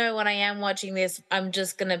just know when I am watching this, I'm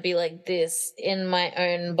just going to be like this in my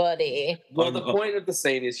own body. Well, the point of the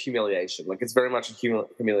scene is humiliation. Like, it's very much a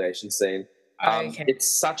humiliation scene. Okay.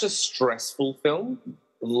 It's such a stressful film.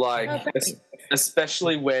 Like,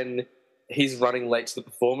 especially when he's running late to the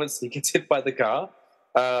performance, he gets hit by the car.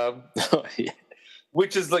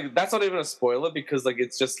 Which is like, that's not even a spoiler because like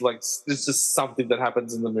it's just something that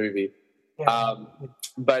happens in the movie. Yeah.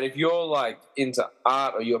 But if you're like into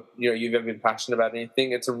art or you've ever been passionate about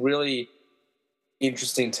anything, it's a really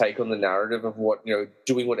interesting take on the narrative of what,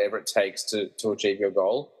 doing whatever it takes to achieve your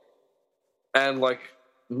goal. And like,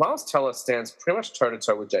 Miles Teller stands pretty much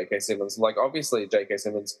toe-to-toe with J.K. Simmons. Like, obviously, J.K.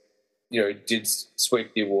 Simmons, did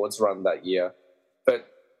sweep the awards run that year. But,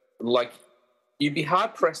 like, you'd be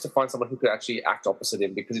hard-pressed to find someone who could actually act opposite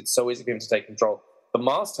him because it's so easy for him to take control. But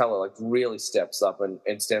Miles Teller, like, really steps up and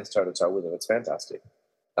stands toe-to-toe with him. It's fantastic.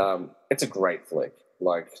 It's a great flick.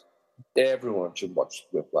 Like, everyone should watch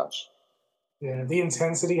Whiplash. Yeah, the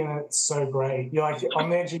intensity in it's so great. You're like on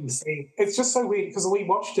the edge of your seat. It's just so weird because we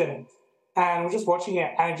watched it and we're just watching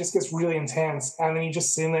it and it just gets really intense. And then you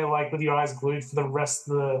just sit there like with your eyes glued for the rest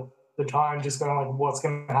of the time, just going like, what's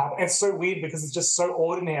going to happen? It's so weird because it's just so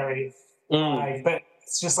ordinary. Like, but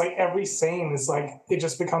it's just like every scene is like, it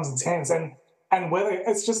just becomes intense. And whether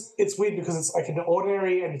it's weird because it's like an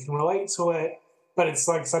ordinary and you can relate to it. but it's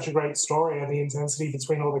like such a great story, and the intensity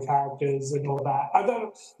between all the characters and all that. I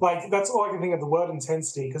don't like that's all I can think of, the word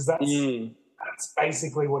intensity, because that's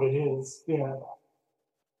basically what it is. Yeah.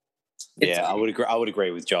 Yeah, I would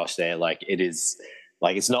agree with Josh there. Like, it is,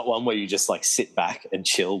 like, it's not one where you just like sit back and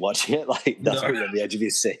chill watching it. Like, it does put you on the edge of your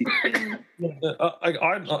seat.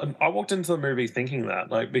 I walked into the movie thinking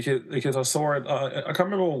that, like, because I saw it. I can't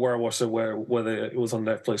remember where I watched it, whether it was on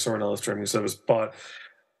Netflix or another streaming service, but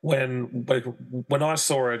when I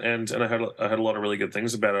saw it and I had a lot of really good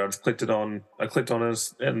things about it, I clicked on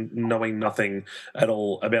it and knowing nothing at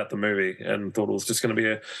all about the movie, and thought it was just going to be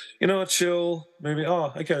a chill movie.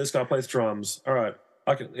 Oh, okay, this guy plays drums. All right,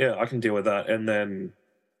 I can deal with that. And then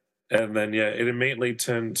it immediately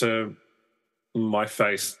turned to my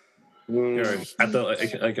face, at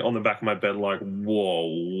the on the back of my bed, like, whoa,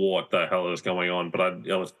 what the hell is going on? But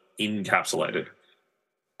I was encapsulated.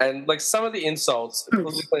 And like some of the insults,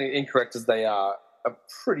 politically incorrect as they are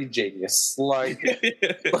pretty genius. Like,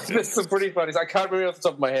 like there's some pretty funny. I can't remember off the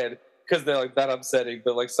top of my head because they're like that upsetting.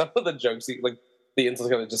 But like some of the jokes, like the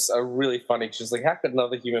insults, are really funny. It's just like, how could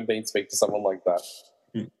another human being speak to someone like that?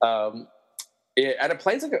 And it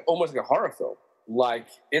plays like almost like a horror film. Like,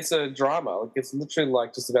 it's a drama. Like, it's literally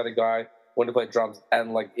like just about a guy wanting to play drums,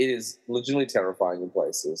 and like it is legitimately terrifying in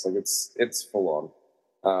places. Like, it's full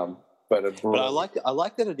on. But I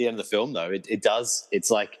like that at the end of the film, though.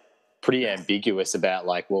 It's like pretty ambiguous about,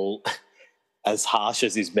 like, well, as harsh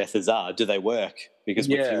as his methods are, do they work? Because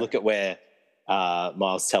if you look at where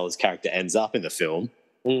Miles Teller's character ends up in the film,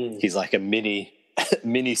 he's like a mini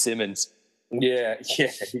Simmons. Yeah,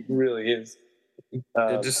 he really is.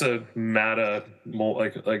 Just a madder,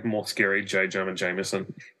 more scary J. Jonah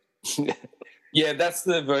Jameson. Yeah, that's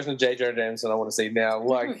the version of J. Jonah Jameson I want to see now.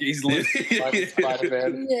 Like, he's literally like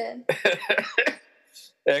Spider-Man. Yeah.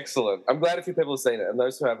 Excellent. I'm glad a few people have seen it, and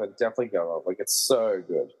those who haven't, definitely go up. Like, it's so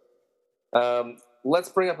good. Let's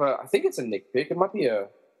bring up I think it's a Nick pick. It might be a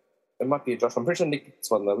Josh. I'm pretty sure Nick picked this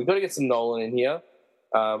one, though. We've got to get some Nolan in here.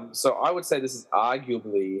 So I would say this is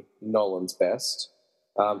arguably Nolan's best.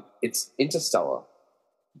 It's Interstellar.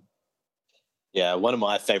 Yeah, one of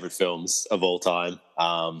my favorite films of all time.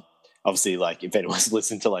 Obviously, like, if anyone's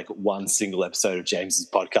listened to like one single episode of James's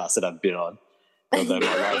podcast that I've been on, although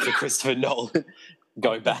my love for Christopher Nolan,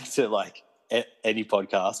 going back to like any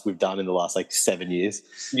podcast we've done in the last like 7 years.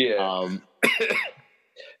 Yeah.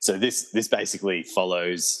 So this basically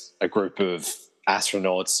follows a group of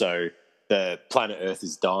astronauts. So the planet Earth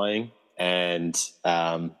is dying, and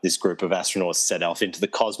this group of astronauts set off into the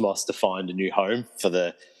cosmos to find a new home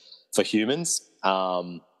for humans.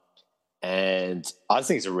 And I just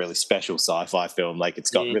think it's a really special sci-fi film. Like,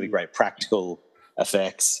 it's got really great practical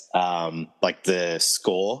effects. Like the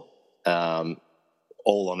score,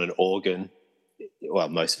 all on an organ. Well,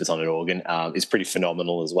 most of it's on an organ. Is pretty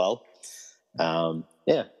phenomenal as well.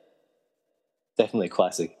 Yeah, definitely a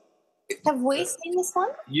classic. Have we seen this one?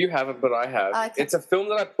 You haven't, but I have. Okay. It's a film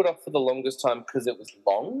that I put off for the longest time because it was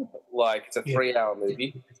long. Like, it's a 3-hour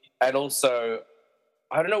movie. And also,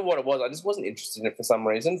 I don't know what it was. I just wasn't interested in it for some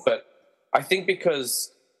reason. But I think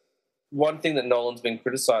because one thing that Nolan's been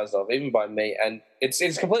criticized of, even by me, and it's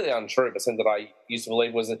completely untrue, but something that I used to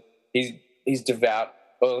believe, was that he's devout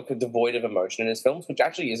or like devoid of emotion in his films, which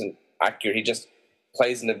actually isn't accurate. He just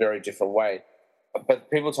plays in a very different way.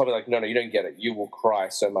 But people told me, like, no, you don't get it. You will cry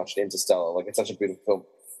so much in Interstellar. Like, it's such a beautiful film.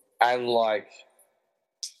 And, like,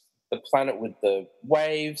 the planet with the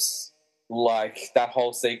waves, like, that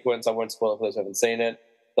whole sequence, I won't spoil it for those who haven't seen it,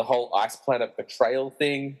 the whole ice planet betrayal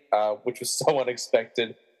thing, which was so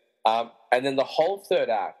unexpected. And then the whole third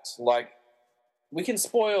act, like, we can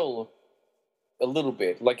spoil a little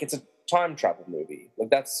bit. Like, it's a time travel movie. Like,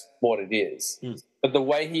 that's what it is. But the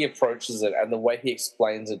way he approaches it and the way he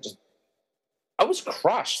explains it, just, I was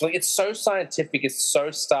crushed. Like, it's so scientific, it's so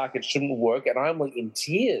stark, it shouldn't work, and I'm like in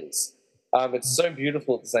tears. It's so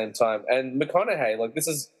beautiful at the same time. And McConaughey, like, this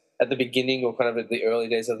is at the beginning or kind of at the early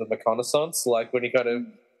days of the reconnaissance, like when he kind of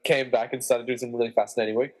came back and started doing some really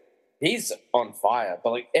fascinating work. He's on fire, but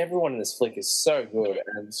like everyone in this flick is so good,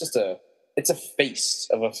 and it's just it's a feast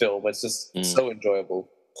of a film. It's just so enjoyable.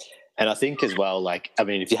 And I think as well, like, I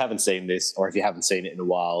mean, if you haven't seen this or if you haven't seen it in a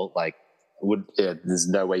while, like, there's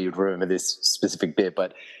no way you'd remember this specific bit,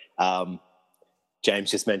 but James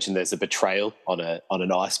just mentioned there's a betrayal on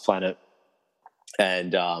an ice planet,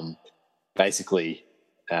 and basically,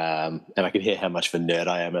 and I can hear how much of a nerd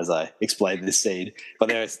I am as I explain this scene, but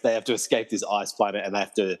they have to escape this ice planet, and they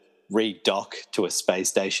have to re-dock to a space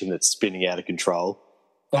station that's spinning out of control.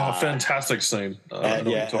 Oh, fantastic scene! And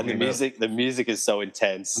the music is so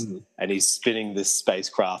intense, and he's spinning this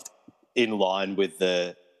spacecraft in line with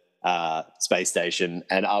the space station,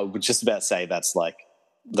 and I would just about say that's like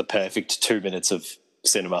the perfect 2 minutes of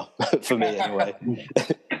cinema for me anyway.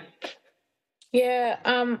 Yeah,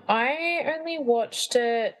 I only watched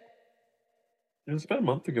it. It was about a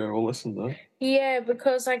month ago or less than that. Yeah,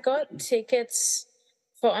 because I got tickets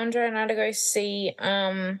for Andre and I to go see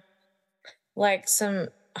like some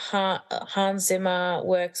Hans Zimmer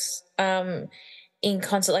works in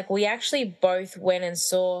concert. Like we actually both went and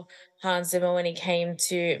saw Hans Zimmer when he came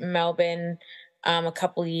to Melbourne a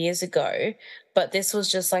couple of years ago, but this was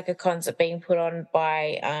just like a concert being put on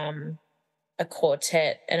by a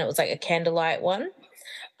quartet, and it was like a candlelight one.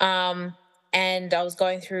 And I was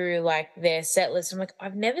going through like their set list. I'm like,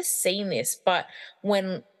 I've never seen this, but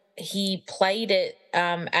when he played it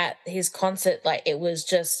at his concert, like it was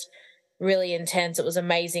just really intense. It was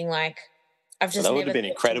amazing. Like I've just that would have been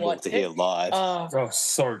incredible to hear live. Oh,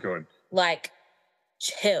 so good. Like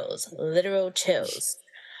chills, literal chills.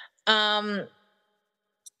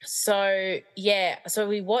 So yeah, so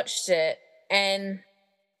we watched it, and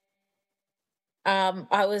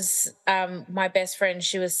I was my best friend,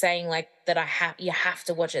 she was saying like that you have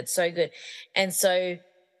to watch it, it's so good. And so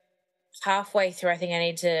halfway through, I think we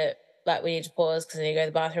need to pause because I need to go to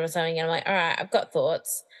the bathroom or something, and I'm like, all right, I've got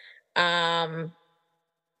thoughts. What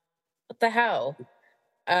the hell?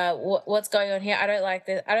 What's going on here? I don't like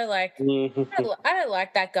this. I don't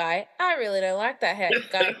like that guy. I really don't like that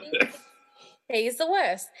guy. He's the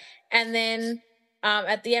worst. And then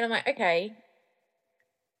at the end, I'm like, okay,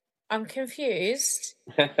 I'm confused.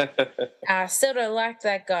 I still don't like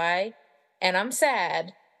that guy, and I'm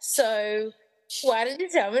sad. So why did you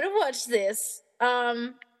tell me to watch this?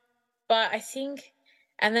 But I think,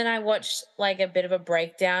 and then I watched like a bit of a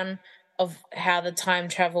breakdown of how the time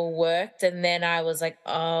travel worked, and then I was like,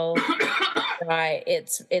 oh, right,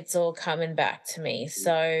 it's all coming back to me.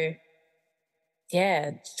 So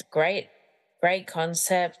yeah, it's great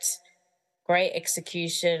concept, great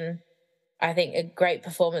execution. I think a great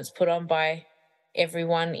performance put on by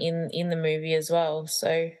everyone in the movie as well.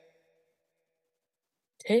 So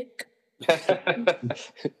tick.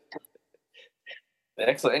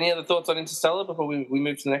 Excellent. Any other thoughts on Interstellar before we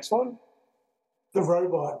move to the next one? The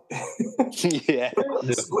robot. Yeah.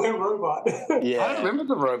 The square robot. Yeah. I don't remember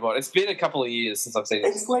the robot. It's been a couple of years since I've seen it.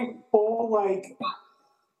 It's like four, like,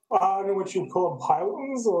 I don't know what you'd call them,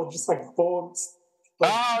 pylons, or just like four.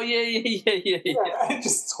 Like, Oh, yeah. it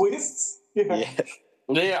just twists. Yeah.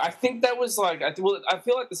 Yeah, I think that was like, I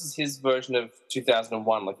feel like this is his version of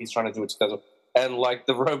 2001. Like he's trying to do it 2000, and like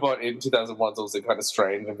the robot in 2001 is also kind of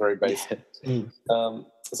strange and very basic. So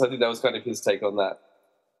I think that was kind of his take on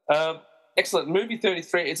that. Excellent. Movie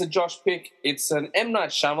 33. It's a Josh pick. It's an M.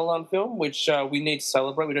 Night Shyamalan film, which we need to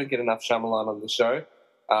celebrate. We don't get enough Shyamalan on the show,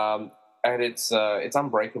 and it's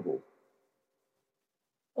Unbreakable.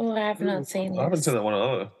 Oh, I have not seen it. I haven't seen that one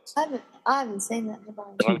either. I haven't seen that. I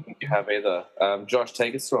don't think you have either. Josh,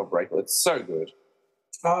 take us through Unbreakable. It's so good.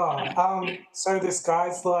 So this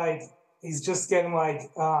guy's like, he's just getting like,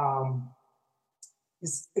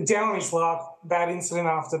 he's down on his luck, bad incident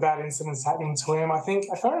after bad incidents happening to him. I can't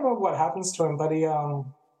remember what happens to him, but he, I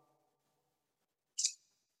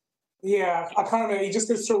can't remember. He just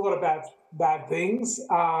goes through a lot of bad things.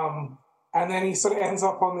 And then he sort of ends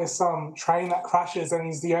up on this train that crashes, and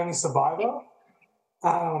he's the only survivor.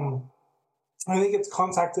 I think he gets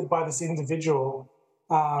contacted by this individual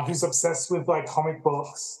who's obsessed with like comic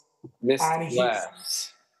books. Mr.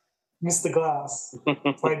 Glass. Mr. Glass,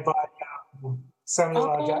 played by Samuel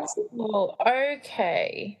L. Jackson. Oh,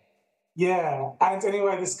 okay. Yeah, and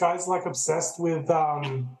anyway, this guy's like obsessed with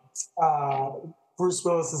Bruce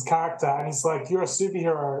Willis's character, and he's like, "You're a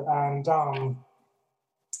superhero," and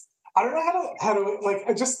I don't know how to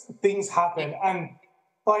like, just things happen, and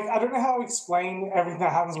like I don't know how to explain everything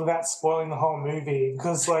that happens without spoiling the whole movie,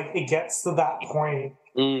 because like it gets to that point.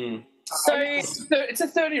 So it's a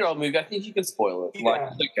 30-year-old movie. I think you can spoil it. Yeah.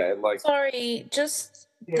 Like, okay, like sorry, just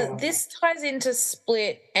this ties into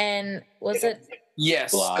Split, and was it?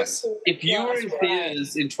 yes. Glass. If you were in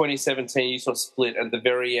theaters in 2017, you saw Split, and at the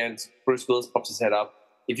very end, Bruce Willis pops his head up.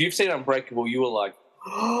 If you've seen Unbreakable, you were like,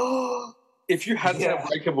 if you hadn't seen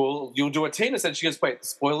Unbreakable, you'll do a Tina said. She goes, "Wait,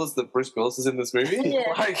 spoilers that Bruce Willis is in this movie?"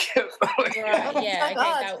 Yeah. Like, Yeah, okay,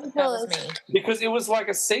 that was me. because it was like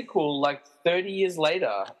a sequel, like 30 years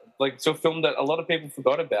later, like to a film that a lot of people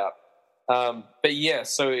forgot about. But yeah,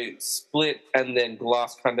 so it Split and then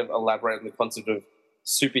Glass kind of elaborate on the concept of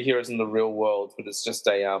superheroes in the real world, but it's just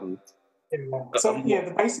a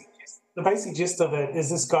the basic gist of it is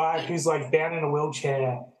this guy who's like down in a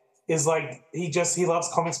wheelchair is like he loves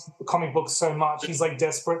comic books so much, he's like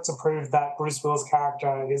desperate to prove that Bruce Willis'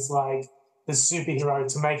 character is like the superhero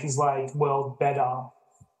to make his like world better.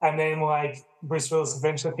 And then like Bruce Willis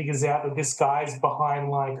eventually figures out that this guy's behind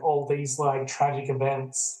like all these like tragic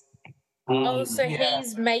events. Oh, so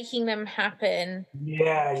he's making them happen.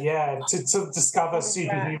 Yeah, to discover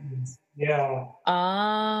superhumans. Yeah.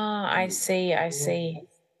 Ah, I see.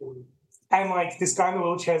 And like this guy in the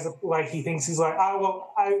wheelchair, like he thinks he's like, oh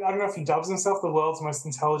well, I don't know if he dubs himself the world's most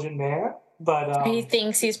intelligent man, but he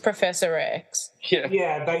thinks he's Professor X.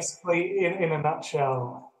 Yeah, basically in a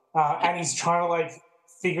nutshell. And he's trying to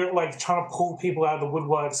like trying to pull people out of the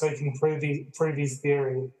woodwork so he can prove his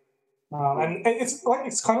theory. And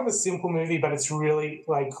it's kind of a simple movie, but it's really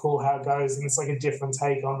like cool how it goes, and it's like a different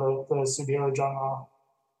take on the superhero genre.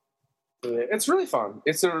 Yeah, it's really fun.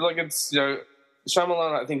 It's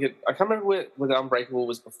Shyamalan. I can't remember whether Unbreakable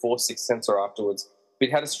was before Sixth Sense or afterwards. But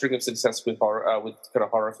he'd had a string of success with with kind of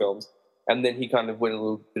horror films, and then he kind of went a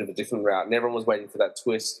little bit of a different route, and everyone was waiting for that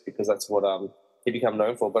twist because that's what he became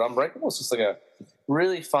known for. But Unbreakable is just like a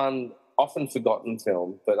really fun, often forgotten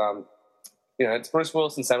film, but it's Bruce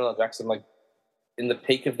Willis and Samuel L. Jackson, like in the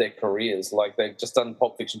peak of their careers. Like they've just done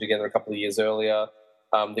Pulp Fiction together a couple of years earlier.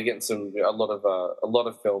 They're getting a lot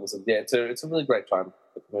of films, and it's a really great time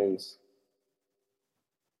for the movies.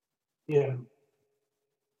 Yeah,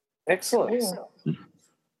 excellent.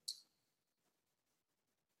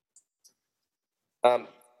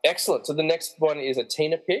 Excellent. So the next one is a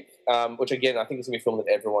Tina pick, which again I think is going to be a film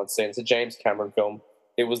that everyone's seen. It's a James Cameron film.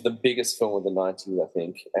 It was the biggest film of the 90s, I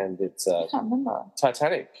think, and it's I can't remember.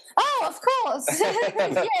 Titanic. Oh, of course. Yeah.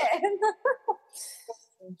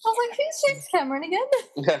 I was like, who's James Cameron again?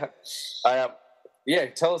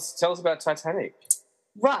 Tell us about Titanic.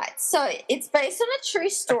 Right, so it's based on a true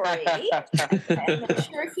story. I'm not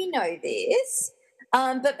sure if you know this,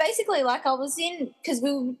 but basically, like I was because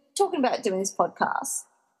we were talking about doing this podcast,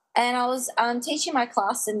 and I was teaching my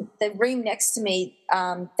class, and the room next to me,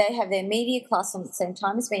 they have their media class on at the same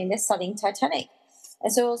time as me, and they're studying Titanic.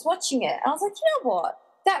 And so I was watching it, and I was like, you know what?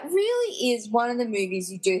 That really is one of the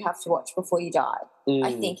movies you do have to watch before you die.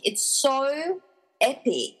 I think it's so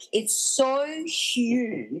epic, it's so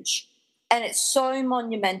huge, and it's so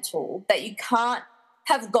monumental that you can't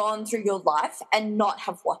have gone through your life and not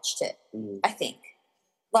have watched it, I think.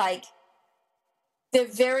 Like, the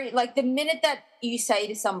minute that you say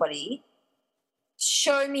to somebody,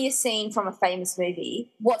 show me a scene from a famous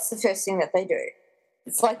movie, what's the first thing that they do?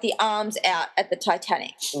 It's like the arms out at the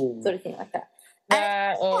Titanic, sort of thing like that.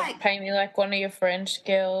 Or paint me like one of your French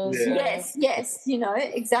girls. Yeah. Yes,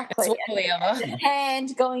 exactly. That's one or the other.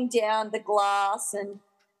 Hand going down the glass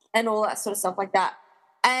and all that sort of stuff like that.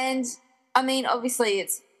 And, I mean, obviously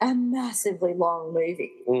it's a massively long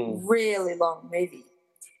movie, really long movie.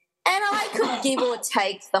 And I could give or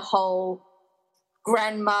take the whole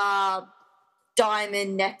grandma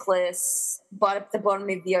diamond necklace but at the bottom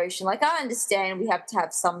of the ocean. Like, I understand we have to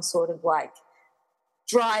have some sort of, like,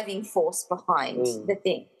 driving force behind the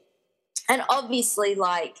thing. And obviously,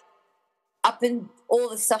 like, up in all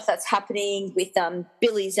the stuff that's happening with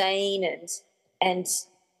Billy Zane and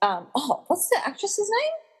what's the actress's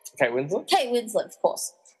name? Kate Winslet. Kate Winslet, of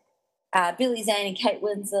course. Billy Zane and Kate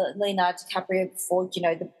Winslet, Leonardo DiCaprio before,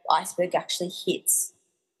 the iceberg actually hits,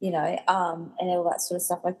 and all that sort of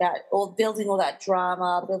stuff like that. Or building all that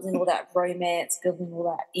drama, building all that romance, building all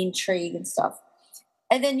that intrigue and stuff.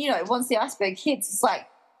 And then, once the iceberg hits, it's like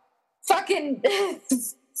fucking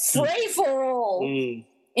free for all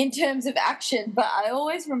in terms of action. But I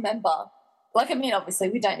always remember, obviously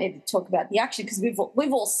we don't need to talk about the action because we've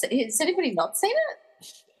all seen it. Has anybody not seen it?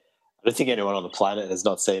 I don't think anyone on the planet has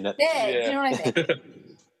not seen it. Yeah. Do you know what I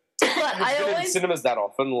mean? But I always in cinemas that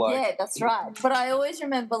often. Yeah, that's right. But I always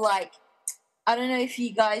remember, like, I don't know if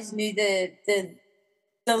you guys knew the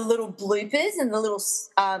little bloopers and the little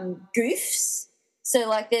goofs. So,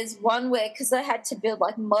 like, there's one where, because they had to build,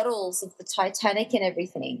 like, models of the Titanic and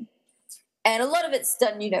everything. And a lot of it's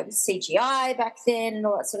done, with CGI back then and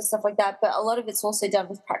all that sort of stuff like that. But a lot of it's also done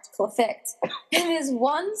with practical effects. And there's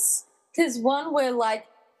one where, like,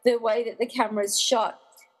 the way that the camera is shot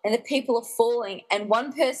and the people are falling and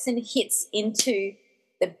one person hits into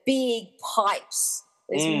the big pipes,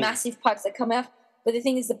 those massive pipes that come out. But the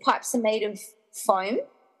thing is, the pipes are made of foam.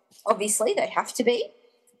 Obviously, they have to be.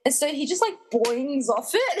 And so he just, like, boings off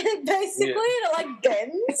it, basically, and it, like,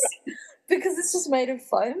 bends because it's just made of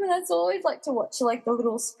foam. And I'd always like to watch, like, the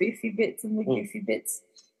little spoofy bits and the goofy bits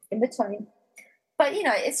in between. But,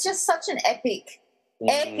 it's just such an epic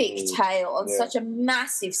tale on such a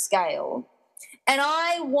massive scale. And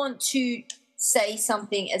I want to say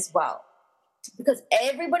something as well, because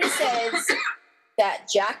everybody says that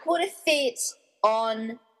Jack would have fit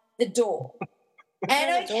on the door.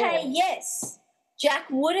 And okay, yes, Jack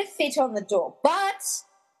would have fit on the door, but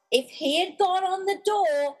if he had gone on the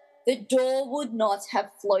door would not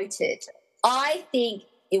have floated. I think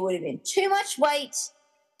it would have been too much weight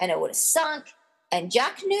and it would have sunk, and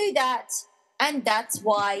Jack knew that, and that's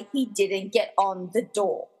why he didn't get on the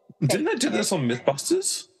door. Didn't they do this on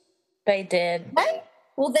Mythbusters? They did. Okay?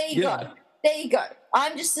 Well, there you go. There you go.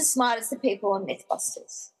 I'm just as smart as the people on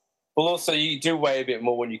Mythbusters. Well, also, you do weigh a bit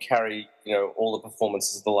more when you carry, all the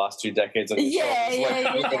performances of the last 2 decades on your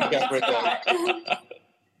shoulders.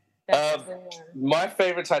 My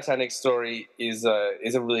favorite Titanic story is a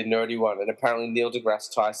really nerdy one, and apparently Neil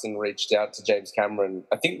deGrasse Tyson reached out to James Cameron,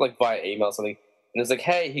 I think via email or something, and it was like,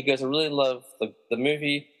 hey, he goes, I really love the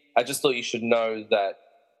movie. I just thought you should know that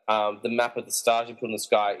the map of the stars you put in the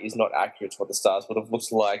sky is not accurate to what the stars would have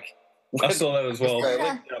looked like. I saw that as well.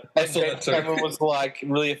 And James Cameron was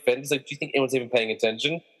really offended. He's like, do you think anyone's even paying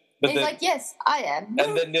attention? But he's like, yes, I am.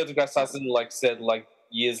 And then Neil deGrasse Tyson said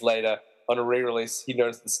years later on a re-release, he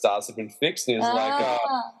noticed the stars had been fixed, and he was like,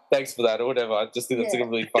 oh, thanks for that or whatever. I just think that's a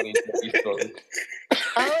really funny story.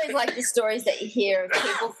 I always like the stories that you hear of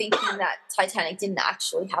people thinking that Titanic didn't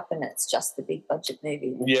actually happen and it's just the big budget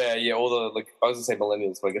movie. Yeah, all the, I was going to say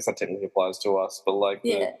millennials, but I guess that technically applies to us, but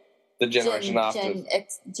the generation after.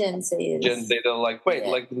 Gen Z. Gen Z, they're like, wait,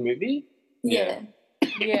 the movie? Yeah.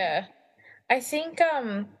 Yeah. I think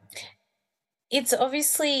it's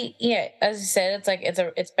obviously, as you said,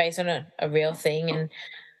 it's based on a real thing,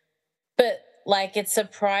 but it's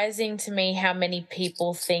surprising to me how many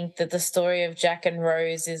people think that the story of Jack and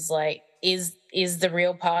Rose is the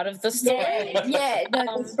real part of the story. Yeah,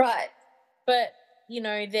 no, that's right. But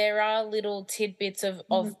there are little tidbits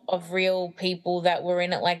of real people that were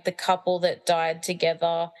in it, like the couple that died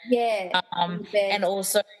together. Yeah. And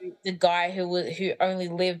also the guy who only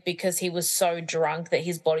lived because he was so drunk that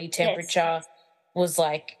his body temperature was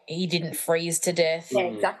he didn't freeze to death. Yeah,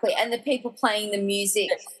 exactly. And the people playing the music.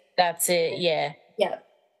 That's it, yeah. Yeah.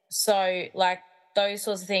 So, those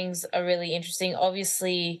sorts of things are really interesting.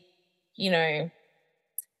 Obviously,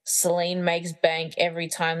 Celine makes bank every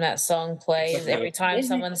time that song plays. Every time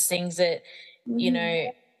someone sings it,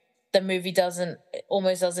 the movie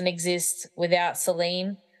almost doesn't exist without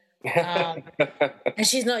Celine. And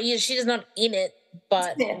she's not in it,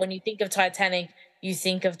 but when you think of Titanic, you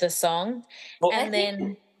think of the song. Well, I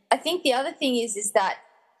think the other thing is that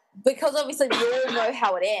because obviously we all know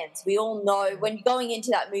how it ends. We all know when you're going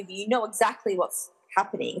into that movie, you know exactly what's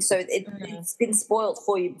happening. So it's been spoiled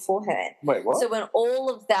for you beforehand. Wait, what? So when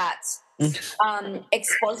all of that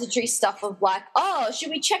expository stuff of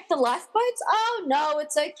should we check the lifeboats? Oh, no,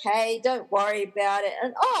 it's okay. Don't worry about it.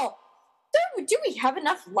 And, do we have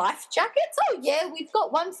enough life jackets? Oh, yeah, we've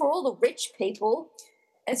got one for all the rich people.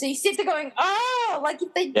 And so you sit there going,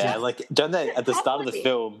 if they don't they, at the start of the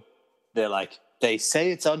film, they're they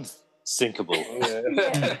say it's unsinkable.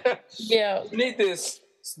 Yeah. You need this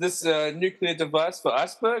nuclear device for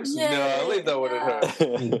icebergs? Yeah. No, leave that one at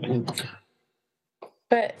her.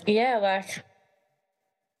 But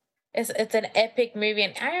it's an epic movie,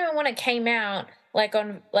 and I remember when it came out,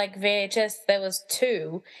 on VHS, there was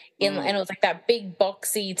 2, and it was that big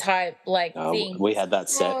boxy type thing. We had that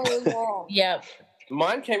set. Yep.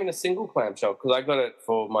 Mine came in a single clamshell because I got it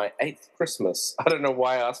for my 8th Christmas. I don't know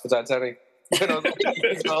why I asked for Titanic when I was 8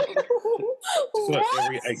 years old.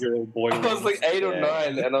 Every 8-year-old boy. I was 8 or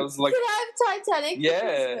 9, and I was like, "Can I have Titanic?"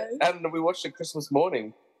 Yeah, and we watched it Christmas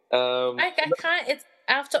morning. I can't. It's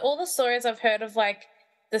after all the stories I've heard of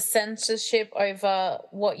the censorship over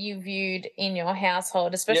what you viewed in your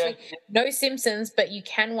household, especially no Simpsons, but you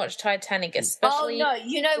can watch Titanic, especially. Oh no,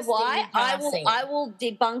 you know why? I will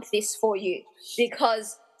debunk this for you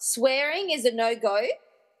because swearing is a no-go.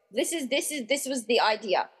 This was the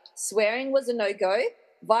idea. Swearing was a no-go.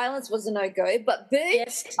 Violence was a no-go, but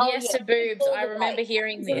boobs. Yes, to boobs. I remember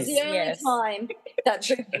hearing this. It was the only time that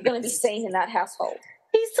boobs were going to be seen in that household.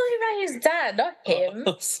 He's talking about his dad, not him.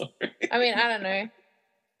 Oh, sorry. I mean, I don't know.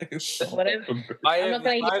 Whatever. I'm not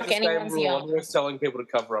going to yuck anyone's yum. I'm always telling people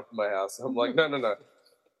to cover up in my house. I'm like, no.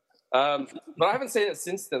 But I haven't seen it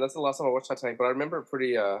since then. That's the last time I watched Titanic, but I remember it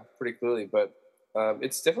pretty clearly. But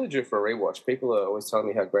it's definitely due for a rewatch. People are always telling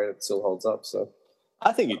me how great it still holds up. So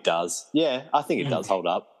I think it does. Yeah, I think it does hold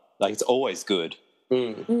up. It's always good.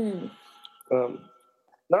 Nice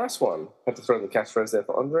one. Had to throw in the catchphrase there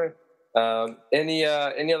for Andre. Any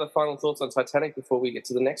other final thoughts on Titanic before we get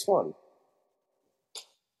to the next one?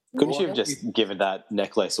 Couldn't you have just given that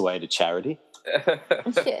necklace away to charity?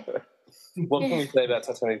 What can we say about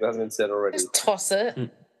Titanic that hasn't been said already? Just toss it.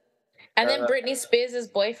 And then Britney Spears'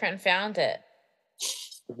 boyfriend found it.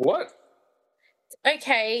 What?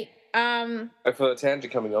 Okay, For the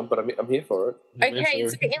tangent coming on, but I'm here for it. Okay,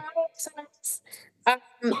 so in one of the songs,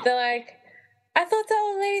 they're like, I thought that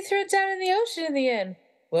old lady threw it down in the ocean in the end.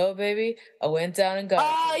 Well, baby, I went down and got it.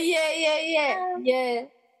 Oh, yeah.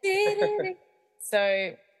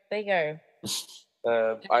 So there you go.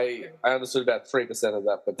 I understood about 3% of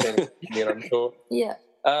that, but 10 I'm sure. Yeah.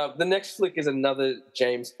 The next flick is another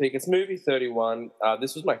James pick. It's movie 31.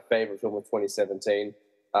 This was my favorite film of 2017.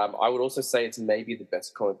 I would also say it's maybe the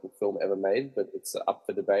best comic book film ever made, but it's up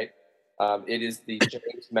for debate. It is the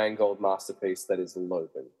James Mangold masterpiece that is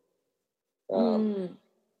Logan.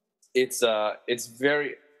 It's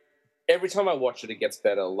very. Every time I watch it, it gets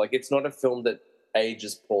better. Like, it's not a film that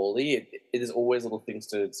ages poorly. There's always little things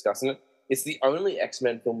to discuss in it. It's the only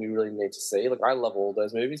X-Men film we really need to see. Like, I love all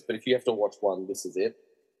those movies, but if you have to watch one, this is it.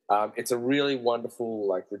 It's a really wonderful,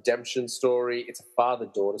 like, redemption story. It's a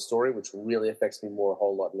father-daughter story, which really affects me a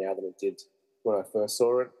whole lot now than it did when I first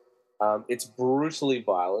saw it. It's brutally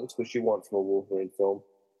violent, which you want from a Wolverine film.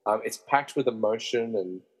 It's packed with emotion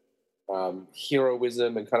and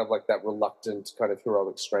heroism and kind of like that reluctant kind of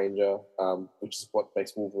heroic stranger, which is what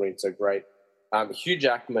makes Wolverine so great. Hugh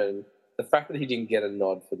Jackman, the fact that he didn't get a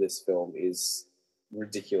nod for this film is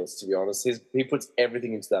ridiculous, to be honest. He puts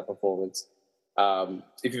everything into that performance.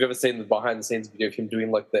 If you've ever seen the behind-the-scenes video of him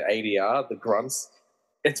doing like the ADR, the grunts,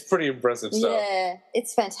 it's pretty impressive stuff. Yeah,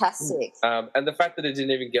 it's fantastic. And the fact that it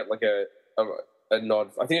didn't even get like a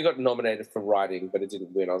nod, I think it got nominated for writing, but it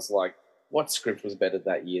didn't win. I was like, what script was better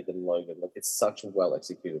that year than Logan? Like, it's such a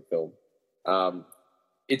well-executed film.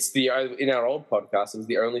 It's in our old podcast, it was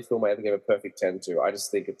the only film I ever gave a perfect 10 to. I just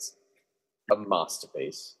think it's a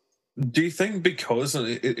masterpiece. Do you think because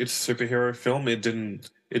it's a superhero film, it didn't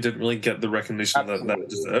really get the recognition that it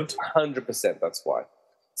deserved? 100%. That's why.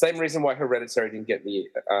 Same reason why Hereditary didn't get the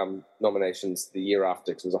nominations the year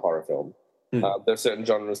after, because it was a horror film. There are certain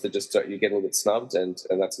genres that just you get a little bit snubbed, and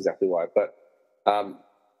that's exactly why. But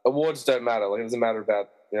awards don't matter. Like, it doesn't matter about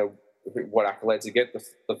what accolades you get.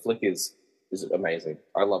 The flick is amazing.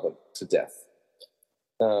 I love it to death.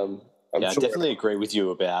 I definitely agree with you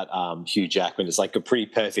about Hugh Jackman. It's like a pretty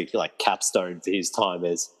perfect like capstone for his time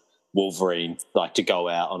as Wolverine, like to go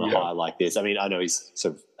out on a high like this. I mean, I know I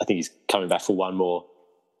think he's coming back for one more.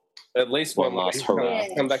 At least one last hurrah.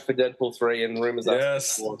 Come back for Deadpool 3 and rumors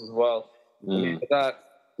as well. That.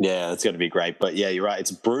 Yeah, that's going to be great. But yeah, you're right.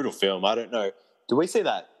 It's a brutal film. I don't know. Did we see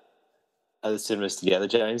that at the cinemas together,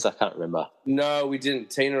 James? I can't remember. No, we didn't.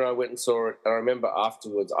 Tina and I went and saw it. And I remember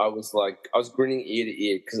afterwards, I was grinning ear to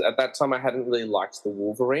ear because at that time I hadn't really liked the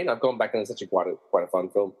Wolverine. I've gone back and it's actually quite a fun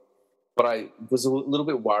film. But I was a little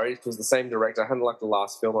bit worried because the same director. I hadn't liked the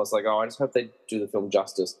last film. I was like, I just hope they do the film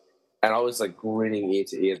justice. And I was like grinning ear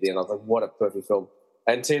to ear at the end. I was like, what a perfect film.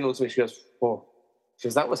 And Tina looks at me, she goes,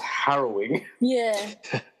 that was harrowing. Yeah.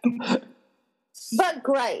 But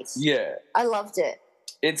great. Yeah. I loved it.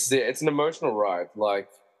 It's an emotional ride.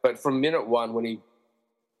 But from minute one, when he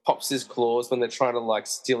pops his claws when they're trying to like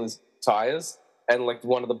steal his tires and like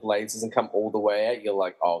one of the blades doesn't come all the way out, you're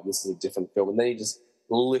like, oh, this is a different film. And then he just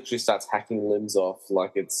literally starts hacking limbs off.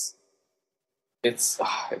 Like it's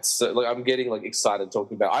so, like, I'm getting like excited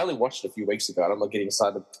talking about it. I only watched it a few weeks ago and I'm like getting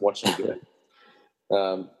excited to watch it again.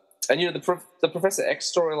 And the Professor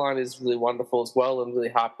X storyline is really wonderful as well and really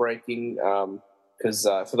heartbreaking because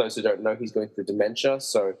for those who don't know, he's going through dementia.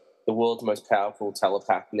 So the world's most powerful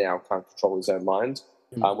telepath now can't control his own mind,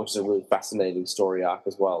 which is a really fascinating story arc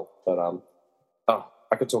as well. But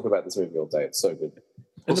I could talk about this movie all day. It's so good.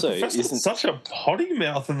 And also, the Professor's such a potty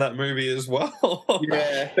mouth in that movie as well.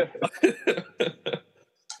 Yeah.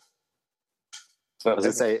 I was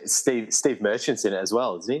going to say, Steve Merchant's in it as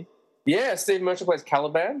well, isn't he? Yeah, Steve Merchant plays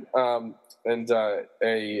Caliban, and a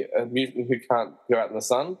mutant who can't go out in the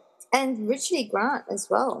sun. And Richard E. Grant as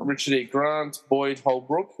well. Richard E. Grant, Boyd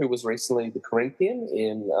Holbrook, who was recently the Corinthian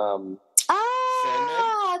in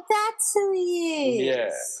Sandman. That's who he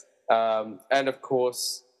is. Yeah. And of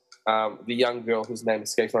course, the young girl whose name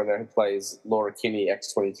escapes right now, who plays Laura Kinney,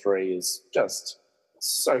 X-23, is just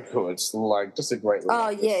so good. Like, just a great little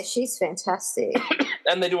actress. Yeah, she's fantastic.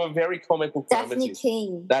 And they do a very comic book moment. Daphne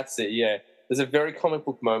King. That's it, yeah. There's a very comic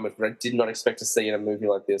book moment that I did not expect to see in a movie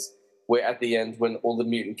like this, where at the end, when all the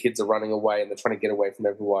mutant kids are running away and they're trying to get away from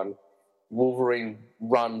everyone, Wolverine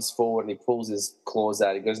runs forward and he pulls his claws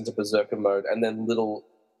out. He goes into berserker mode, and then little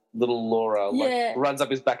Laura runs up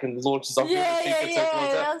his back and launches off.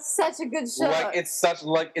 That was such a good shot.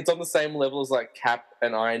 It's on the same level as like Cap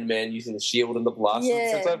and Iron Man using the shield and the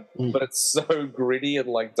blaster, but it's so gritty and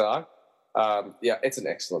like dark. It's an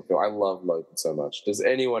excellent film. I love Logan so much. Does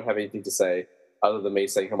anyone have anything to say other than me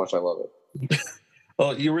saying how much I love it?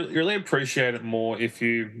 Well, you really appreciate it more if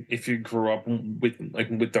you grew up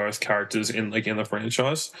with those characters in the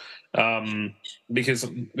franchise, because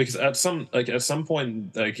at some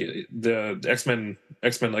point the X-Men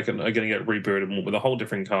are going to get rebooted with a whole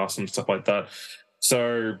different cast and stuff like that.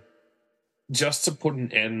 So just to put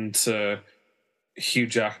an end to Hugh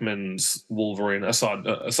Jackman's Wolverine, aside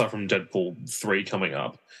from Deadpool 3 coming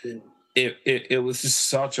up, it was just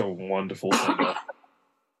such a wonderful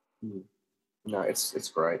thing. No,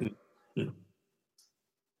 it's great. Yeah.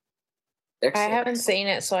 I haven't seen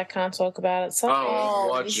it, so I can't talk about it. So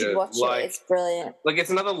you should watch it. It's brilliant. Like,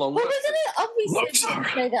 it's another long. Well, we're going to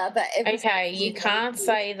obviously say that about every. Okay, you can't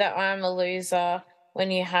say that I'm a loser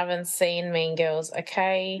when you haven't seen Mean Girls.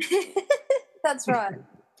 Okay, that's right.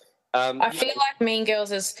 I feel like Mean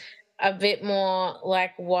Girls is a bit more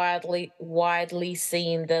like widely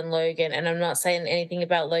seen than Logan, and I'm not saying anything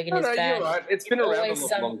about Logan is bad. You're right. It's been around a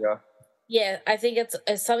lot longer. Yeah, I think it's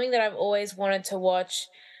something that I've always wanted to watch,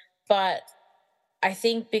 but I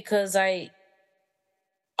think because I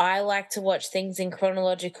like to watch things in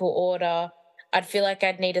chronological order, I'd feel like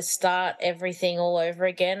I'd need to start everything all over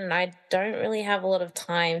again, and I don't really have a lot of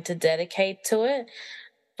time to dedicate to it,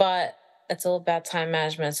 but it's all about time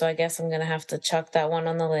management, so I guess I'm going to have to chuck that one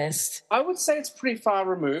on the list. I would say it's pretty far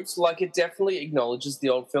removed. Like, it definitely acknowledges the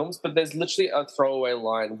old films, but there's literally a throwaway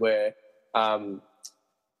line where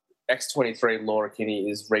X-23 Laura Kinney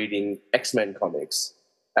is reading X-Men comics,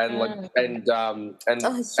 and and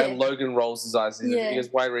Logan rolls his eyes. He goes,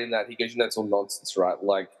 "Why are you reading that?" He goes, "It's all nonsense, right?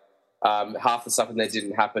 Like, half the stuff in there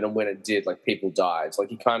didn't happen, and when it did, like, people died." So,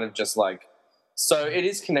 like, he kind of just like, so it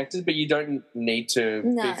is connected, but you don't need to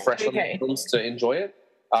be fresh on the films to enjoy it.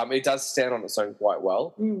 It does stand on its own quite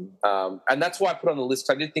well, and that's why I put it on the list.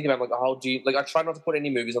 I did think about I try not to put any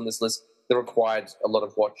movies on this list that required a lot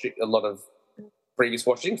of previous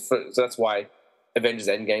watching, so that's why Avengers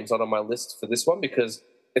Endgame's not on my list for this one, because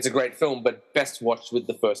it's a great film, but best watched with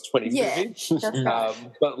the first 20 movies.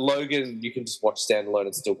 But Logan, you can just watch standalone;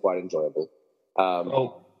 it's still quite enjoyable.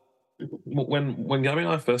 When Gabby and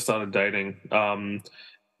I first started dating, I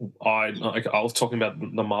was talking about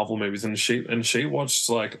the Marvel movies, and she watched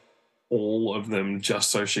like all of them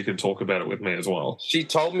just so she could talk about it with me as well. She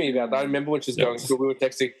told me about that. I remember when she was going through, we were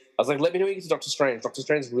texting. I was like, let me know when you get to Doctor Strange. Doctor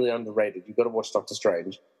Strange is really underrated. You've got to watch Doctor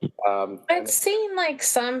Strange. I'd seen like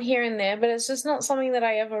some here and there, but it's just not something that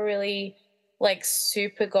I ever really like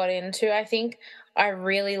super got into. I think I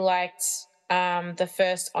really liked the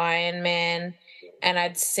first Iron Man, and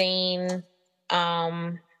I'd seen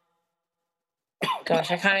gosh,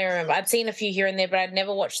 I can't even remember. I'd seen a few here and there, but I'd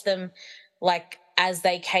never watched them like as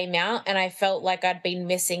they came out, and I felt like I'd been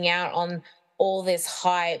missing out on all this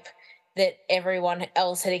hype that everyone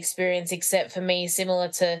else had experienced except for me, similar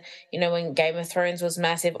to, when Game of Thrones was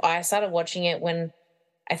massive. I started watching it when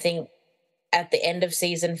I think at the end of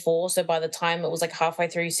season 4, so by the time it was like halfway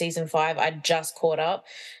through season 5, I'd just caught up.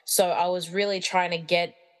 So I was really trying to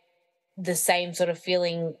get the same sort of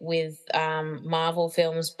feeling with Marvel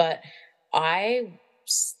films, but I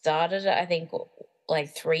started, I think,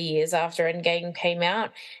 like 3 years after Endgame came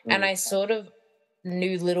out, and I sort of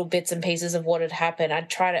knew little bits and pieces of what had happened. I'd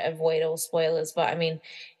try to avoid all spoilers, but I mean,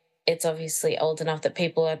 it's obviously old enough that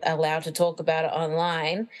people are allowed to talk about it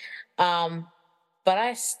online. But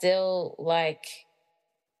I still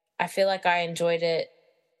I feel like I enjoyed it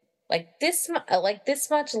like this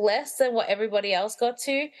much less than what everybody else got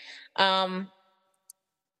to. I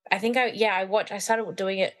think I started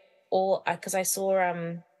doing it all because I saw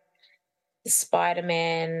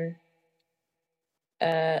Spider-Man.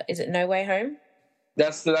 Is it No Way Home?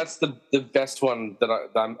 That's the best one that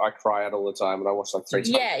I cry at all the time, and I watch like 3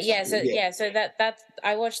 times. So that's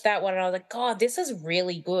I watched that one, and I was like, God, this is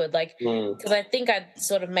really good. Like, because I think I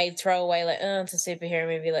sort of made throwaway it's a superhero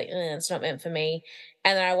movie, it's not meant for me.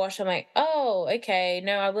 And then I watched it, I'm like, oh, okay,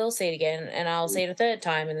 no, I will see it again, and I'll see it a third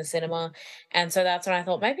time in the cinema. And so that's when I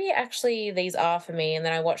thought, maybe actually these are for me. And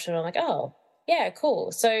then I watched it, and I'm like, oh, yeah,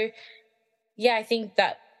 cool. So, yeah, I think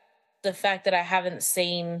that the fact that I haven't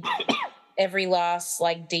seen every last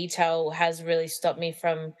detail has really stopped me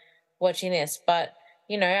from watching this. But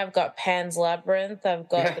I've got Pan's Labyrinth, I've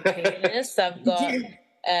got The Pianist, I've got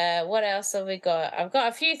what else have we got? I've got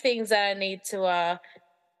a few things that I need to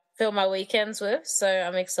fill my weekends with, so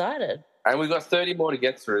I'm excited. And we've got 30 more to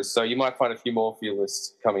get through, so you might find a few more for your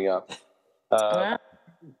list coming up.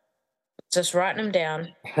 Just writing them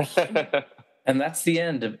down. And that's the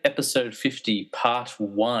end of episode 50, part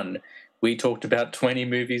 1. We talked about 20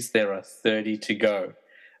 movies. There are 30 to go.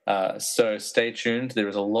 So stay tuned. There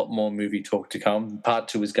is a lot more movie talk to come. Part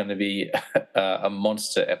 2 is going to be a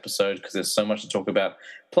monster episode because there's so much to talk about,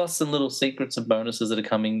 plus some little secrets and bonuses that are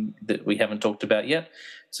coming that we haven't talked about yet.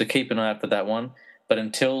 So keep an eye out for that one. But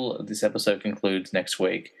until this episode concludes next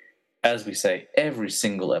week, as we say every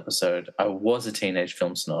single episode, I was a teenage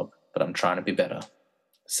film snob, but I'm trying to be better.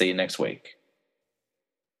 See you next week.